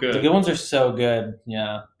are so good. The good ones are so good.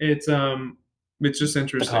 Yeah. It's just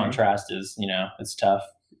interesting. The contrast is, it's tough.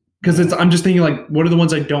 Because I'm just thinking like, what are the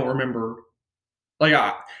ones I don't remember? Like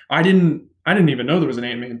I didn't even know there was an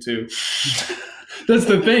Ant-Man 2. That's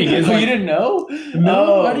the thing. You didn't know?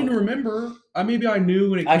 No, I didn't remember. Maybe I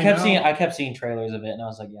knew when it came out. I kept seeing trailers of it, and I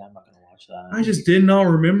was like, yeah, I'm not gonna watch that. I just did not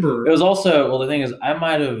remember. It was also the thing is, I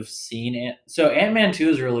might have seen so Ant-Man 2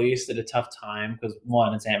 was released at a tough time because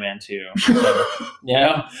one, it's Ant-Man 2,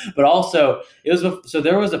 so, but also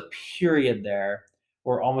there was a period there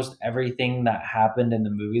where almost everything that happened in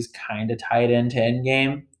the movies kind of tied into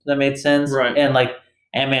Endgame. That made sense, right? And like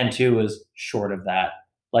Ant-Man 2 was short of that.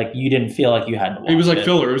 Like you didn't feel like you had to watch it. It was like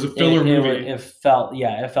filler. It was a filler movie. It felt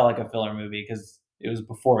like a filler movie because it was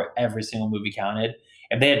before every single movie counted.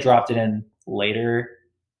 If they had dropped it in later,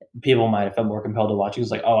 people might have felt more compelled to watch it. It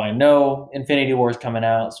was like, oh, I know Infinity War is coming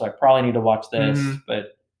out, so I probably need to watch this.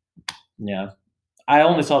 But yeah, I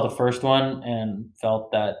only saw the first one and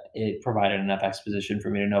felt that it provided enough exposition for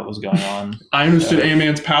me to know what was going on. I understood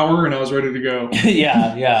Ant-Man's power, and I was ready to go.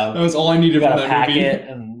 Yeah. That was all I needed from that movie.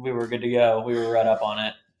 And we were good to go. We were right up on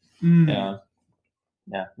it. Yeah.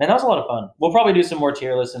 Man, that was a lot of fun. We'll probably do some more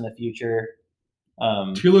tier lists in the future.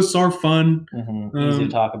 Tier lists are fun. Easy to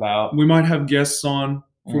talk about. We might have guests on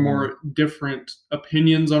for more different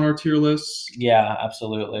opinions on our tier lists. Yeah,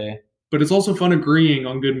 absolutely. But it's also fun agreeing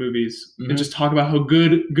on good movies and just talk about how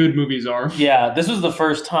good movies are. Yeah, this was the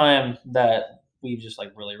first time that we just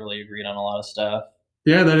like really, really agreed on a lot of stuff.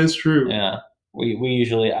 Yeah, that is true. Yeah. We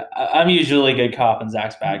usually, I'm usually good cop and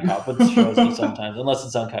Zach's bad cop with the shows sometimes, unless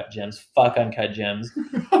it's Uncut Gems. Fuck Uncut Gems.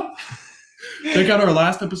 Check out our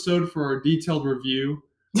last episode for a detailed review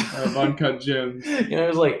of Uncut Gems.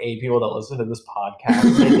 There's like 8 people that listen to this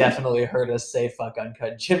podcast. They definitely heard us say fuck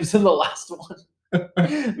Uncut Gems in the last one.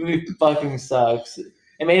 The movie fucking sucks.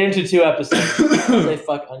 It made it into 2 episodes. Say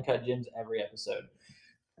fuck Uncut Gems every episode.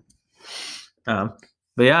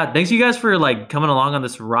 But yeah, thanks you guys for like coming along on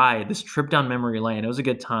this ride, this trip down memory lane. It was a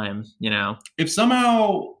good time, If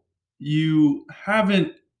somehow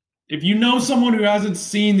if you know someone who hasn't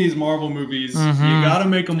seen these Marvel movies, you gotta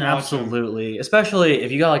make them watch them. Absolutely. Especially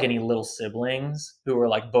if you got like any little siblings who were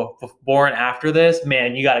like born after this,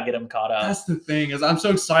 man, you gotta get them caught up. That's the thing is I'm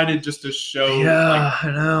so excited just to show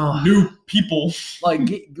I know. New people.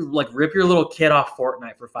 Like rip your little kid off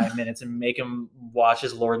Fortnite for 5 minutes and make him watch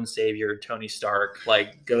his Lord and Savior Tony Stark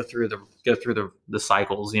like go through the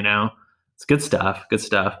cycles, It's good stuff. Good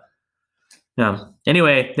stuff. Yeah.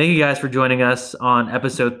 Anyway, thank you guys for joining us on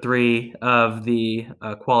episode 3 of the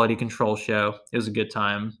Quality Control Show. It was a good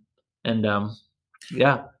time. And do you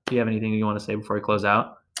have anything you want to say before we close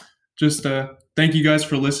out? Just thank you guys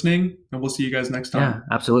for listening, and we'll see you guys next time.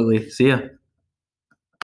 Yeah, absolutely. See ya.